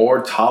countries are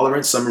more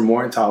tolerant, some are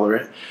more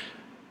intolerant.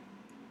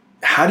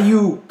 How do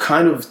you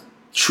kind of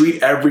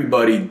treat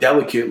everybody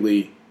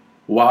delicately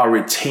while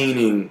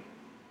retaining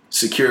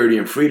security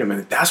and freedom?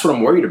 And that's what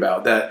I'm worried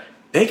about, that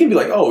they can be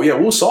like, oh yeah,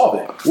 we'll solve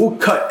it. We'll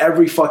cut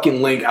every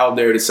fucking link out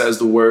there that says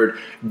the word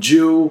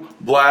Jew,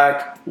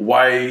 black,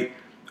 white,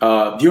 do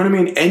you know what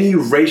I mean? Any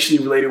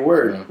racially related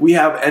word. Yeah. We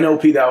have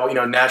NLP that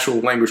will, natural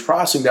language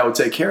processing that would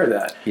take care of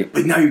that. Yeah.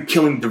 But now you're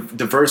killing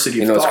diversity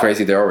of thought. It's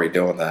crazy. They're already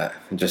doing that,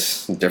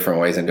 just different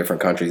ways in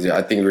different countries.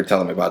 I think you were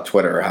telling me about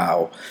Twitter,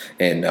 how,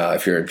 and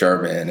if you're a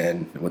German,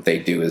 and what they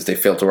do is they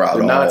filter out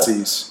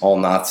all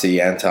Nazi,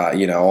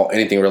 anti,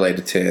 anything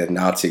related to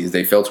Nazis.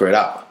 They filter it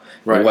out,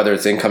 right? Whether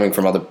it's incoming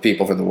from other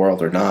people from the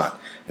world or not.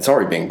 It's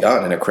already being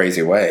done in a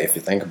crazy way if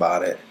you think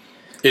about it.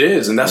 It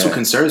is, and that's what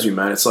concerns me,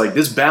 man. It's like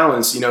this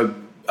balance,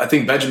 I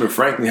think Benjamin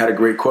Franklin had a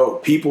great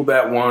quote. People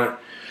that are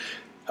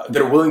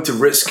willing to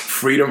risk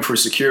freedom for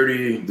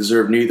security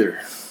deserve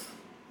neither.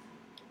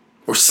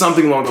 Or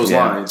something along those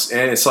lines.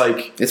 And it's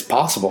like, it's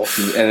possible,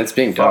 and it's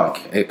being done.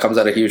 It comes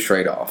at a huge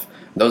trade-off.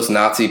 Those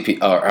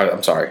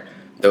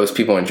those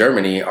people in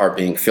Germany are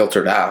being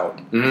filtered out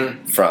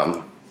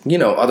from,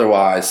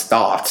 otherwise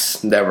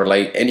thoughts that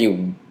relate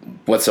any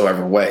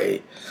whatsoever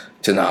way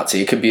to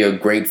Nazi. It could be a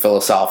great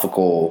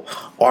philosophical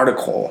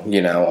article,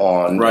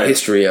 on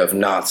history of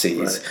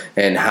Nazis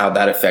and how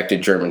that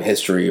affected German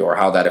history or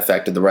how that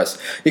affected the rest.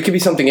 It could be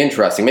something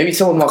interesting. Maybe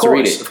someone wants to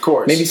read it. Of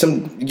course. Maybe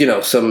some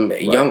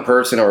young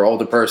person or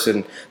older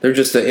person, they're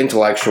just an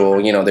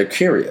intellectual, they're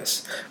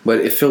curious. But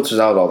it filters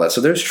out all that. So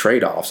there's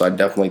trade-offs. I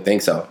definitely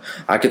think so.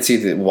 I could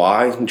see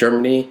why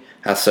Germany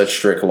has such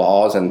strict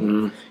laws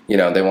and,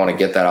 they want to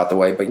get that out the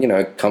way. But,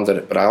 it comes at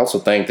it. But I also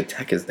think the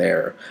tech is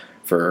there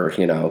for,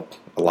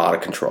 a lot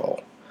of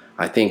control.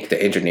 I think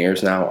the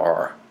engineers now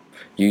are,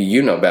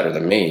 you know better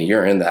than me.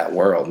 You're in that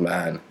world,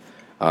 man.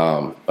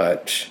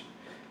 But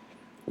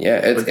yeah,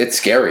 it's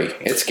scary.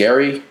 It's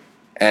scary,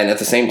 and at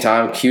the same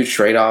time, huge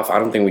trade off. I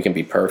don't think we can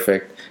be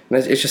perfect. And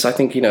it's just, I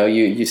think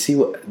you see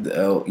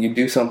what you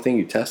do something,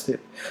 you test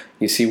it,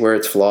 you see where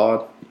it's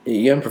flawed,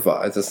 you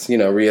improvise. It's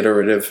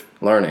reiterative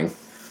learning.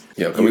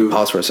 Can we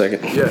pause for a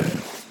second? Yeah.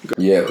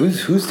 Yeah.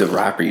 Who's the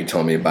rapper you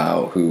told me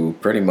about who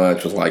pretty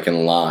much was like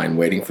in line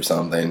waiting for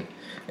something?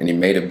 And he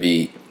made a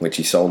beat, which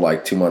he sold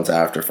like 2 months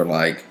after for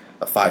like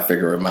a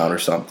 5-figure amount or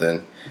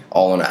something,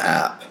 all on an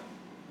app.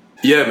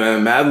 Yeah,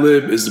 man.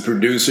 Madlib is the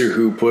producer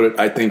who put,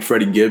 I think,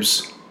 Freddie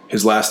Gibbs,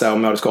 his last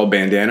album out is called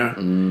Bandana.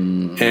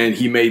 And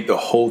he made the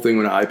whole thing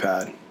on an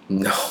iPad.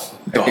 No.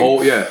 The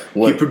whole, yeah.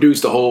 He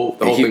produced the whole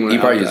thing on an iPad. He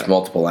probably used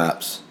multiple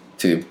apps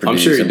to produce. I'm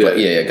sure he did.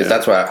 Yeah, because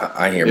that's why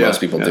I hear most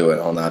people do it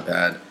on the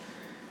iPad.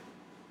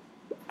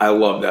 I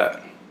love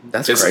that.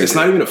 That's crazy. It's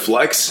not even a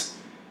flex.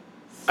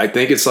 I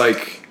think it's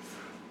like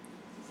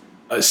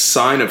a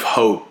sign of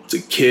hope to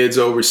kids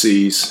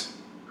overseas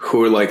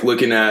who are like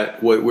looking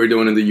at what we're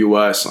doing in the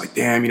U.S. Like,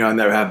 damn, I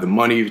never have the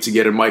money to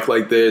get a mic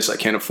like this. I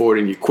can't afford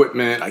any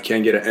equipment. I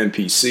can't get an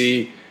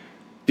MPC.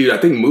 Dude, I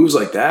think moves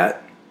like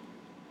that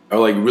are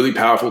like really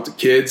powerful to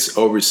kids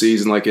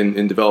overseas and like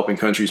in developing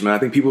countries, man. I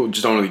think people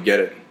just don't really get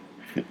it.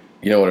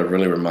 You know what it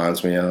really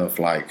reminds me of?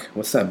 Like,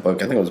 what's that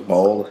book? I think it was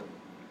Bold.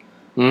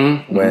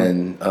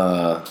 When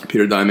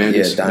Peter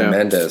Diamandis. Yeah,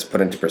 Diamandis put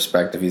into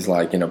perspective. He's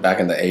like, back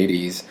in the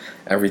 80s,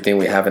 everything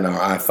we have in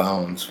our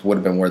iPhones would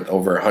have been worth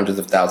over hundreds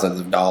of thousands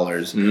of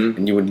dollars,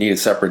 and you would need a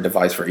separate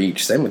device for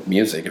each. Same with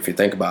music, if you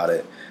think about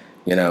it.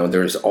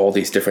 There's all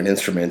these different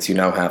instruments you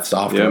now have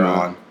software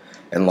on,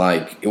 and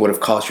like it would have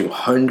cost you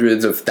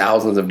hundreds of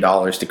thousands of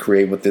dollars to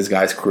create what this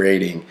guy's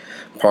creating,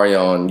 probably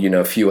on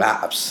a few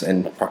apps,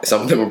 and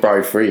some of them were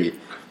probably free.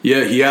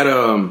 Yeah, he had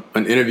an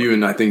interview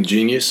in, I think,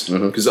 Genius,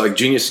 because like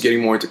Genius is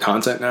getting more into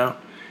content now,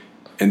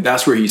 and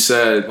that's where he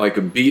said like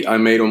a beat I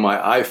made on my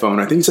iPhone,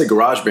 I think he said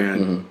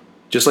GarageBand,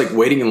 just like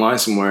waiting in line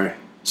somewhere,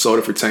 sold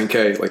it for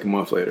 $10K like a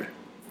month later.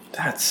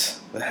 That's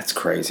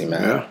crazy,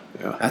 man.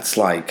 Yeah. That's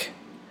like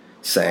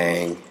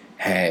saying,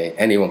 hey,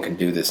 anyone can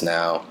do this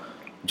now,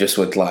 just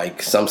with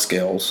like some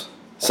skills,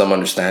 some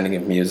understanding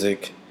of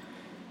music,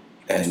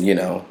 and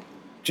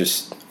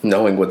just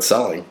knowing what's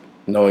selling,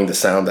 knowing the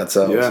sound that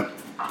sells. Yeah.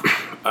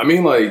 I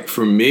mean, like,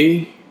 for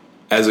me,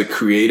 as a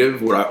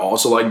creative, what I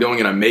also like doing,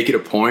 and I make it a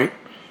point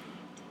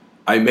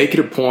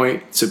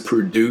to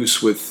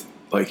produce with,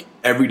 like,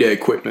 everyday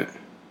equipment.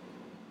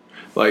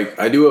 Like,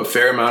 I do a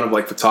fair amount of,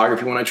 like,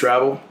 photography when I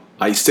travel.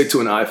 I stick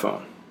to an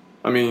iPhone.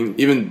 I mean,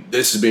 even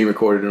this is being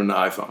recorded on an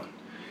iPhone.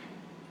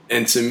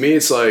 And to me,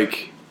 it's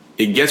like,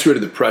 it gets rid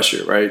of the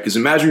pressure, right? Because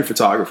imagine you're a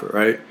photographer,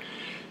 right?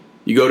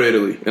 You go to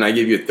Italy, and I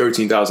give you a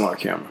 $13,000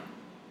 camera.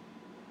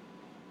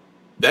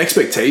 The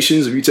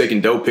expectations of you taking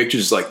dope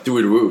pictures is like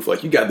through the roof.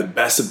 Like, you got the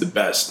best of the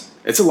best.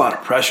 It's a lot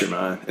of pressure,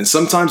 man. And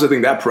sometimes I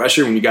think that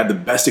pressure, when you got the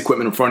best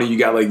equipment in front of you, you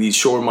got like these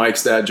Shure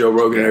mics that Joe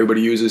Rogan and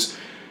everybody uses,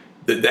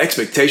 the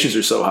expectations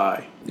are so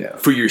high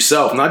for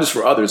yourself, not just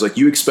for others. Like,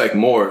 you expect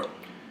more.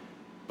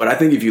 But I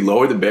think if you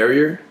lower the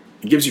barrier,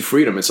 it gives you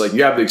freedom. It's like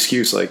you have the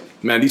excuse, like,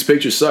 man, these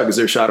pictures suck because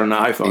they're shot on an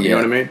iPhone. You know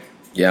what I mean?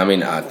 Yeah, I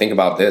mean, think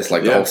about this.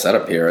 Like, the whole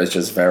setup here is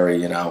just very,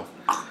 we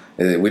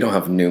don't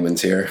have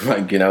Newmans here.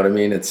 Like, you know what I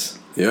mean? It's...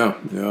 Yeah.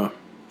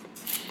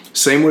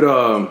 Same with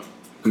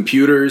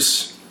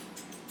computers,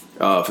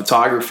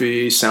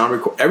 photography, sound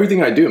record,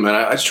 everything I do, man.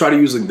 I just try to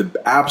use like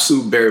the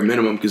absolute bare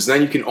minimum, because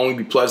then you can only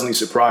be pleasantly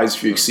surprised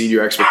if you exceed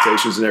your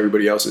expectations and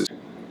everybody else's.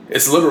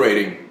 It's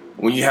liberating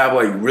when you have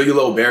like really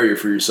low barrier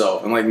for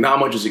yourself and like not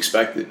much is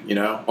expected, you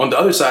know? On the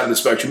other side of the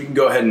spectrum, you can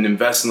go ahead and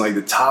invest in like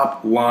the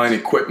top line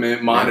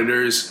equipment,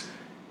 monitors.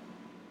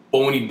 But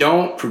when you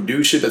don't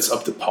produce shit that's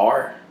up to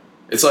par,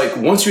 it's like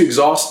once you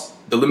exhaust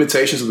the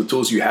limitations of the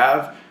tools you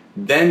have,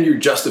 then you're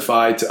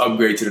justified to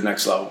upgrade to the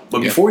next level.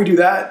 But before you do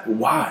that,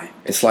 why?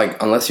 It's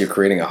like, unless you're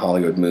creating a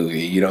Hollywood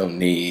movie, you don't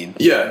need...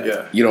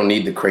 You don't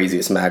need the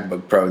craziest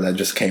MacBook Pro that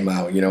just came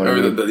out, you know what I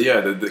mean?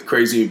 The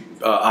crazy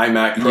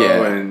iMac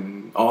Pro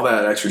and all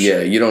that extra shit.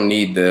 Yeah, you don't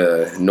need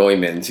the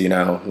Neumanns, you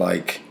know?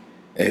 Like,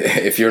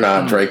 if you're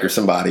not Drake or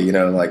somebody, you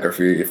know, like, or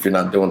if you're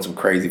not doing some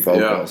crazy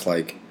vocals,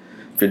 like,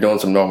 if you're doing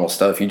some normal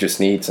stuff, you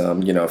just need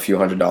some, you know, a few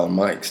 $100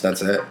 mics.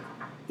 That's it.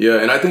 Yeah,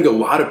 and I think a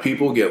lot of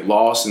people get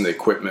lost in the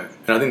equipment,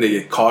 and I think they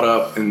get caught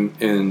up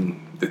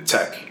in the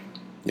tech.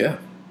 Yeah.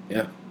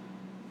 I'm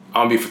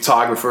gonna be a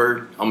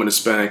photographer. I'm gonna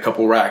spend a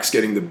couple racks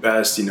getting the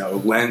best, you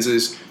know,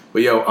 lenses.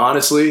 But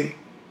honestly,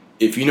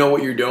 if you know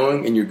what you're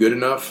doing and you're good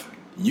enough,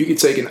 you could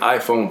take an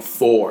iPhone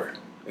 4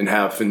 and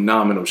have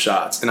phenomenal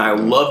shots. And I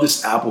love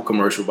this Apple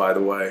commercial, by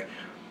the way.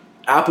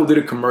 Apple did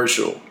a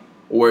commercial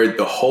where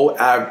the whole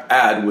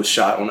ad was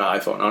shot on an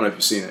iPhone. I don't know if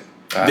you've seen it.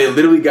 They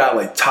literally got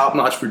like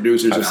top-notch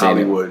producers in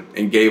Hollywood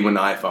and gave them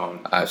an iPhone.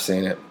 I've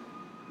seen it.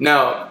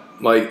 Now,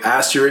 like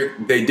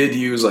asterisk, they did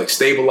use like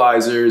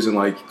stabilizers and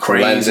like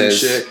cranes and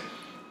shit.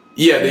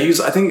 Yeah, they use,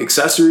 I think,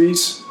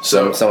 accessories.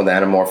 So some of the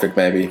anamorphic,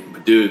 maybe.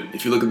 But dude,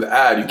 if you look at the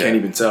ad, you can't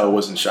even tell it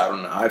wasn't shot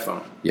on an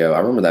iPhone. Yo, I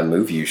remember that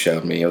movie you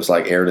showed me. It was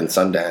like aired in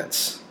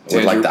Sundance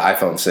with like the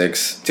iPhone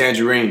 6.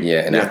 Tangerine. Yeah,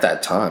 and at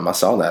that time, I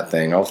saw that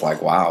thing. I was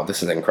like, wow,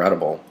 this is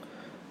incredible.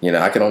 You know,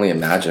 I can only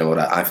imagine what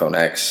an iPhone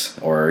X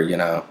or, you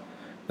know,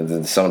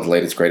 some of the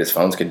latest, greatest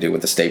phones could do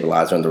with the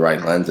stabilizer and the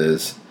right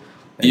lenses.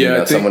 And, you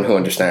know, someone who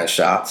understands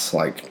shots,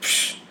 like,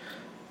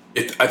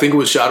 I think it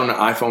was shot on an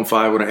iPhone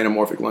 5 with an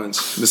anamorphic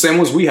lens. The same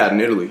ones we had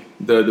in Italy.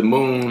 The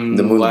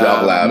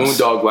Moondog Labs.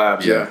 Moondog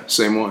Labs, yeah.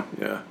 Same one,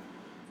 yeah.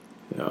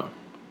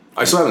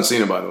 I still haven't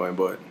seen it, by the way,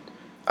 but...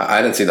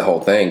 I didn't see the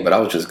whole thing, but I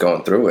was just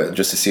going through it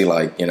just to see,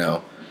 like, you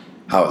know,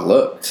 how it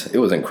looked. It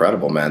was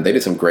incredible, man. They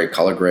did some great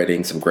color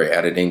grading, some great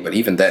editing, but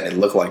even then, it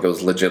looked like it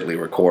was legitimately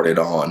recorded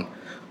on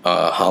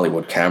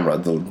Hollywood camera.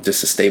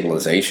 Just the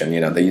stabilization, you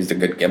know, they used a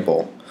good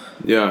gimbal.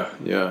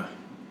 Yeah.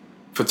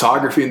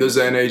 Photography in this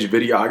day and age,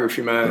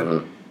 videography,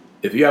 man.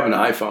 If you have an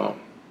iPhone,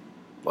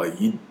 like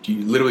you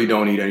literally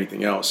don't need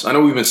anything else. I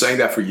know we've been saying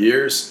that for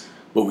years,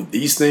 but with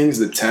these things,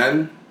 the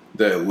 10,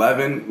 the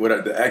 11,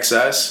 the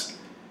XS,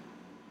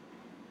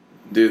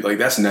 dude, like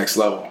that's next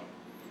level.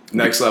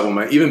 Next level,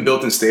 man. Even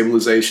built-in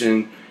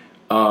stabilization.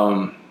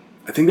 I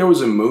think there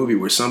was a movie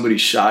where somebody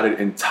shot it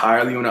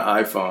entirely on an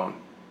iPhone,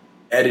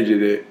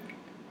 edited it,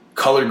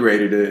 color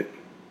graded it.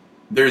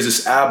 There's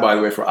this app, by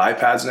the way, for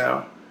iPads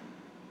now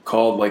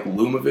called like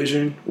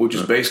LumaVision, which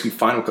is basically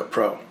Final Cut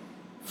Pro.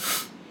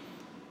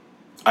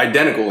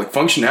 Identical, like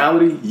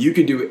functionality, you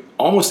could do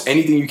almost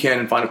anything you can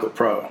in Final Cut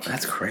Pro.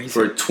 That's crazy.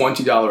 For a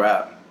 $20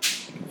 app.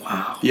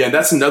 Wow. Yeah,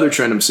 that's another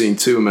trend I'm seeing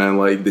too, man.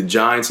 Like the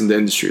giants in the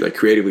industry, like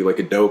creatively, like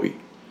Adobe.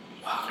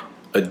 Wow.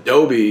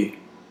 Adobe,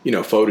 you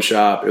know,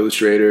 Photoshop,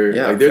 Illustrator,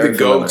 like they're the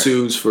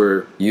go-tos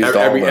for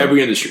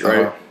every industry,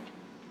 right?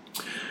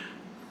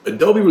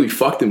 Adobe really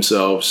fucked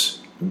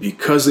themselves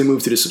because they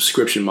moved to the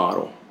subscription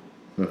model.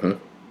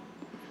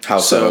 How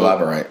so?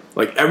 Elaborate.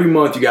 Like every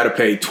month you got to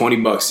pay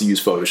 $20 to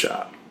use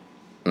Photoshop,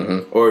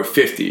 or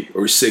 50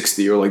 or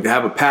 60, or like they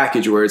have a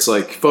package where it's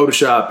like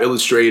Photoshop,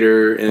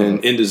 Illustrator,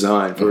 and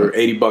InDesign for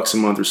 $80 a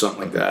month or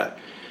something like that.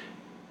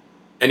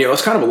 And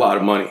it's kind of a lot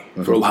of money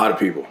for a lot of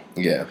people.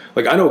 Yeah.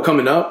 Like I know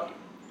coming up,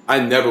 I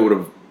never would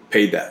have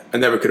paid that. I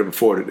never could have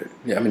afforded it.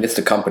 Yeah, I mean it's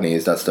the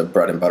companies, that's the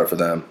bread and butter for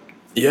them.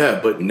 Yeah,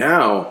 but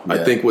now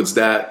I think what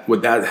that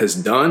has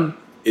done,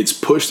 it's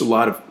pushed a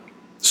lot of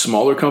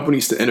smaller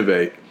companies to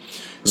innovate.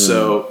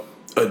 So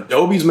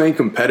Adobe's main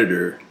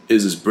competitor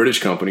is this British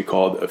company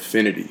called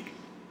Affinity.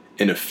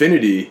 And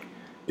Affinity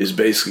is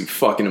basically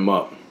fucking them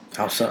up.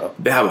 How so?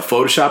 They have a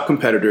Photoshop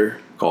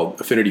competitor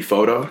called Affinity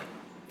Photo.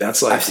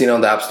 That's like... I've seen it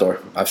on the App Store.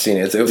 I've seen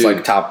it. It was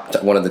like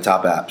one of the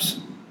top apps.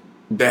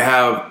 They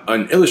have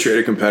an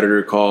Illustrator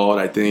competitor called,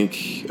 I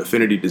think,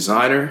 Affinity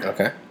Designer.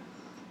 Okay.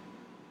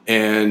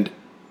 and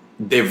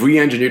they've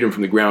re-engineered them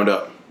from the ground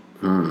up.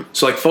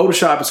 So like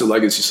Photoshop is a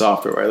legacy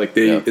software, right? Like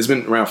it's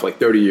been around for like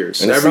 30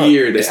 years. And every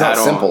year they it's add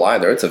not simple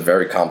either. It's a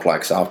very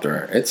complex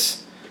software.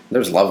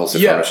 There's levels to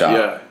Photoshop.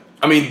 Yeah.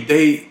 I mean,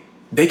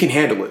 they can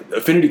handle it.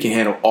 Affinity can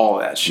handle all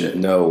that shit.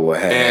 No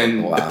way.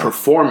 And the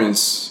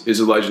performance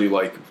is allegedly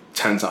like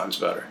 10 times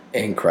better.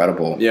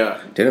 Incredible.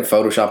 Yeah. Didn't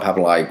Photoshop have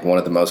like one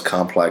of the most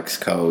complex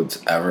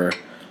codes ever?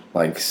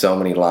 Like so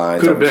many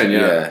lines. Could have been,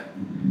 yeah.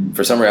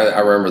 For some reason,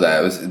 I remember that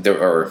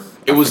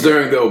it was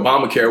during the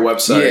Obamacare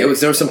website. Yeah,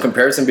 there was some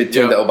comparison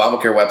between the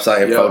Obamacare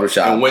website and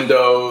Photoshop and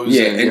Windows.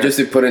 Yeah, and just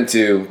to put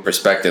into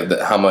perspective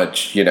that how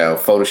much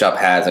Photoshop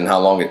has and how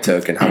long it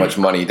took and how much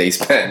money they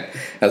spent,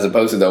 as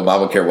opposed to the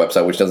Obamacare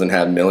website, which doesn't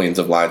have millions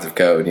of lines of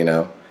code.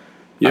 I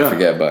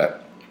forget,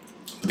 but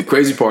the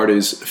crazy part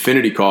is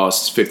Affinity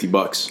costs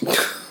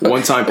 $50.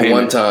 One time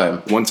payment.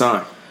 One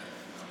time.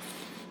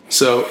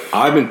 So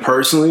I've been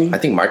personally. I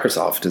think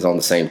Microsoft is on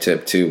the same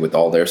tip too with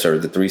all their sort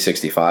of the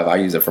 365. I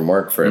use it from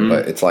work for it,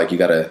 but it's like you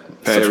got to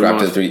subscribe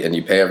to the 3 and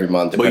you pay every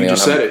month. But you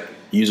just said it.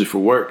 Use it for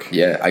work.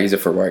 Yeah, I use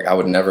it for work. I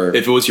would never.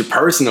 If it was your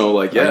personal,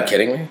 like, Are you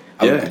kidding me?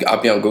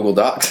 I'd be on Google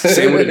Docs.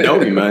 Same with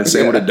Adobe, man.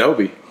 Same with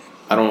Adobe.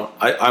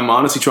 I'm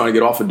honestly trying to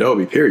get off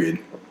Adobe. Period.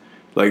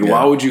 Like,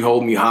 why would you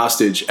hold me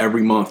hostage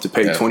every month to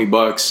pay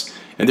 $20?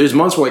 And there's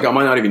months where like I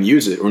might not even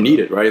use it or need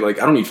it, right?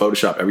 Like I don't need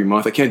Photoshop every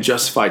month. I can't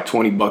justify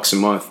 $20 a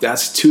month.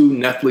 That's 2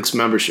 Netflix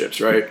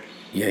memberships, right?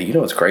 Yeah,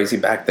 what's crazy?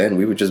 Back then,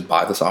 we would just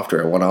buy the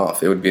software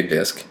one-off. It would be a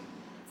disc,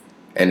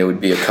 and it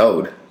would be a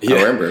code. I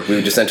remember we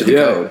would just enter the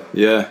code.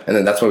 Yeah, and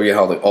then that's where we had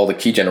all the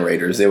key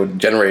generators. They would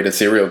generate a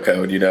serial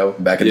code,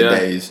 back in the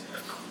days.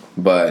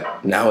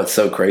 But now it's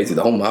so crazy.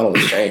 The whole model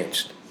has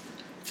changed.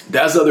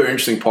 That's the other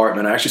interesting part,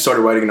 man. I actually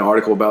started writing an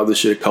article about this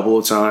shit a couple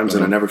of times,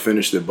 and I never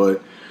finished it,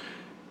 but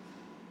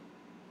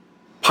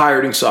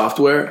pirating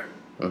software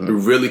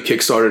really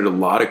kickstarted a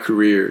lot of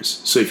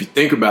careers. So if you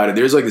think about it,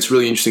 there's like this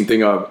really interesting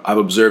thing I've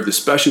observed,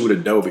 especially with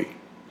Adobe,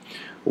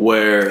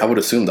 where I would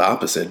assume the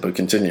opposite, but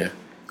continue.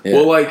 Yeah.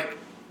 Well, like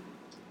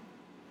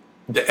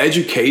the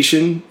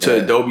education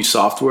to Adobe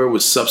software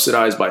was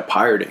subsidized by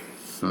pirating.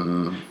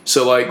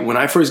 So like when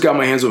I first got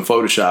my hands on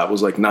Photoshop, it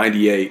was like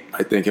 98,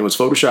 I think. It was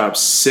Photoshop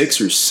 6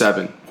 or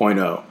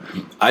 7.0.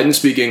 I didn't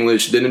speak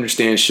English, didn't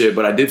understand shit,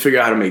 but I did figure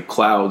out how to make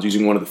clouds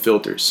using one of the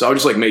filters. So I would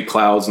just like make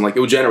clouds and like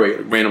it would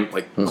generate random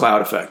like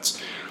cloud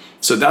effects.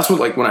 So that's what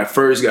like when I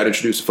first got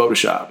introduced to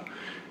Photoshop.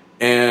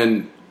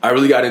 And I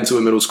really got into it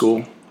in middle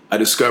school. I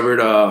discovered,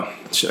 I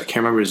can't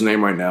remember his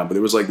name right now, but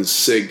there was like this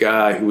sick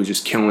guy who was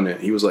just killing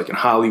it. He was like in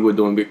Hollywood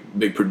doing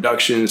big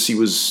productions. He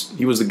was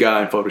the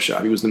guy in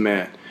Photoshop. He was the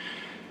man.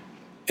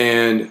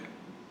 And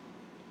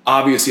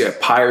obviously I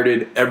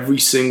pirated every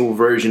single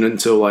version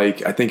until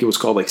like, I think it was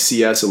called like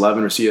CS11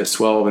 or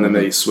CS12. And then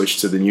they switched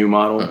to the new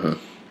model.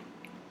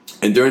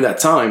 And during that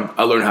time,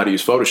 I learned how to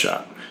use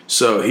Photoshop.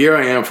 So here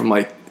I am from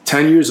like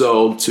 10 years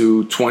old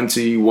to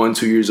 21,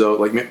 2 years old,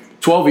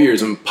 like 12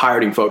 years I'm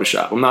pirating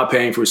Photoshop. I'm not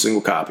paying for a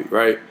single copy,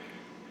 right?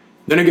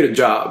 Then I get a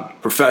job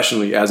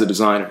professionally as a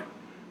designer.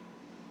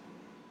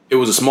 It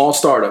was a small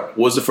startup.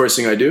 What was the first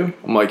thing I do?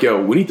 I'm like,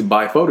 yo, we need to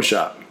buy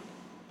Photoshop.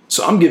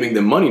 So I'm giving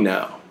them money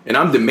now. And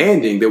I'm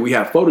demanding that we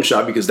have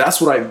Photoshop because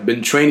that's what I've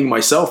been training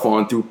myself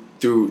on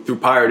through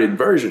pirated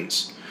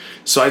versions.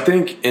 So I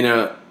think in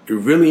a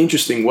really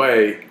interesting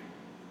way,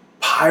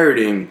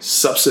 pirating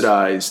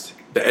subsidized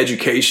the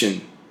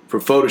education for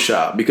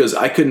Photoshop because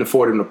I couldn't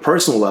afford it on a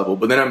personal level.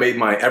 But then I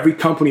made every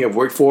company I've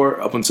worked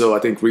for up until I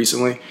think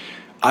recently,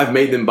 I've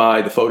made them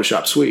buy the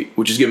Photoshop suite,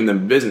 which is giving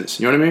them business.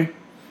 You know what I mean?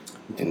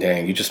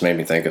 Dang, you just made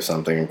me think of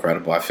something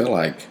incredible. I feel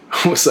like,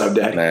 what's up,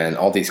 Daddy? Man,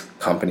 all these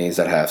companies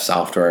that have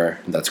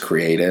software that's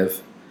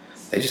creative,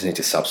 they just need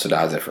to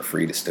subsidize it for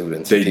free to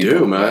students. They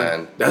do,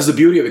 man. That's the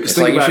beauty of it. It's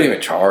like you shouldn't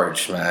even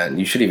charge, man.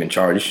 You shouldn't even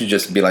charge. You should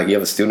just be like, you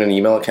have a student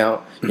email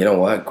account. You know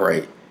what?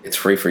 Great. It's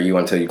free for you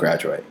until you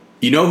graduate.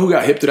 You know who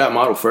got hip to that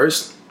model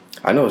first?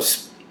 I know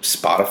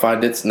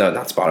Spotify did. No,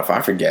 not Spotify.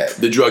 I forget.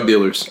 The drug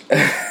dealers.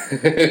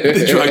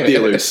 The drug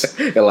dealers.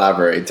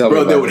 Elaborate. Tell me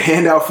Bro, they would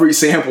hand out free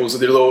samples with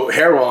their little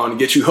hair on and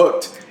get you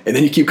hooked. And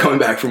then you keep coming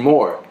back for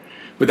more.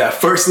 But that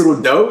first little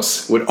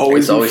dose would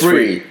always be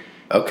free.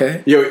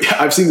 Okay. Yo,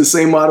 I've seen the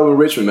same model in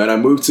Richmond, man. I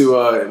moved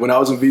to, when I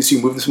was in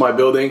VCU, moved into my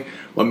building.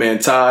 My man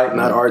Ty,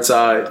 not our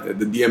Ty,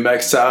 the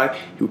DMX Ty,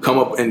 he would come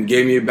up and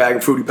gave me a bag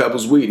of Fruity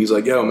Pebbles weed. He's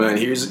like, yo, man,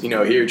 here,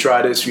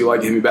 try this. If you like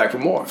it, hit me back for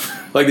more.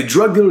 Like, the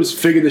drug dealers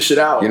figured this shit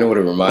out. You know what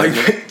it reminds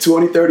me? Like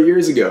 20, 30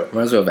 years ago.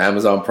 Reminds me of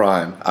Amazon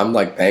Prime. I'm,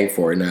 like, paying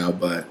for it now,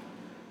 but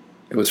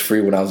it was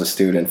free when I was a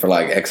student for,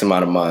 like, X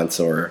amount of months.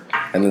 And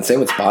then same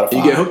with Spotify.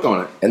 You get hooked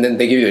on it. And then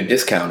they give you a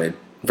discounted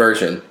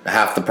version,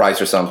 half the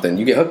price or something.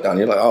 You get hooked on it.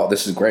 You're like, oh,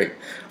 this is great.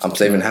 I'm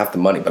saving half the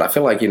money. But I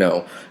feel like,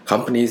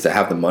 companies that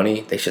have the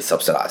money, they should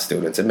subsidize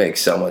students. It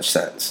makes so much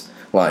sense.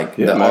 Like,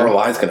 the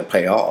ROI is going to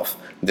pay off.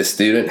 The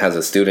student has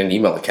a student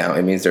email account.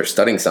 It means they're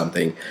studying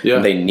something. Yeah.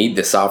 They need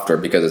the software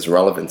because it's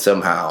relevant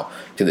somehow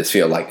to this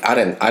field. Like, I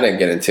didn't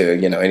get into,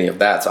 any of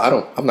that. So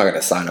I'm not going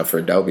to sign up for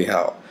Adobe.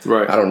 Hell.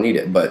 Right. I don't need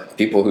it. But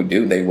people who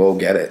do, they will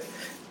get it.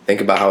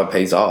 think about how it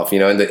pays off,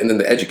 and then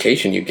the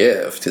education you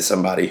give to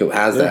somebody who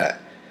has that.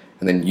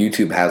 And then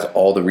YouTube has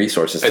all the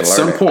resources to learn. At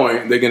some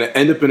point, they're going to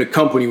end up in a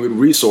company with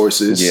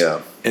resources.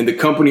 Yeah. And the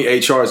company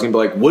HR is going to be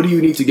like, what do you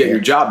need to get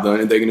your job done?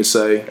 And they're going to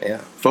say,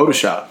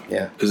 Photoshop.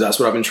 Yeah. Because that's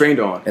what I've been trained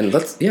on. And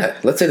let's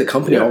say the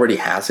company already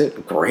has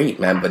it. Great,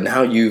 man. But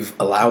now you've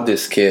allowed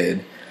this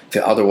kid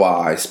to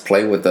otherwise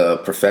play with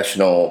a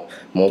professional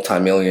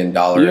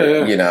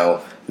multi-million-dollar,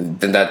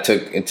 then that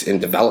took it's in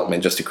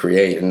development just to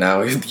create. And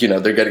now,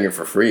 they're getting it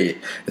for free.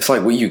 It's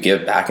like what you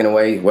give back in a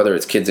way, whether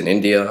it's kids in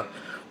India,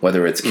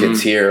 whether it's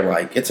kids here,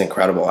 like, it's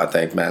incredible, I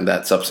think, man,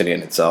 that subsidy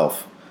in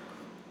itself.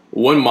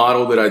 One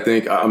model that I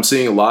think I'm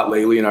seeing a lot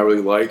lately and I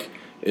really like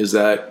is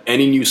that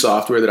any new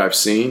software that I've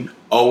seen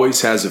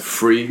always has a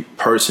free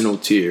personal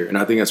tier. And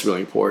I think that's really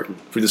important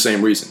for the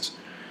same reasons.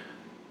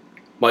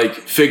 Like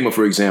Figma,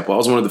 for example. I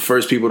was one of the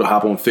first people to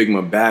hop on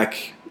Figma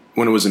back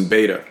when it was in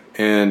beta.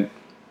 And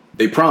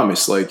they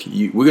promised, like,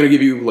 we're going to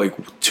give you,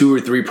 like, 2 or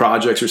 3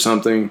 projects or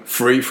something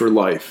free for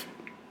life.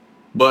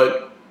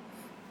 But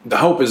the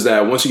hope is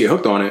that once you get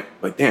hooked on it,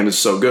 like, damn, this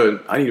is so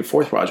good, I need a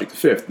 4th project, a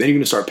 5th. Then you're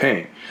going to start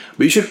paying.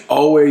 But you should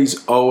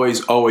always,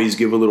 always, always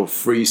give a little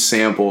free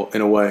sample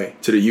in a way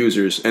to the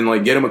users and,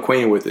 like, get them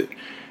acquainted with it.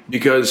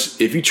 Because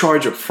if you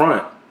charge up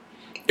front,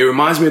 it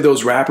reminds me of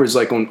those rappers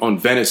like on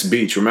Venice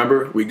Beach.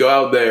 Remember? We go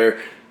out there,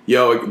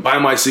 yo, buy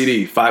my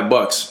CD,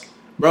 $5.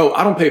 Bro,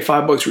 I don't pay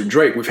 $5 for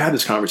Drake. We've had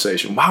this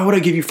conversation. Why would I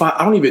give you $5?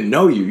 I don't even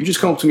know you. You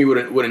just come up to me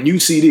with a new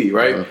CD,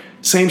 right?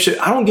 Same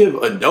shit. I don't give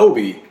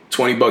Adobe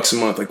 $20 a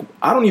month. Like,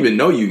 I don't even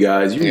know you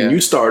guys. You're a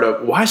new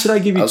startup. Why should I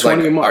give you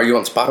 $20 a month? Are you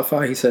on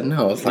Spotify? He said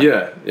no. It's like,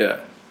 yeah.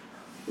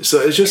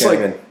 So it's just like,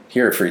 even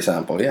hear a free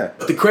sample. Yeah.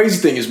 But the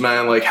crazy thing is,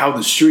 man, like how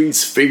the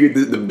streets figured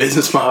the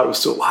business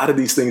models to a lot of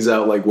these things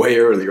out like way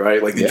early,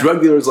 right? Like the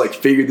drug dealers like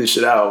figured this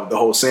shit out, the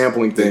whole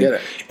sampling thing.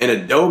 And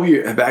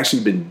Adobe have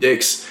actually been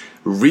dicks.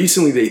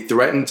 Recently, they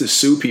threatened to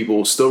sue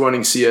people still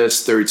running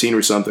CS13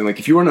 or something. Like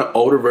if you run an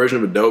older version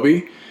of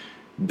Adobe,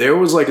 there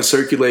was like a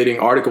circulating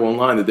article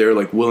online that they're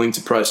like willing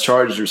to press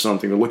charges or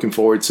something. They're looking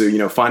forward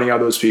to, finding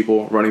out those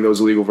people running those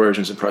illegal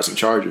versions and pressing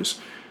charges.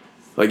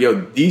 Like,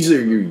 yo, these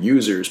are your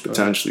users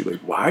potentially.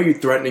 Like, why are you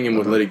threatening them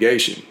with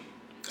litigation?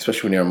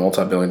 Especially when you're a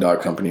multi-billion-dollar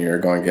company, you're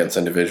going against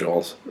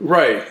individuals.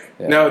 Right.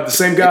 Yeah. Now, the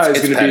same guy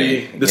is going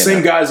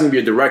to be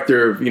a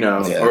director,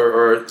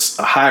 or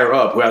a higher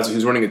up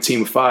who's running a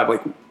team of 5.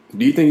 Like,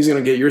 do you think he's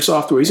going to get your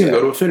software? He's going to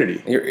go to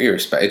Affinity.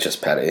 It's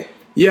just petty.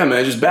 Yeah, man,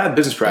 it's just bad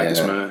business practice,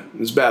 man.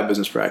 It's bad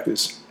business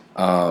practice.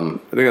 I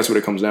think that's what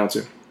it comes down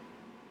to.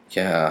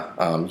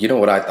 Yeah. You know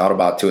what I thought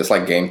about, too? It's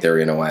like game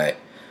theory in a way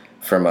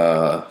from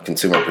a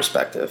consumer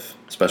perspective,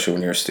 especially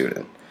when you're a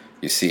student.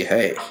 You see,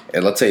 hey,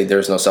 and let's say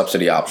there's no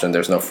subsidy option,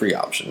 there's no free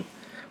option.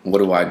 What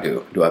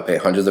do? Do I pay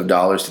hundreds of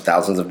dollars to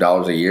thousands of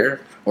dollars a year?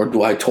 Or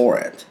do I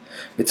torrent?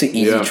 It's an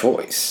easy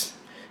choice.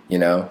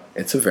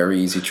 It's a very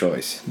easy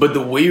choice. But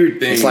the weird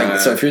thing... It's like,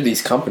 so if you're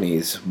these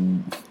companies,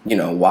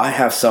 why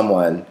have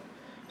someone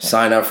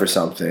sign up for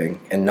something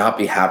and not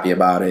be happy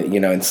about it?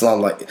 It's not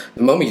like...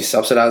 The moment you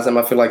subsidize them,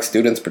 I feel like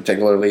students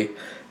particularly,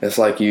 it's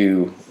like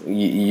you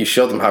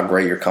show them how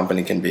great your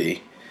company can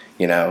be,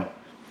 And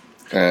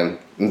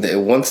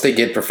once they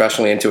get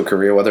professionally into a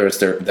career, whether it's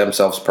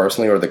themselves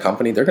personally or the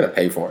company, they're going to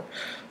pay for it.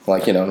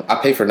 Like, I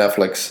pay for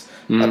Netflix,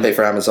 I pay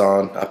for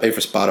Amazon, I pay for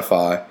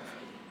Spotify.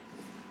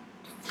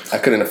 I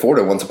couldn't afford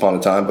it once upon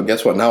a time, but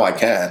guess what? Now I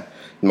can.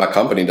 My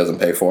company doesn't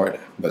pay for it.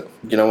 But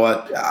you know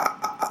what?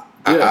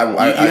 You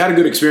had a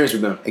good experience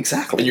with them.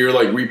 Exactly. And you're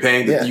like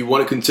repaying that you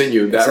want to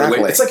continue that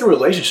relationship. It's like a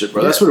relationship,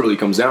 bro. That's what it really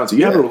comes down to.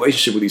 You have a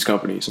relationship with these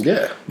companies.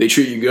 Yeah. They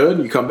treat you good,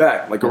 you come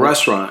back. Like a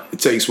restaurant. It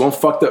takes one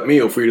fucked up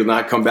meal for you to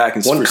not come back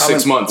for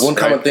 6 months. One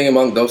common thing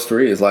among those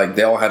 3 is like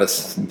they all had a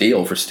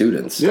deal for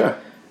students. Yeah.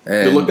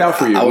 And they looked out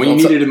for you when you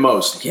needed it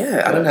most.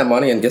 Yeah, I didn't have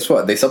money, and guess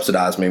what? They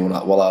subsidized me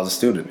while I was a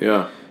student.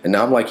 Yeah. And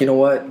now I'm like, you know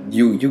what?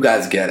 You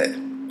guys get it.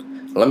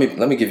 Let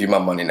me give you my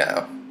money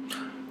now.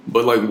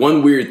 But like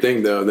one weird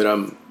thing though that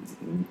I'm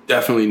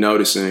definitely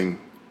noticing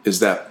is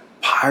that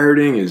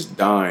pirating is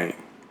dying.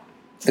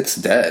 It's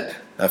dead,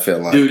 I feel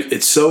like. Dude,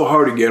 it's so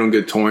hard to get on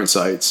good torrent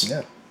sites.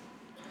 Yeah.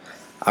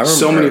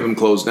 So many of them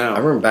closed down. I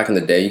remember back in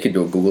the day, you could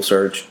do a Google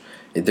search.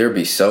 There'd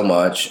be so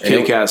much.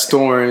 Kick-Ass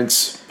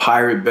Torrents,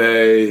 Pirate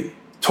Bay,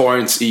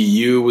 Torrents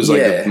EU was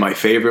like my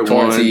favorite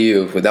Torrents one.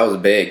 EU, but that was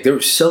big. There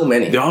were so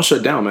many. They all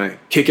shut down, man.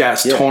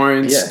 Kick-Ass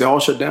Torrents, they all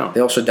shut down. They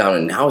all shut down,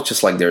 and now it's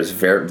just like there was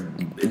a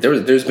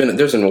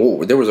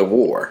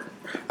war,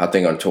 I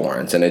think, on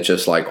torrents, and it's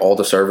just like all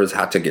the servers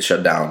had to get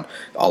shut down.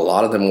 A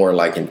lot of them were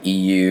like in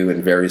EU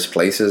and various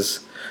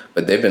places,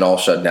 but they've been all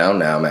shut down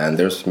now, man.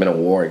 There's been a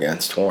war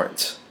against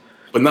torrents.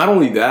 But not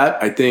only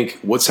that, I think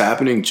what's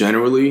happening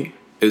generally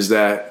is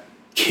that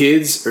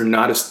kids are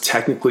not as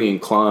technically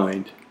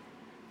inclined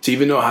to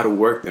even know how to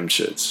work them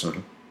shits. Mm-hmm.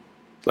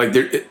 Like,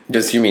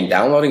 you mean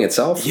downloading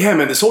itself? Yeah,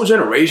 man. This whole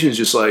generation is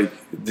just like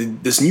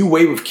this new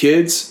wave of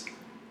kids.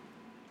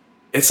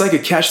 It's like a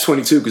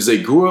catch-22 because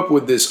they grew up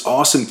with this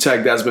awesome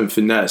tech that's been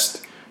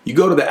finessed. You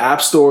go to the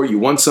app store, you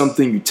want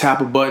something, you tap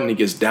a button, it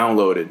gets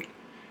downloaded.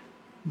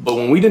 But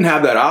when we didn't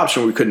have that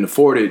option, we couldn't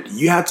afford it.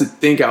 You had to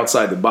think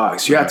outside the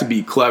box. You had to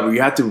be clever.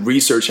 You had to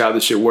research how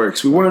this shit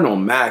works. We weren't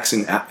on Macs,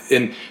 and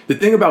the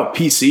thing about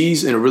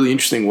PCs in a really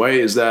interesting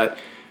way is that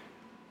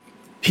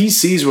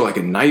PCs were like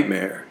a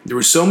nightmare. There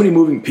were so many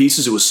moving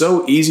pieces. It was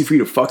so easy for you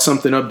to fuck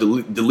something up,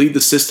 delete the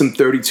system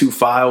 32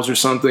 files or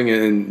something,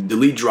 and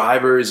delete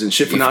drivers and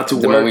shit for not to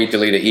work. The moment you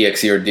delete an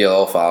exe or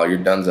DLL file, you're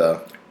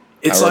donezo.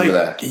 It's like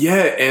that.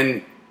 Yeah,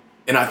 and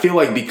I feel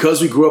like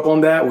because we grew up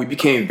on that, we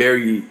became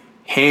very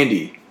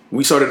handy.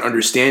 We started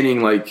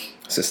understanding like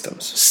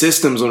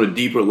systems on a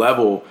deeper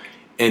level,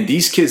 and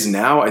these kids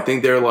now, I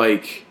think they're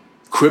like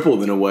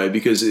crippled in a way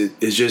because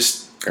it's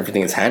just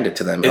everything is handed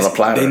to them on a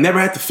platter. They never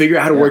had to figure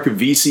out how to work a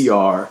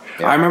VCR.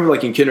 Yeah. I remember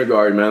like in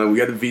kindergarten, man, we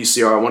got the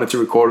VCR. I wanted to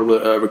record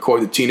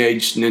the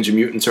Teenage Ninja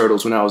Mutant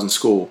Turtles when I was in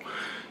school.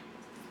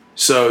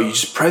 So you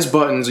just press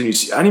buttons and I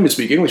didn't even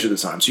speak English at the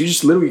time. So you're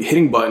just literally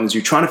hitting buttons.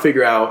 You're trying to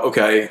figure out,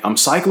 okay, I'm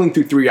cycling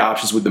through 3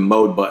 options with the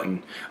mode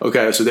button.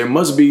 Okay, so there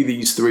must be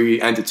these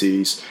 3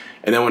 entities.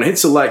 And then when I hit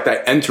select, I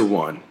enter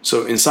one.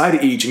 So inside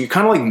of each, and you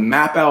kind of like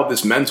map out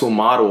this mental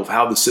model of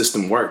how the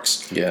system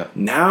works. Yeah.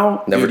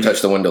 Now, never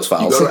touch the Windows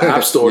files. You go to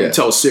App Store, you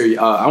tell Siri,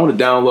 I want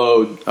to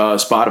download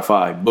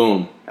Spotify.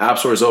 Boom. App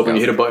Store is open.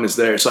 You hit a button, it's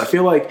there. So I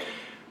feel like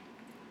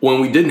when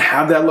we didn't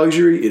have that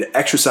luxury, it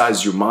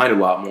exercises your mind a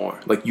lot more.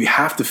 Like you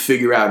have to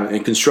figure out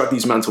and construct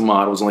these mental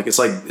models. And like it's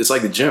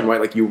like the gym, right?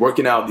 Like you're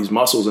working out these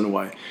muscles in a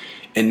way.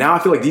 And now I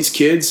feel like these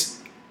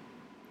kids,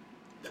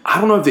 I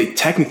don't know if they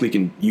technically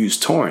can use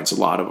torrents, a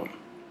lot of them.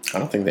 I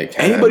don't think they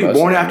can. Anybody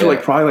born after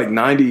like probably like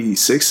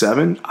 96,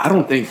 7, I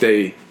don't think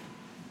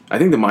I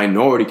think the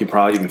minority can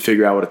probably even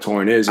figure out what a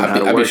torrent is and how to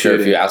work it. I'd be sure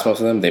if you ask most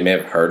of them, they may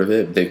have heard of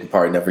it. They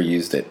probably never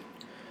used it.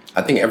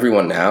 I think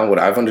everyone now, what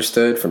I've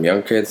understood from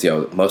young kids,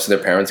 most of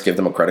their parents give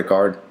them a credit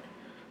card,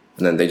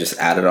 and then they just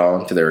add it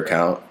on to their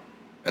account,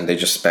 and they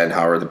just spend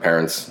however the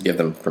parents give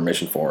them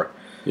permission for.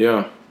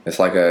 Yeah, it's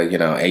like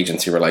a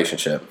agency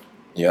relationship.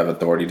 You have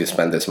authority to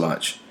spend this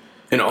much.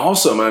 And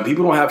also, man,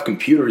 people don't have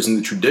computers in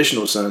the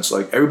traditional sense.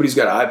 Like everybody's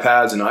got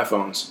iPads and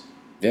iPhones.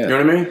 Yeah, you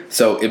know what I mean.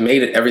 So it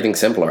made everything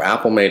simpler.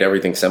 Apple made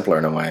everything simpler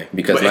in a way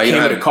because but now it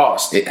came at a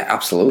cost.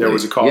 Absolutely, there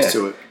was a cost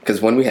to it.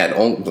 Because when we had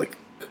only like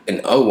in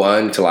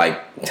 01 to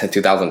like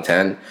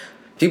 2010,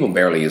 people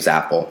barely used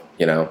Apple,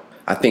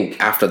 I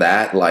think after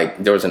that,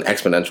 like there was an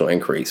exponential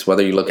increase,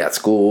 whether you look at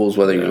schools,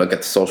 whether you look at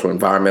the social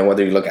environment,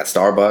 whether you look at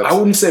Starbucks. I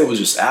wouldn't say it was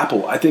just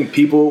Apple. I think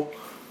people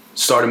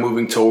started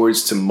moving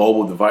to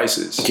mobile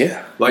devices.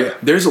 Yeah.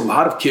 There's a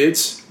lot of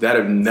kids that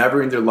have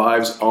never in their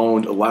lives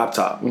owned a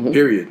laptop,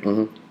 period.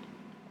 Mm-hmm.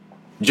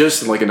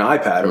 Just like an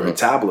iPad or a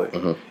tablet.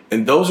 Mm-hmm.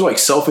 And those are like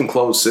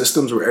self-enclosed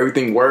systems where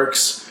everything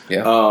works.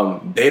 Yeah.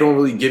 They don't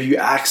really give you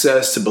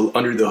access to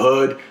under the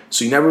hood.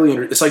 So you never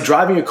really, it's like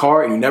driving a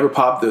car and you never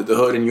pop the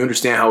hood and you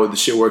understand how the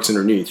shit works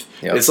underneath.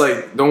 Yep. It's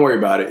like, don't worry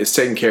about it. It's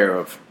taken care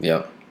of.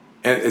 Yeah.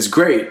 And it's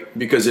great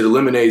because it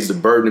eliminates the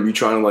burden of you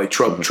trying to like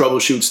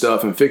troubleshoot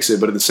stuff and fix it.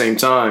 But at the same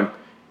time,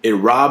 it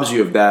robs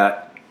you of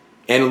that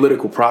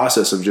analytical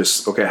process of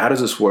just, okay, how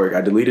does this work?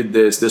 I deleted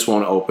this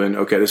won't open.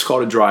 Okay, this is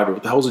called a driver.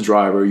 What the hell's a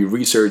driver? You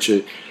research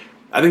it.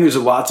 I think there's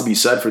a lot to be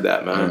said for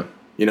that, man.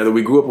 Mm-hmm. That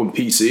we grew up on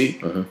PC.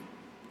 Mm-hmm.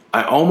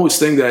 I almost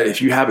think that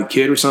if you have a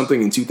kid or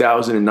something in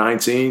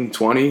 2019,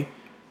 20,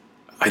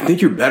 I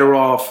think you're better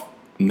off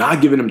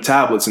not giving them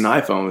tablets and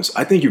iPhones.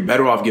 I think you're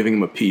better off giving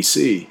them a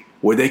PC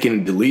where they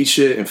can delete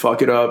shit and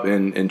fuck it up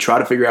and try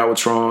to figure out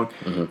what's wrong.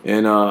 Mm-hmm.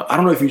 And I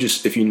don't know if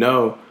you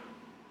know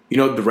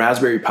the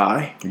Raspberry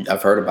Pi?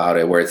 I've heard about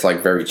it where it's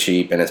like very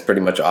cheap and it's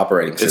pretty much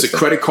operating system. It's a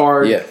credit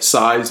card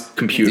sized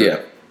computer.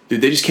 Yeah.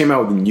 Dude, they just came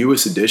out with the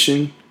newest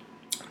edition.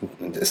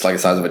 It's like the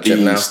size of a chip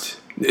now?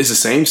 It's the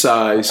same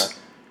size. Okay.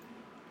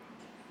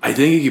 I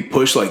think you could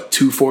push like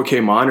 2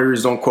 4K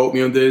monitors. Don't quote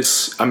me on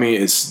this. I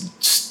mean, it's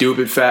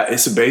stupid fat.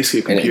 It's basically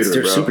a computer,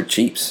 they're bro. Super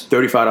cheaps.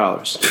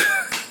 $35.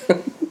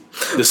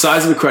 The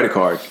size of a credit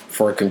card.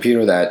 For a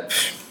computer that...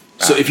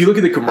 So if you look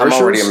at the commercials...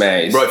 I'm already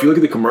amazed. Bro, if you look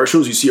at the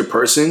commercials, you see a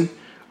person...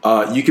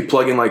 you could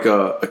plug in like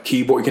a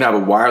keyboard. You can have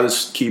a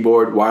wireless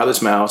keyboard,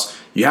 wireless mouse.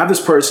 You have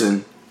this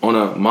person on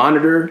a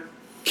monitor,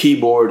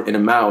 keyboard, and a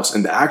mouse,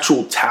 and the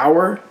actual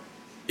tower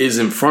is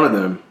in front of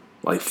them,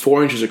 like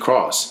 4 inches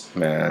across.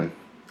 Man.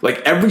 Like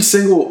every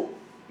single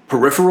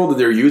peripheral that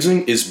they're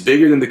using is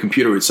bigger than the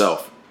computer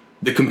itself.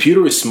 The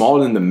computer is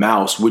smaller than the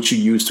mouse, which you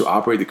use to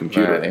operate the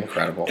computer. Man,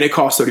 incredible. And it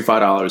costs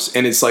 $35.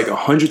 And it's like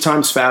 100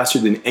 times faster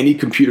than any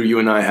computer you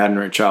and I had in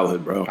our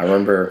childhood, bro. I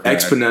remember...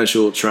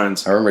 Exponential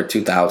trends. I remember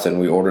 2000,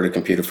 we ordered a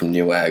computer from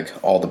Newegg,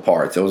 all the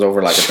parts. It was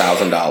over like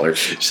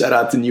 $1,000. Shout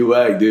out to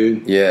Newegg,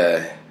 dude.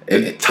 Yeah.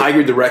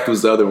 Tiger Direct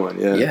was the other one,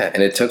 yeah. Yeah,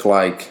 and it took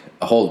like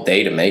a whole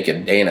day to make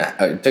it.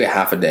 It took a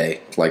half a day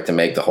like to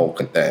make the whole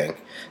thing.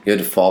 You had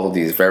to follow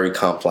these very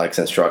complex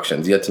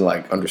instructions. You had to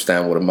like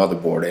understand what a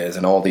motherboard is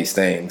and all these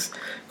things.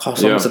 It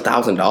costs almost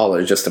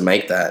 $1,000 just to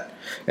make that.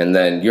 And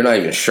then you're not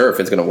even sure if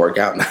it's going to work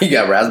out. Now you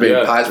got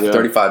Raspberry Pis for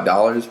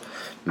 $35.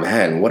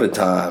 Man, what a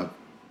time.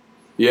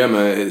 Yeah,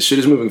 man. Shit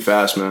is moving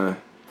fast, man.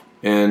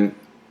 And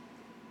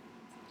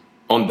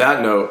on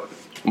that note,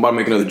 I'm about to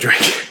make another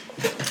drink.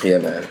 Yeah,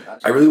 man.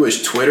 I really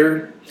wish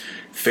Twitter,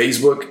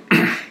 Facebook,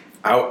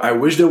 I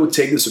wish they would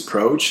take this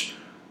approach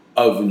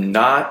of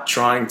not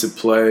trying to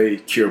play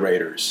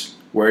curators,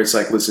 where it's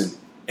like, listen,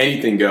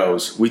 anything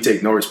goes. We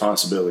take no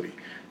responsibility.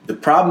 The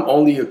problem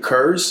only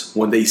occurs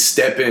when they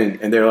step in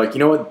and they're like, you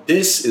know what,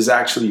 this is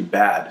actually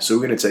bad, so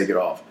we're going to take it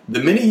off. The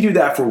minute you do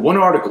that for one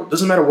article,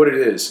 doesn't matter what it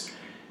is,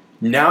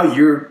 now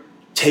you're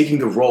taking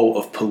the role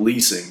of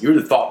policing. You're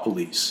the thought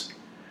police,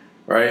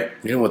 right?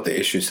 You know what the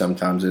issue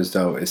sometimes is,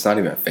 though? It's not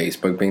even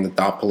Facebook being the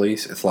thought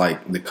police. It's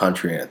like the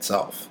country in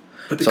itself.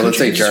 But the So let's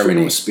country say is freedom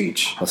Germany. of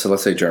speech. So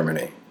let's say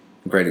Germany.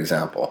 Great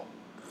example.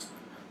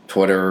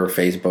 Twitter,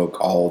 Facebook,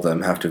 all of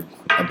them have to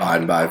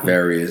abide by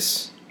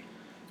various,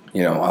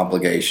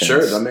 obligations.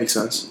 Sure, that makes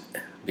sense.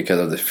 Because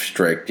of the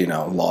strict,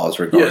 laws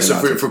regarding. Yeah,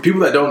 so for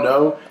people that don't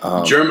know,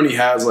 Germany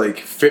has they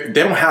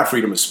don't have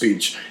freedom of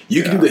speech.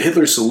 You can do the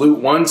Hitler salute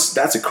once,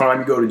 that's a crime,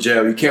 you go to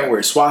jail. You can't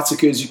wear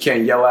swastikas, you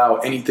can't yell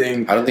out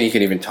anything. I don't think you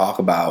can even talk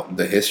about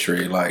the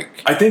history,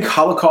 I think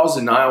Holocaust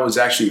denial is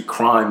actually a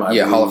crime. I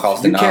believe.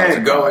 Holocaust you denial is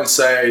can't a go crime. and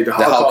say the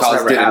Holocaust Holocaust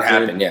never didn't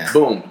happened. happen, yeah.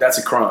 Boom, that's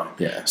a crime.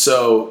 Yeah.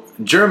 So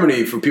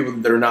Germany, for people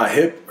that are not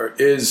hip,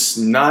 is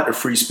not a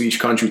free speech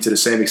country to the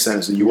same extent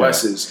as the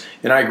U.S. is.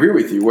 And I agree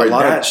with you, where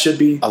that should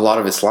be. A lot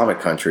of Islamic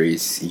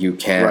countries, you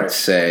can't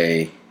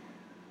say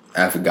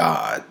F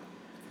God.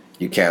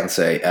 You can't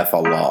say F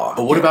Allah.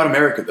 But what about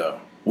America, though?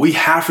 We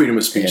have freedom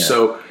of speech. Yeah.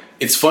 So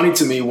it's funny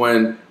to me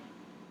when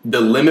the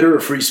limiter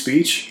of free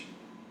speech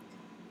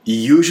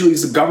usually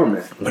is the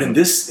government. But in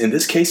this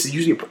case,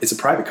 it's a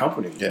private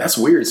company. Yeah. That's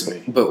weird to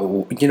me.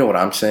 But you know what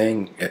I'm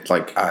saying?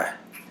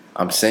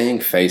 I'm saying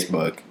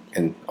Facebook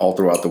and all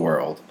throughout the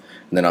world,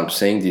 and then I'm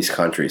seeing these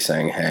countries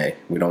saying, "Hey,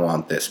 we don't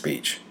want this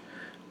speech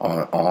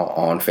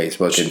on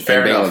Facebook and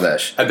Fair enough.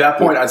 Bangladesh." At that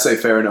point, I'd say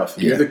fair enough.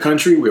 You're the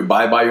country, we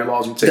abide by your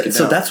laws, we take it down.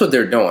 So that's what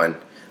they're doing.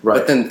 Right.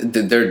 But then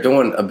they're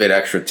doing a bit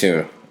extra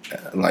too,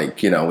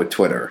 like with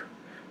Twitter.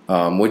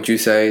 Would you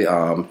say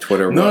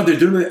Twitter? No, they're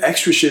doing the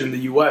extra shit in the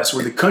U.S.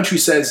 where the country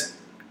says,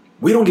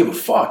 we don't give a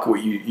fuck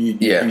what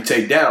you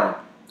take down.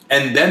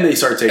 And then they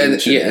start taking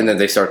shit down. And then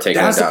they start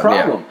taking That's it down. the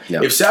problem.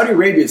 Yeah. If Saudi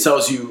Arabia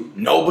tells you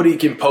nobody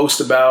can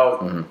post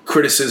about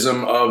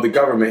criticism of the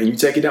government and you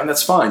take it down,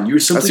 that's fine. You're I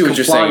simply see what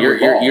you're saying. complying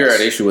You're with at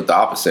laws. issue with the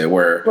opposite,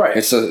 where Right.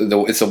 it's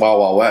a wild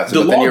wild west. The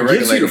but then law you're gives you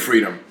regulating the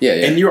freedom. Yeah.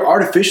 And you're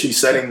artificially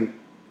setting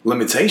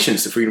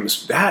limitations to freedom.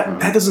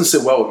 That doesn't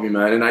sit well with me,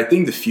 man. And I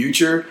think the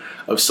future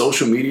of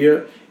social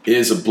media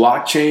is a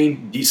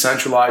blockchain,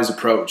 decentralized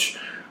approach,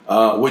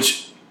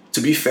 which, to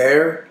be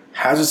fair,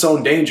 has its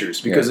own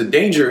dangers. Because the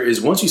danger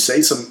is once you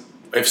say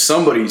if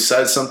somebody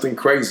says something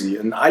crazy,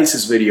 an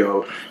ISIS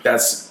video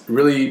that's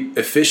really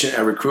efficient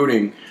at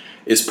recruiting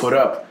is put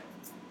up,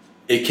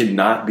 it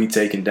cannot be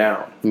taken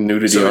down.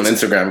 Nudity So on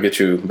it's- Instagram get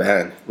you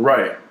banned.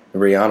 Right.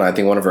 Rihanna, I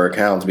think one of her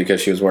accounts,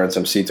 because she was wearing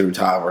some see-through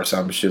top or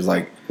something, she was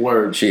like,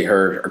 Word.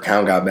 her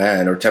account got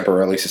banned or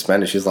temporarily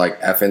suspended. She's like,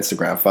 F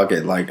Instagram, fuck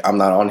it. Like, I'm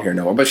not on here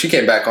no more. But she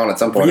came back on at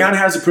some point. Rihanna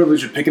has the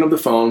privilege of picking up the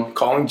phone,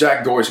 calling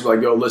Jack Dorsey,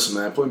 like, yo, listen,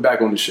 man, put me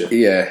back on the shit.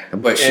 Yeah,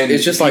 but And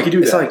it's just you like, can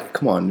do it's that. like,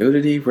 come on,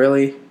 nudity,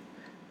 really?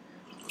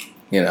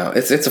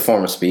 It's a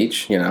form of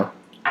speech,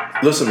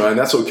 Listen, man,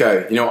 that's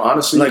okay.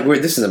 Honestly, Like,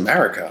 this is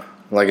America.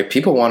 Like, if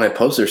people want to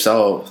post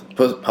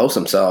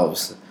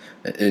themselves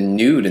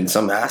nude in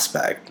some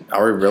aspect,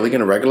 are we really going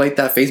to regulate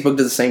that? Facebook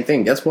does the same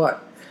thing. Guess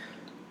what?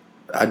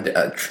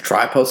 I'd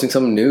try posting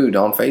some nude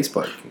on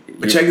Facebook.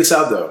 but check this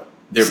out, though.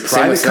 They're Same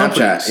private with Snapchat,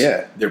 companies.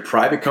 yeah. They're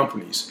private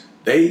companies.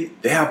 They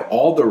have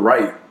all the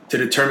right to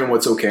determine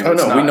what's okay and Oh,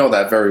 what's no, not. we know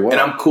that very well. And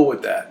I'm cool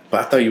with that.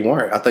 But I thought you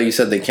weren't. I thought you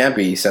said they can't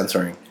be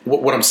censoring.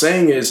 What I'm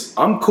saying is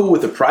I'm cool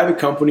with a private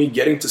company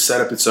getting to set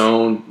up its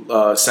own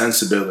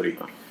sensibility.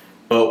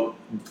 But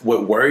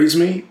what worries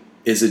me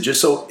is it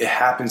just so it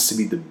happens to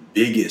be the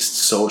biggest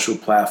social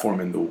platform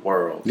in the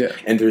world. Yeah.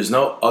 And there's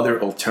no other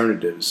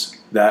alternatives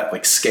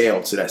that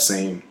scale to that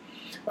same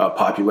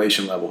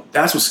population level.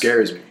 That's what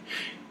scares me.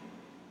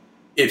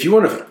 If you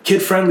want a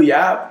kid-friendly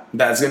app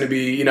that's going to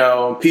be,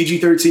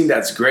 PG-13,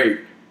 that's great.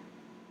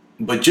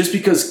 But just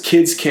because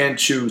kids can't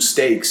chew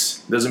steaks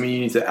doesn't mean you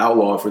need to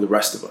outlaw it for the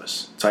rest of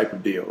us, type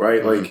of deal,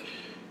 right? Mm-hmm.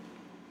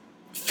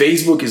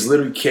 Facebook is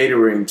literally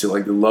catering to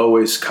the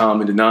lowest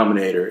common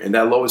denominator, and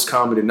that lowest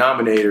common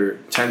denominator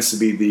tends to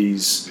be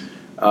these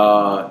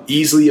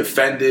easily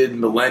offended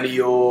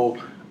millennial,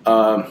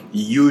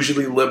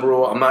 usually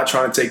liberal. I'm not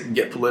trying to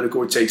get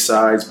political or take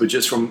sides, but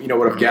just from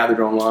what I've gathered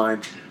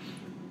online,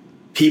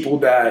 people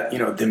that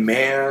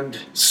demand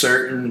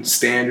certain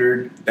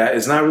standard that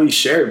is not really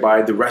shared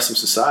by the rest of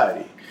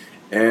society.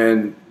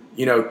 And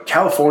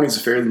California is a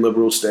fairly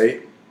liberal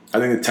state. I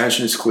think the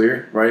tension is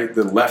clear, right?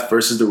 The left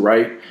versus the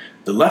right.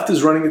 The left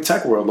is running the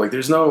tech world.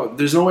 There's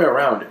no way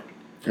around it.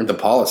 And the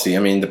policy,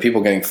 the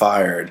people getting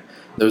fired.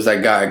 There was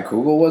that guy,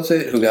 Google was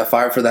it, who got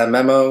fired for that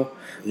memo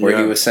where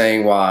he was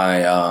saying why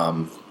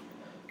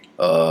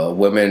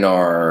women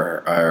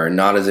are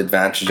not as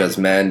advantaged as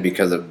men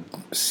because of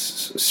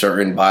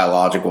certain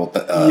biological.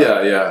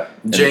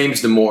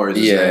 James Damore is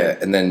his name.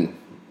 And then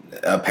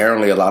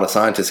apparently a lot of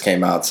scientists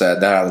came out,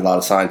 said that had a lot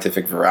of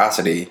scientific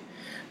veracity.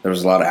 There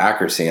was a lot of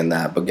accuracy in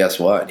that. But guess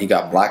what? He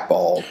got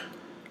blackballed,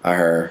 I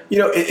heard. You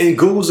know, in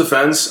Google's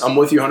defense, I'm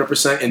with you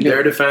 100%. In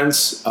their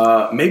defense,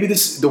 maybe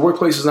the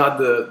workplace is not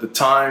the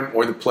time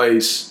or the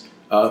place.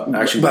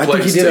 Actually, But I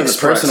think he did it as a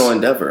express. personal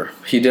endeavor.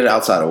 He did it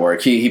outside of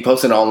work. He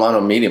posted it online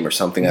on Medium or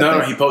something.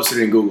 No, he posted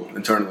it in Google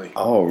internally.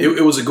 Oh.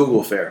 It was a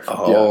Google affair.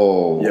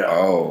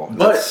 Oh.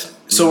 But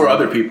so are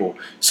other people.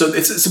 So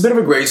it's a bit of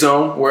a gray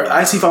zone where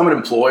I see if I'm an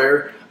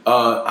employer,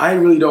 I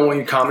really don't want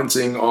you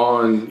commenting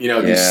on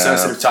these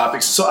sensitive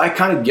topics. So I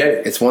kind of get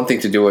it. It's one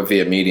thing to do it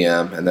via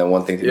Medium, and then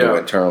one thing to do it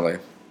internally.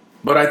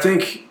 But I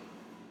think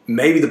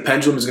maybe the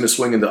pendulum is going to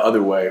swing in the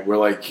other way, where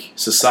like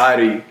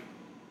society.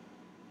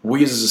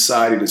 We as a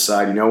society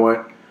decide, you know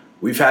what,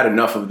 we've had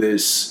enough of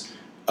this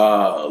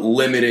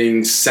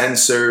limiting,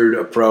 censored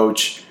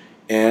approach,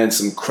 and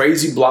some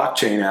crazy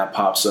blockchain app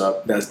pops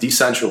up that's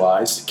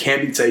decentralized,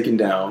 can't be taken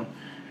down,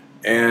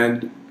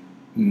 and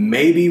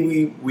maybe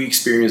we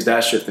experience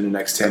that shift in the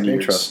next 10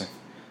 years. Interesting.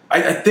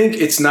 I think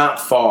it's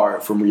not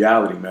far from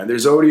reality, man.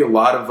 There's already a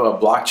lot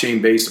of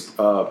blockchain-based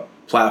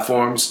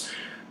platforms.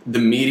 The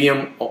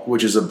Medium,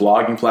 which is a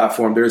blogging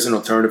platform, there's an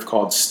alternative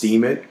called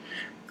Steemit,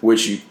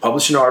 which you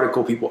publish an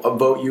article, people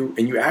upvote you,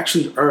 and you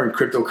actually earn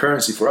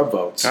cryptocurrency for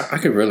upvotes. I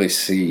could really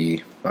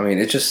see. I mean,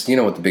 it's just,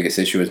 what the biggest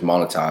issue is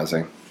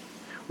monetizing.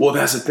 Well,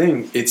 that's the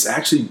thing. It's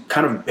actually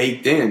kind of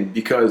baked in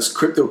because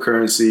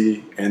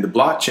cryptocurrency and the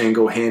blockchain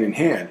go hand in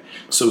hand.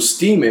 So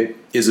Steemit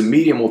is a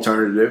Medium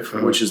alternative,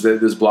 which is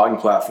this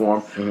blogging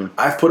platform.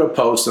 I've put a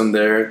post on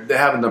there. They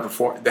haven't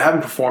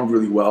performed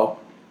really well.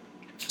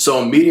 So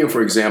on Medium,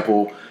 for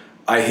example,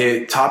 I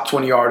hit top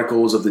 20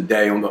 articles of the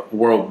day on the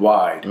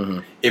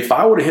worldwide. If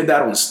I would have hit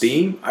that on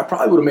Steam, I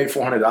probably would have made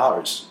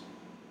 $400.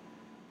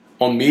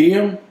 On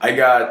Medium, I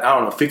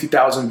got,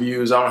 50,000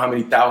 views. I don't know how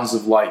many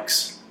thousands of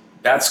likes.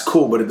 That's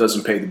cool, but it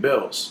doesn't pay the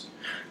bills.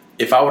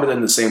 If I would have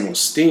done the same on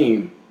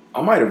Steam,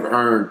 I might have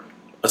earned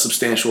a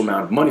substantial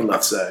amount of money,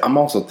 let's say. I'm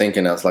also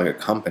thinking as like a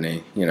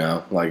company,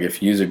 like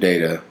if user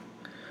data,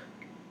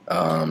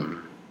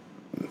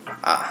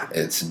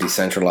 it's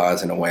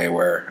decentralized in a way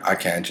where I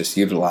can't just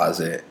utilize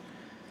it.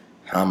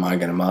 How am I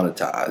going to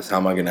monetize? How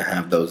am I going to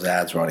have those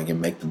ads running and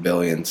make the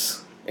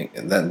billions?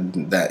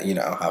 That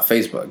how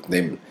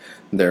Facebook,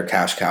 their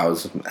cash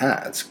cows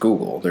ads.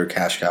 Google, their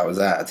cash cow is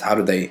ads.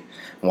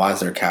 Why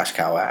is there cash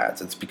cow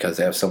ads? It's because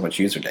they have so much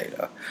user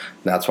data.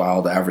 That's why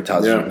all the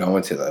advertisers are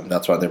going to them.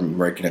 That's why they're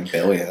raking in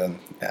billion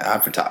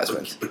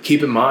advertisements. But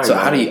keep in mind, so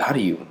how do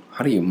you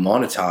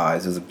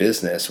monetize as a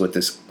business with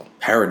this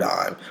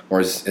paradigm, or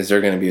is there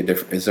going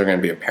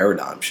to be a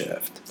paradigm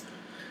shift?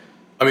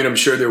 I mean, I'm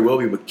sure there will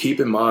be, but keep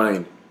in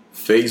mind,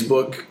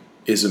 Facebook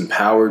is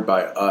empowered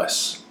by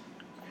us.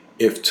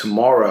 If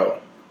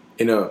tomorrow,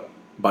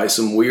 by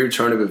some weird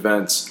turn of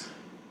events,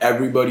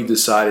 everybody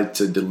decided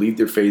to delete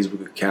their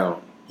Facebook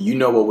account, you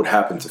know what would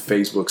happen to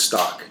Facebook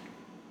stock.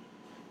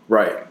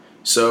 Right.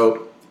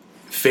 So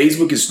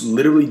Facebook is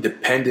literally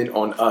dependent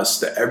on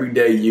us, the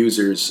everyday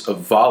users,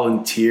 of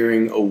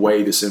volunteering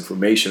away this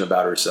information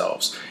about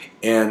ourselves.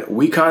 And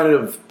we kind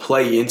of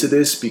play into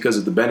this because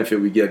of the benefit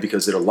we get,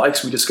 because of the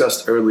likes we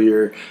discussed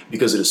earlier,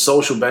 because of the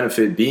social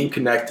benefit, being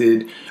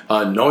connected,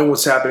 knowing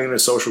what's happening in the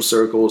social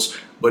circles.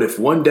 But if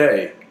one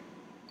day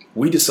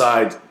we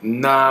decide,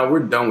 nah, we're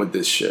done with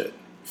this shit,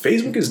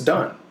 Facebook is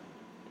done.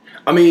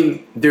 I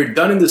mean, they're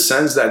done in the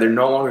sense that they're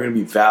no longer going to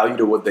be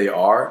valued at what they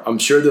are. I'm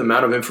sure the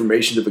amount of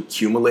information they've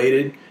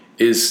accumulated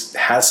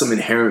has some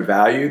inherent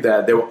value,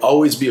 that there will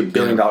always be $1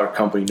 billion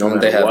company no matter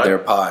what. They have their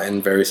pot in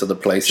various other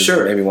places.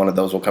 Sure. Maybe one of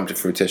those will come to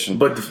fruition.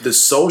 But the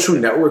social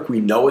network we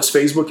know as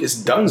Facebook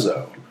is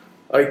donezo.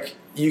 Like,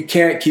 you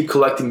can't keep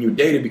collecting new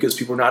data because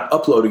people are not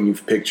uploading new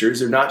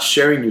pictures. They're not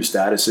sharing new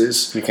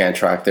statuses. You can't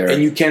track their...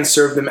 And you can't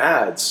serve them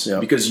ads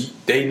because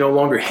they no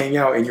longer hang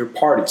out in your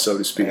party, so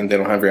to speak. And they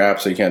don't have your app,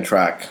 so you can't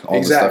track all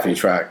the stuff you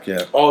track.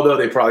 Yeah. Although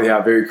they probably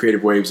have very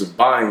creative ways of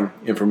buying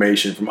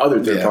information from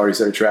other third parties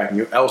that are tracking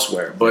you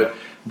elsewhere. But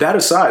that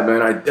aside,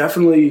 man, I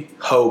definitely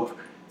hope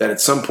that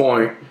at some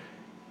point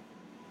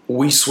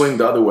we swing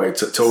the other way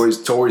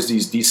towards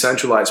these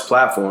decentralized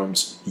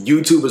platforms.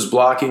 YouTube is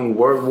blocking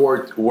World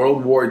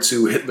War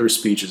II Hitler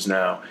speeches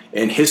now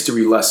and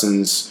history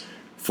lessons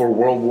for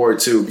World War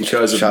II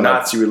because of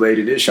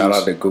Nazi-related issues. Shout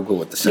out to Google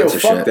with the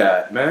censorship. Yo, fuck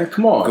that, man.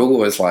 Come on.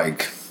 Google is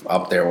like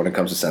up there when it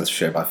comes to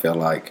censorship. I feel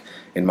like,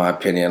 in my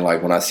opinion,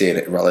 like when I see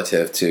it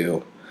relative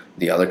to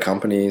the other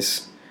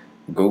companies,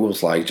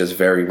 Google's like just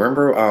very.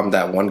 Remember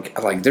that one?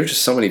 Like, there's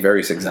just so many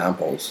various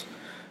examples.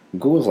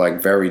 Google's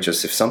like very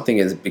just, if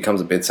something becomes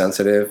a bit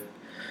sensitive,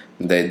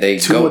 they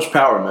too much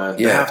power, man.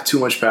 They have too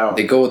much power.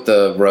 They go with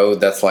the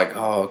road that's like,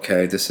 oh,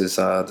 okay, this is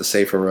the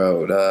safer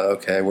road.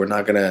 Okay, we're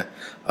not gonna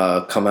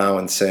come out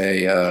and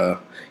say,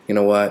 you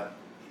know what,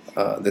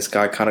 this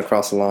guy kind of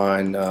crossed the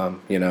line.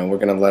 We're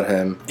gonna let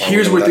him.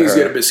 Here's where things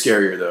get a bit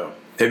scarier, though.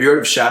 Have you heard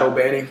of shadow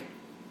banning?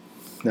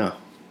 No.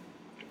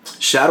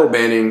 Shadow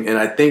banning, and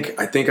I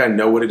think I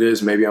know what it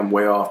is. Maybe I'm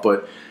way off,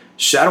 but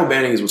shadow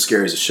banning is what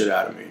scares the shit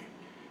out of me.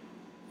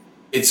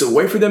 It's a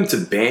way for them to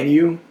ban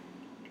you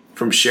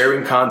from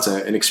sharing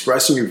content and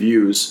expressing your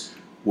views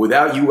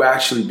without you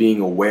actually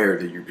being aware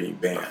that you're being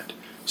banned.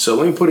 So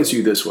let me put it to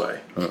you this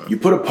way. You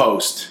put a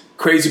post,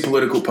 crazy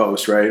political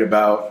post, right,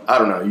 about, I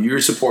don't know, your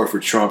support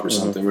for Trump or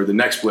something, or the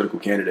next political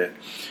candidate.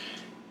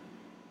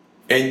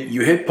 And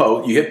you hit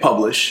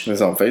publish. It's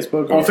on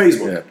Facebook? On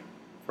Facebook. Yeah.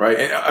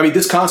 Right? And, I mean,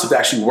 this concept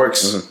actually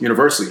works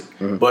universally.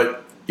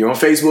 But you're on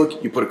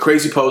Facebook, you put a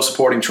crazy post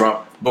supporting Trump,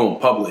 boom,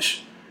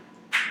 publish.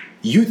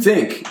 You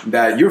think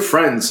that your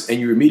friends and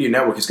your immediate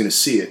network is going to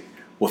see it.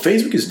 What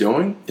Facebook is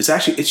doing is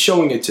actually, it's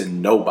showing it to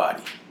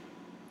nobody.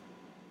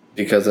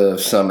 Because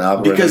of some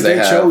algorithm. Because they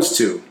chose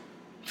to.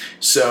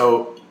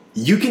 So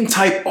you can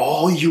type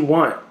all you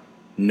want.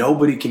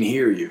 Nobody can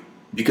hear you.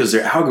 Because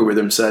their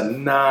algorithm said,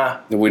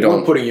 nah,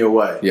 we're putting you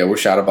away. Yeah, we're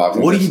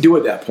shadowboxing. What do you do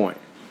at that point?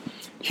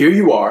 Here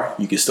you are.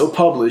 You can still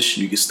publish.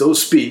 You can still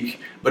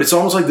speak. But it's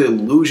almost like the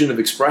illusion of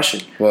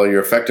expression. Well,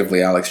 you're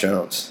effectively Alex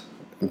Jones.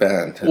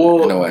 Banned in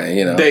a way,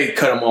 you know. They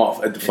cut him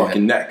off at the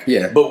fucking neck.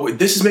 Yeah. But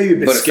this is maybe a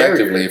bit scarier. But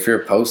effectively, if your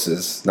post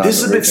is not...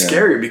 This is a bit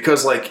scarier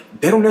because, like,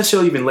 they don't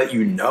necessarily even let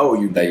you know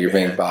you're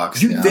being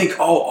boxed. You think,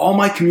 all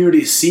my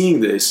community is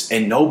seeing this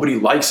and nobody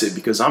likes it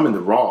because I'm in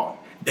the wrong.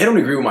 They don't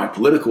agree with my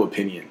political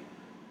opinion.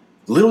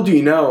 Little do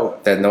you know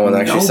that no one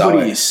actually saw it.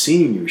 Nobody is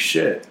seeing your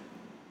shit.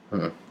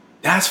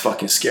 That's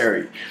fucking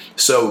scary.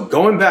 So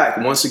going back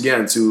once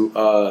again to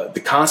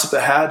the concept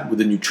I had with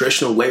the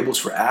nutritional labels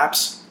for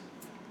apps,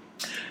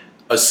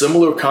 a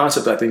similar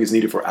concept I think is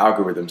needed for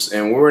algorithms.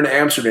 And we're in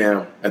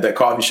Amsterdam at that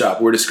coffee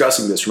shop. We're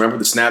discussing this. Remember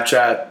the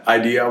Snapchat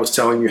idea? I was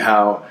telling you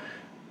how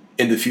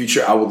in the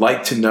future I would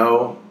like to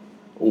know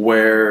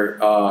where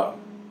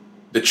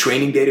the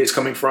training data is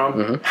coming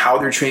from, how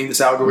they're training this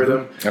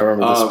algorithm. I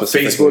remember this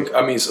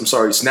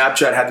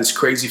Snapchat had this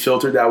crazy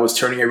filter that was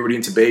turning everybody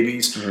into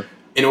babies.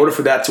 In order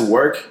for that to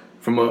work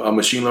from a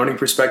machine learning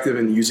perspective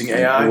and using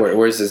AI,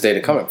 where's this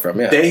data coming from?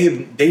 Yeah,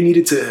 they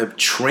needed to have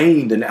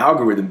trained an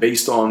algorithm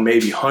based on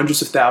maybe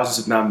hundreds of thousands,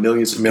 if not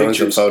millions of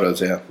pictures. Of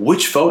photos, yeah.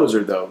 Which photos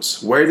are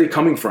those? Where are they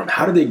coming from?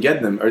 How do they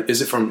get them?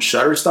 Is it from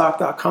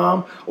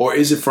Shutterstock.com or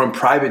is it from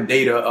private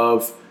data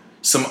of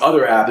some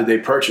other app that they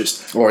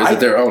purchased? Or is it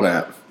their own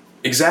app?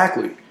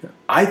 Exactly.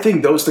 I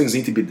think those things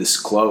need to be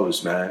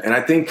disclosed, man. And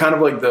I think kind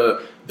of like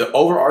the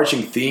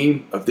overarching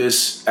theme of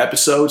this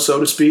episode,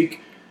 so to speak,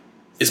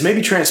 is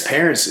maybe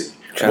transparency.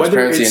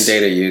 Transparency and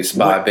data use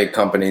by big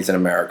companies in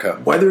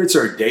America. Whether it's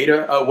our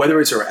data, whether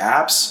it's our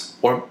apps,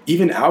 or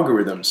even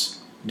algorithms.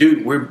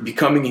 Dude, we're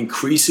becoming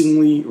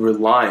increasingly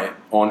reliant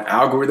on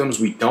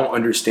algorithms we don't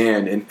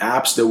understand and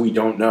apps that we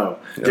don't know.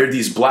 Yep. There are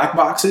these black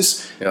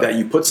boxes that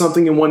you put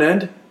something in one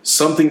end,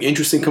 something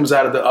interesting comes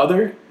out of the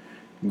other,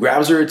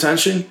 grabs your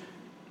attention.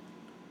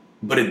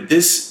 But at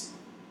this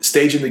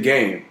stage in the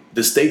game,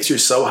 the stakes are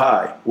so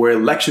high where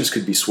elections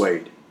could be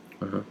swayed.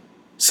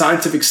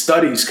 Scientific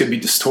studies could be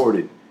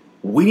distorted.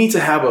 We need to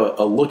have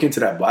a look into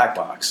that black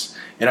box.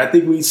 And I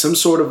think we need some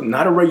sort of,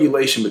 not a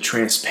regulation, but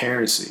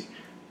transparency.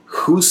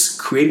 Who's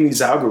creating these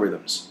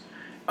algorithms?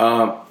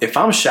 If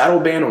I'm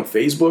shadow banned on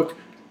Facebook,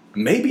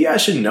 maybe I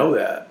should know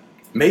that.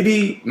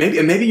 Maybe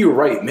you're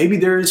right. Maybe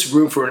there is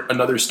room for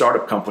another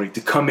startup company to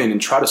come in and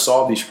try to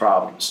solve these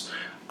problems.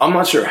 I'm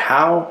not sure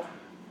how.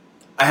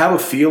 I have a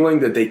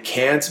feeling that they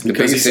can't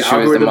because these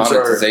algorithms is the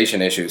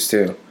monetization issues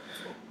too.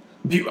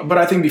 But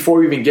I think before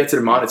we even get to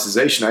the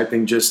monetization, I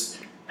think just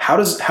how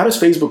does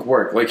Facebook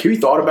work? Like, have you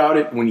thought about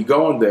it? When you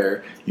go on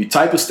there, you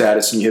type a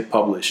status and you hit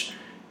publish.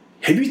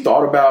 Have you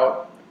thought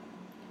about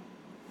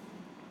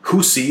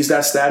who sees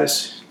that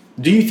status?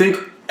 Do you think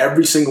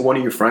every single one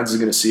of your friends is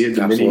going to see it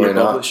the minute you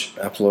publish?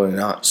 Absolutely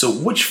not. So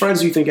which friends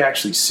do you think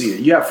actually see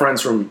it? You have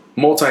friends from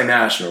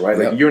multinational, right?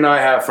 Like you and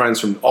I have friends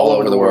from all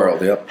over the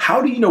world. Yep.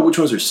 How do you know which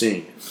ones are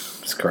seeing it?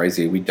 It's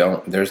crazy.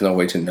 There's no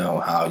way to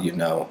know how you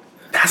know.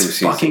 That's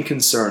fucking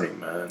concerning,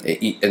 man.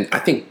 And I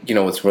think,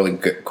 what's really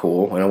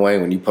cool in a way,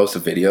 when you post a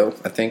video,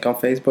 I think on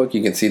Facebook,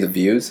 you can see the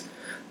views,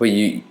 but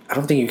I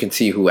don't think you can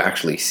see who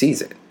actually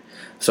sees it.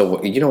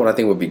 So you know what I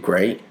think would be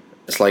great?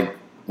 It's like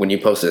when you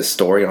post a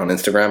story on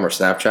Instagram or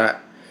Snapchat,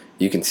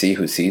 you can see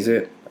who sees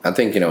it. I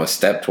think, a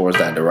step towards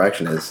that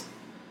direction is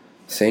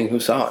seeing who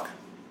saw it.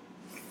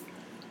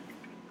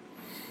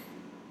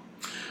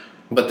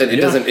 But then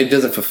it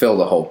doesn't fulfill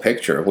the whole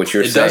picture, which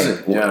you're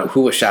saying.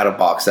 Who was shadow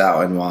boxed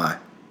out and why?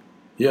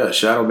 Yeah,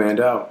 shadow banned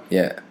out.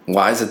 Yeah.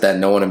 Why is it that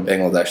no one in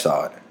Bangladesh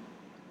saw it?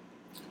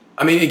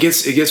 I mean, it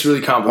gets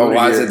really complicated. Or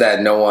why is it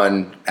that no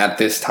one at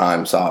this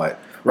time saw it?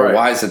 Or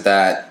why is it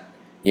that,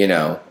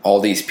 all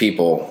these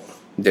people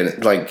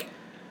didn't, like,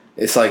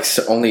 it's like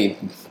only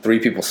 3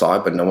 people saw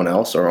it, but no one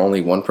else, or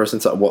only 1 person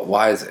saw it?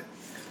 Why is it?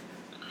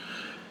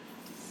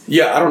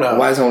 Yeah, I don't know.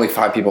 Why is only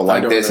 5 people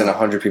like this and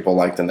 100 people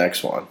like the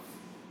next one?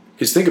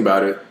 Because think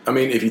about it. I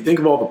mean, if you think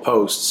of all the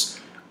posts,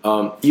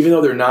 even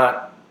though they're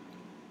not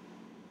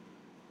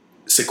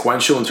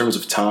sequential in terms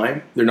of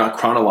time, they're not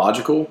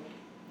chronological,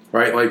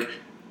 right? Like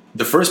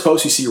the first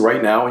post you see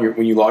right now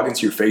when you log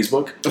into your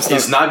Facebook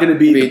is not going to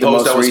be the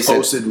post that was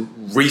posted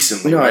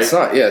recently. No, right? It's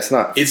not. Yeah, it's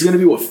not. It's going to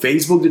be what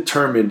Facebook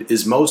determined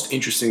is most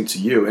interesting to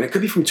you, and it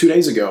could be from 2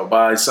 days ago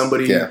by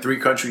somebody 3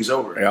 countries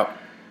over. Yep.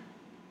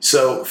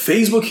 So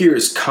Facebook here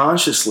is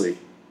consciously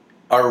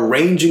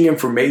arranging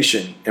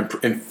information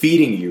and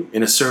feeding you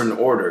in a certain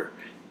order.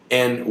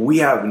 And we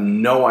have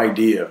no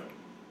idea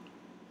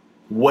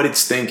what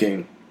it's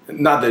thinking.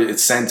 Not that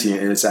it's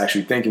sentient and it's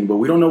actually thinking, but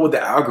we don't know what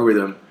the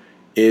algorithm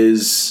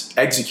is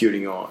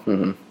executing on.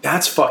 Mm-hmm.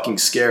 That's fucking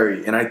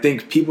scary. And I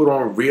think people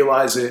don't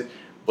realize it,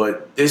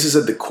 but this is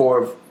at the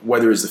core of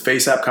whether it's the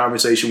FaceApp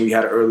conversation we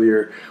had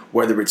earlier,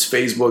 whether it's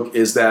Facebook,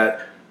 is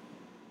that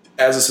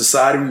as a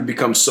society, we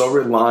become so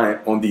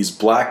reliant on these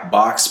black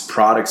box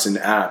products and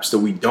apps that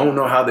we don't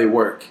know how they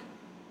work,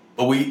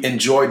 but we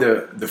enjoy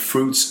the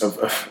fruits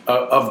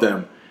of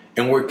them,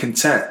 and we're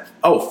content.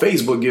 Oh,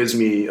 Facebook gives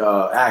me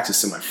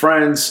access to my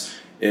friends.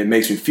 It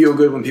makes me feel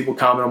good when people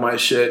comment on my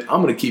shit.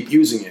 I'm going to keep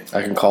using it.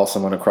 I can call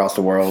someone across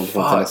the world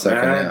within a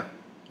second. Man. Yeah.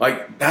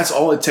 Like, that's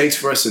all it takes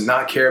for us to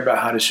not care about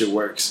how this shit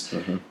works.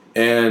 Mm-hmm.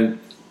 And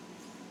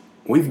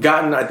we've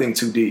gotten, I think,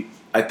 too deep.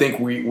 I think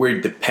we're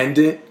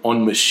dependent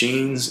on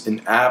machines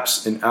and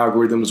apps and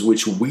algorithms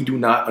which we do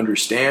not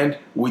understand.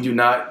 We do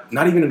not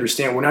even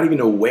understand. We're not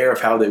even aware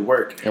of how they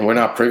work. And we're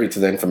not privy to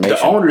the information.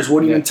 The owners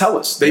wouldn't even tell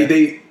us.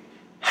 They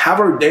have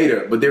our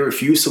data, but they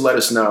refuse to let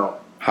us know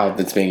how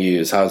it's being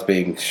used, how it's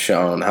being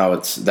shown, how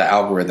it's the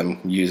algorithm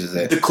uses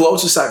it. The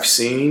closest I've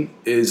seen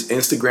is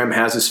Instagram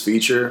has this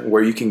feature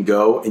where you can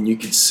go and you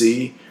can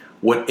see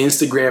what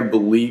Instagram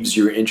believes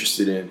you're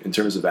interested in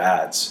terms of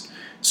ads.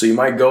 So you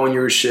might go in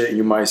your shit and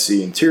you might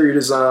see interior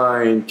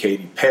design,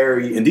 Katy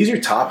Perry, and these are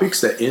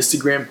topics that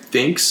Instagram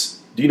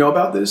thinks. Do you know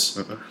about this?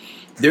 Mm-hmm.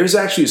 There's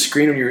actually a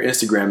screen on your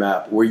Instagram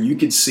app where you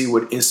can see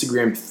what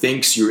Instagram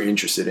thinks you're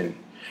interested in.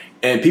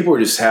 And people are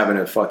just having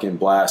a fucking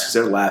blast because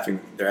they're laughing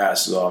their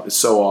asses off. It's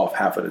so off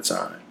half of the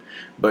time.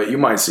 But you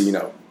might see,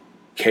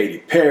 Katy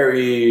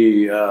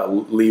Perry,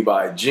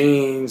 Levi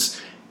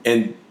jeans,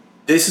 and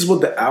this is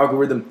what the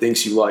algorithm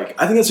thinks you like.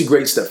 I think that's a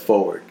great step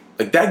forward.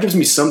 Like, that gives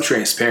me some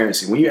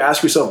transparency. When you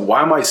ask yourself,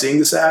 why am I seeing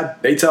this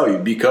ad? They tell you,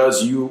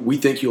 because we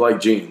think you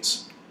like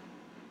jeans.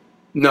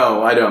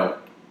 No, I don't.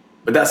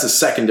 But that's a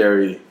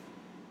secondary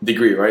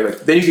degree, right? Like,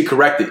 then you can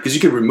correct it because you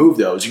can remove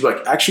those. You're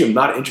like, actually, I'm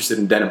not interested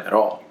in denim at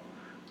all.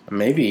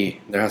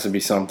 Maybe there has to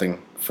be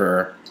something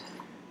for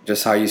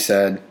just how you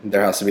said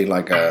there has to be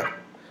like a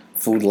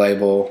food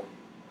label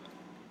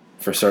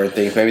for certain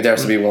things. Maybe there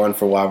has to be one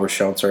for why we're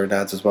showing certain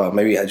ads as well.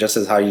 Maybe just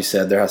as how you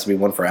said there has to be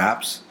one for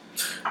apps.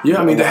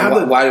 Yeah, I mean, they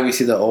have why do we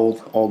see the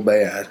Old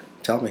Bay ad?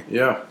 Tell me.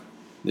 Yeah.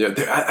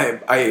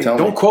 I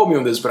don't quote me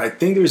on this, but I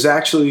think there's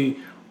actually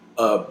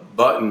a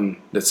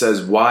button that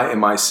says, "Why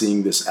am I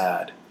seeing this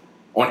ad?"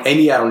 on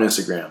any ad on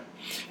Instagram.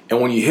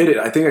 And when you hit it,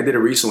 I think I did it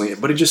recently,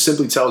 but it just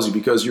simply tells you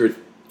because you're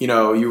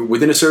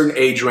within a certain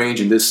age range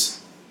in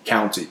this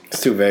county.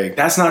 It's too vague.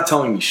 That's not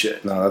telling me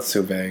shit. No, that's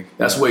too vague.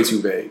 That's way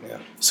too vague. Yeah.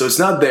 So it's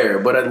not there,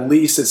 but at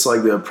least it's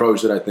like the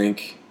approach that I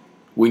think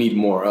we need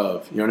more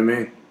of. You know what I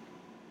mean?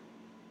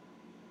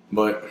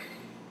 But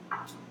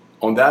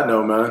on that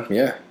note, man.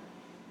 Yeah.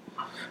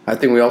 I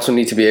think we also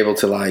need to be able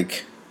to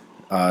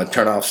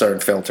turn off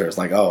certain filters.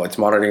 Like, oh, it's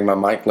monitoring my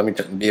mic. Let me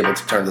be able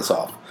to turn this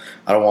off.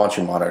 I don't want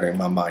you monitoring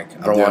my mic.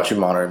 I don't want you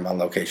monitoring my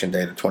location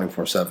data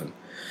 24/7.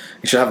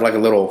 You should have like a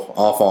little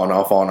off on.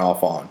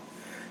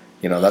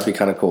 That'd be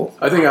kind of cool.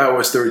 I think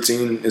iOS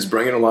 13 is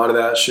bringing a lot of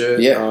that shit.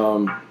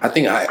 Yeah. I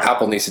think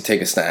Apple needs to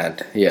take a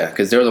stand. Yeah,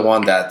 because they're the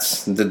one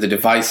that's the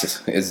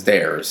device is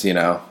theirs.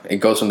 It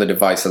goes from the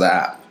device to the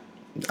app.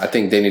 I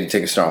think they need to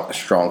take a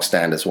strong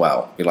stand as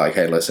well. Be like,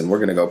 hey, listen, we're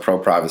going to go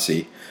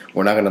pro-privacy.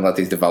 We're not going to let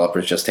these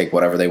developers just take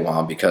whatever they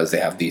want because they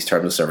have these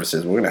terms of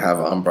services. We're going to have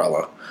an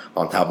umbrella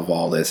on top of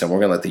all this, and we're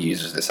going to let the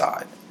users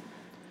decide.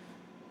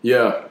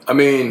 Yeah. I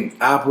mean,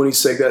 Apple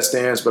needs to take that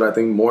stance, but I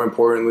think more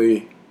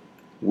importantly,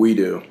 we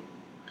do.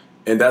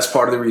 And that's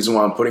part of the reason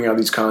why I'm putting out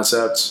these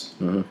concepts.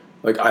 Mm-hmm.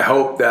 Like, I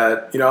hope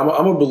that,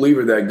 I'm a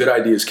believer that good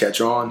ideas catch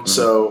on. Mm-hmm.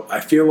 So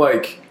I feel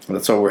like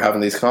that's why we're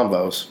having these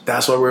combos.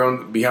 That's why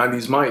we're behind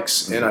these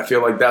mics. Mm-hmm. And I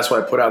feel like that's why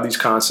I put out these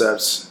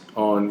concepts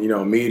on,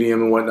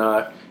 Medium and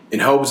whatnot, in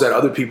hopes that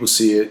other people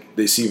see it,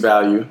 they see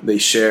value, they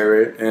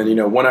share it.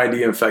 And, one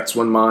idea infects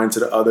one mind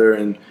to the other.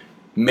 And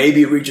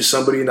maybe it reaches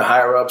somebody in the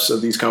higher ups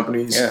of these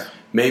companies. Yeah.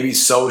 Maybe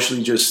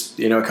socially just,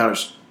 kind of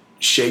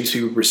shapes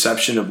people's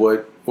perception of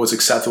what's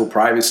acceptable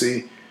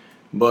privacy.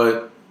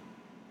 But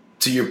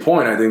to your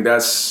point, I think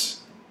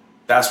that's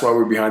why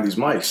we're behind these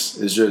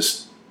mics.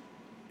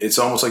 It's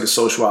almost like a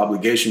social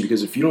obligation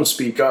because if you don't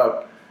speak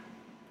up,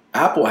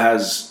 Apple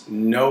has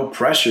no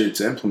pressure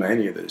to implement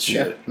any of this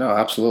shit. Yeah, no,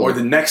 absolutely. Or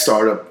the next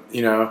startup,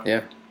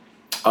 Yeah.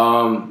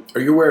 Are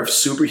you aware of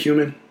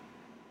Superhuman?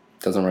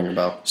 Doesn't ring a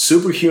bell.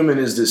 Superhuman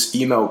is this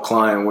email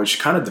client which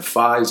kind of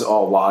defies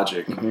all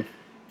logic. Mm-hmm.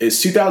 It's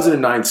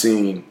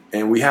 2019,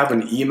 and we have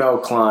an email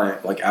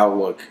client like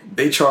Outlook.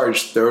 They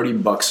charge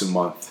 $30 a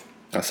month.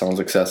 That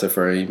sounds excessive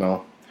for an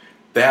email.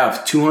 They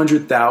have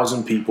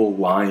 200,000 people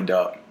lined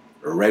up,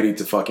 ready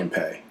to fucking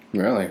pay.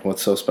 Really?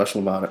 What's so special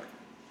about it?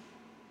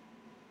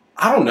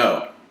 I don't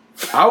know.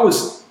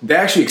 They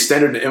actually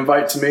extended an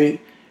invite to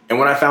me, and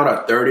when I found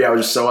out 30, I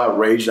was just so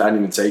outraged I didn't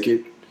even take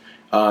it.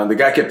 The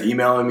guy kept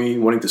emailing me,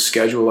 wanting to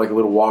schedule like a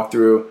little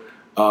walkthrough.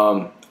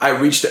 I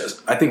reached,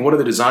 I think one of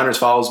the designers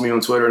follows me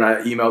on Twitter, and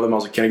I emailed him. I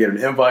was like, can I get an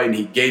invite? And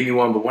he gave me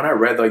one. But when I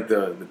read like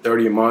the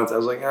 30 a month, I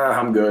was like,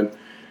 I'm good.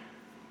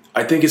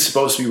 I think it's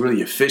supposed to be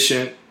really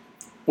efficient.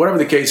 Whatever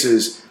the case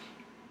is,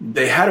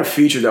 they had a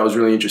feature that was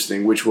really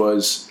interesting, which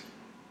was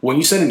when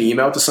you send an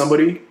email to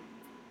somebody,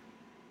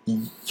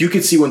 you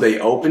could see when they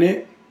open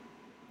it,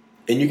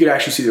 and you could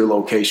actually see their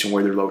location,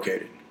 where they're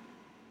located.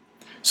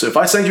 So if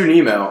I send you an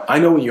email, I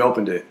know when you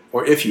opened it,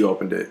 or if you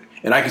opened it,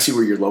 and I can see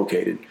where you're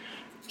located.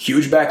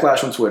 Huge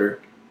backlash on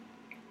Twitter.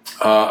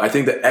 I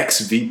think the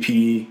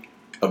ex-VP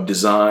of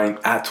design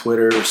at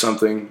Twitter or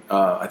something,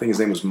 I think his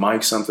name was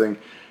Mike something,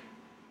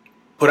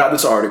 put out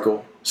this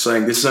article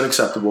saying this is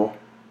unacceptable.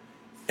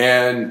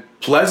 And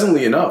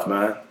pleasantly enough,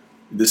 man,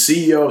 the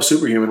CEO of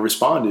Superhuman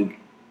responded,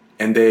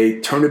 and they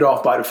turned it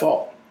off by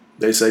default.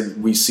 They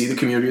said, we see the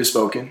community has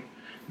spoken,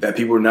 that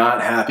people are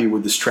not happy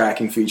with this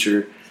tracking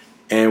feature,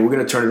 and we're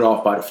going to turn it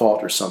off by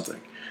default or something.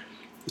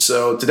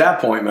 So to that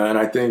point, man,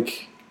 I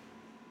think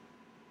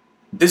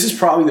this is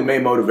probably the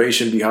main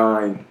motivation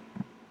behind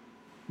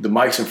the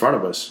mics in front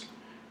of us.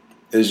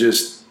 Is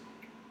just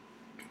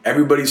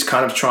everybody's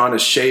kind of trying to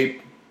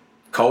shape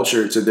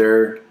culture to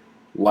their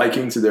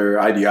liking, to their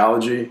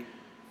ideology.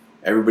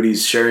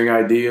 Everybody's sharing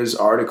ideas,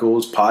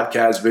 articles,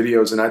 podcasts,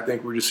 videos, and I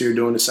think we're just here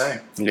doing the same.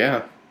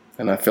 Yeah,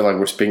 and I feel like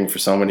we're speaking for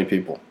so many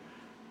people.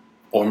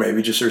 Or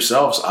maybe just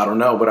ourselves. I don't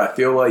know, but I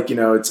feel like,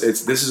 it's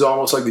this is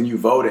almost like the new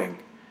voting.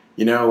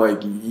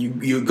 Like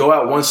you go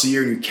out once a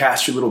year and you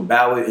cast your little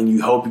ballot and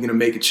you hope you're going to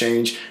make a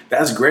change.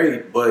 That's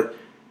great, but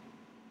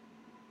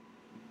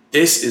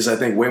this is, I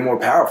think, way more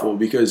powerful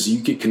because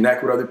you can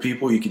connect with other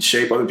people, you can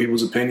shape other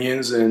people's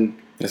opinions, and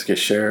this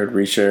gets shared,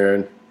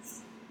 reshared.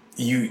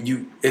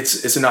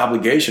 It's an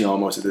obligation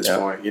almost at this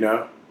point,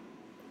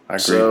 I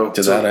agree.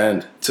 To that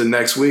end. To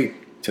next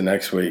week. To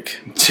next week.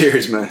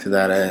 Cheers, man. To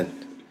that end.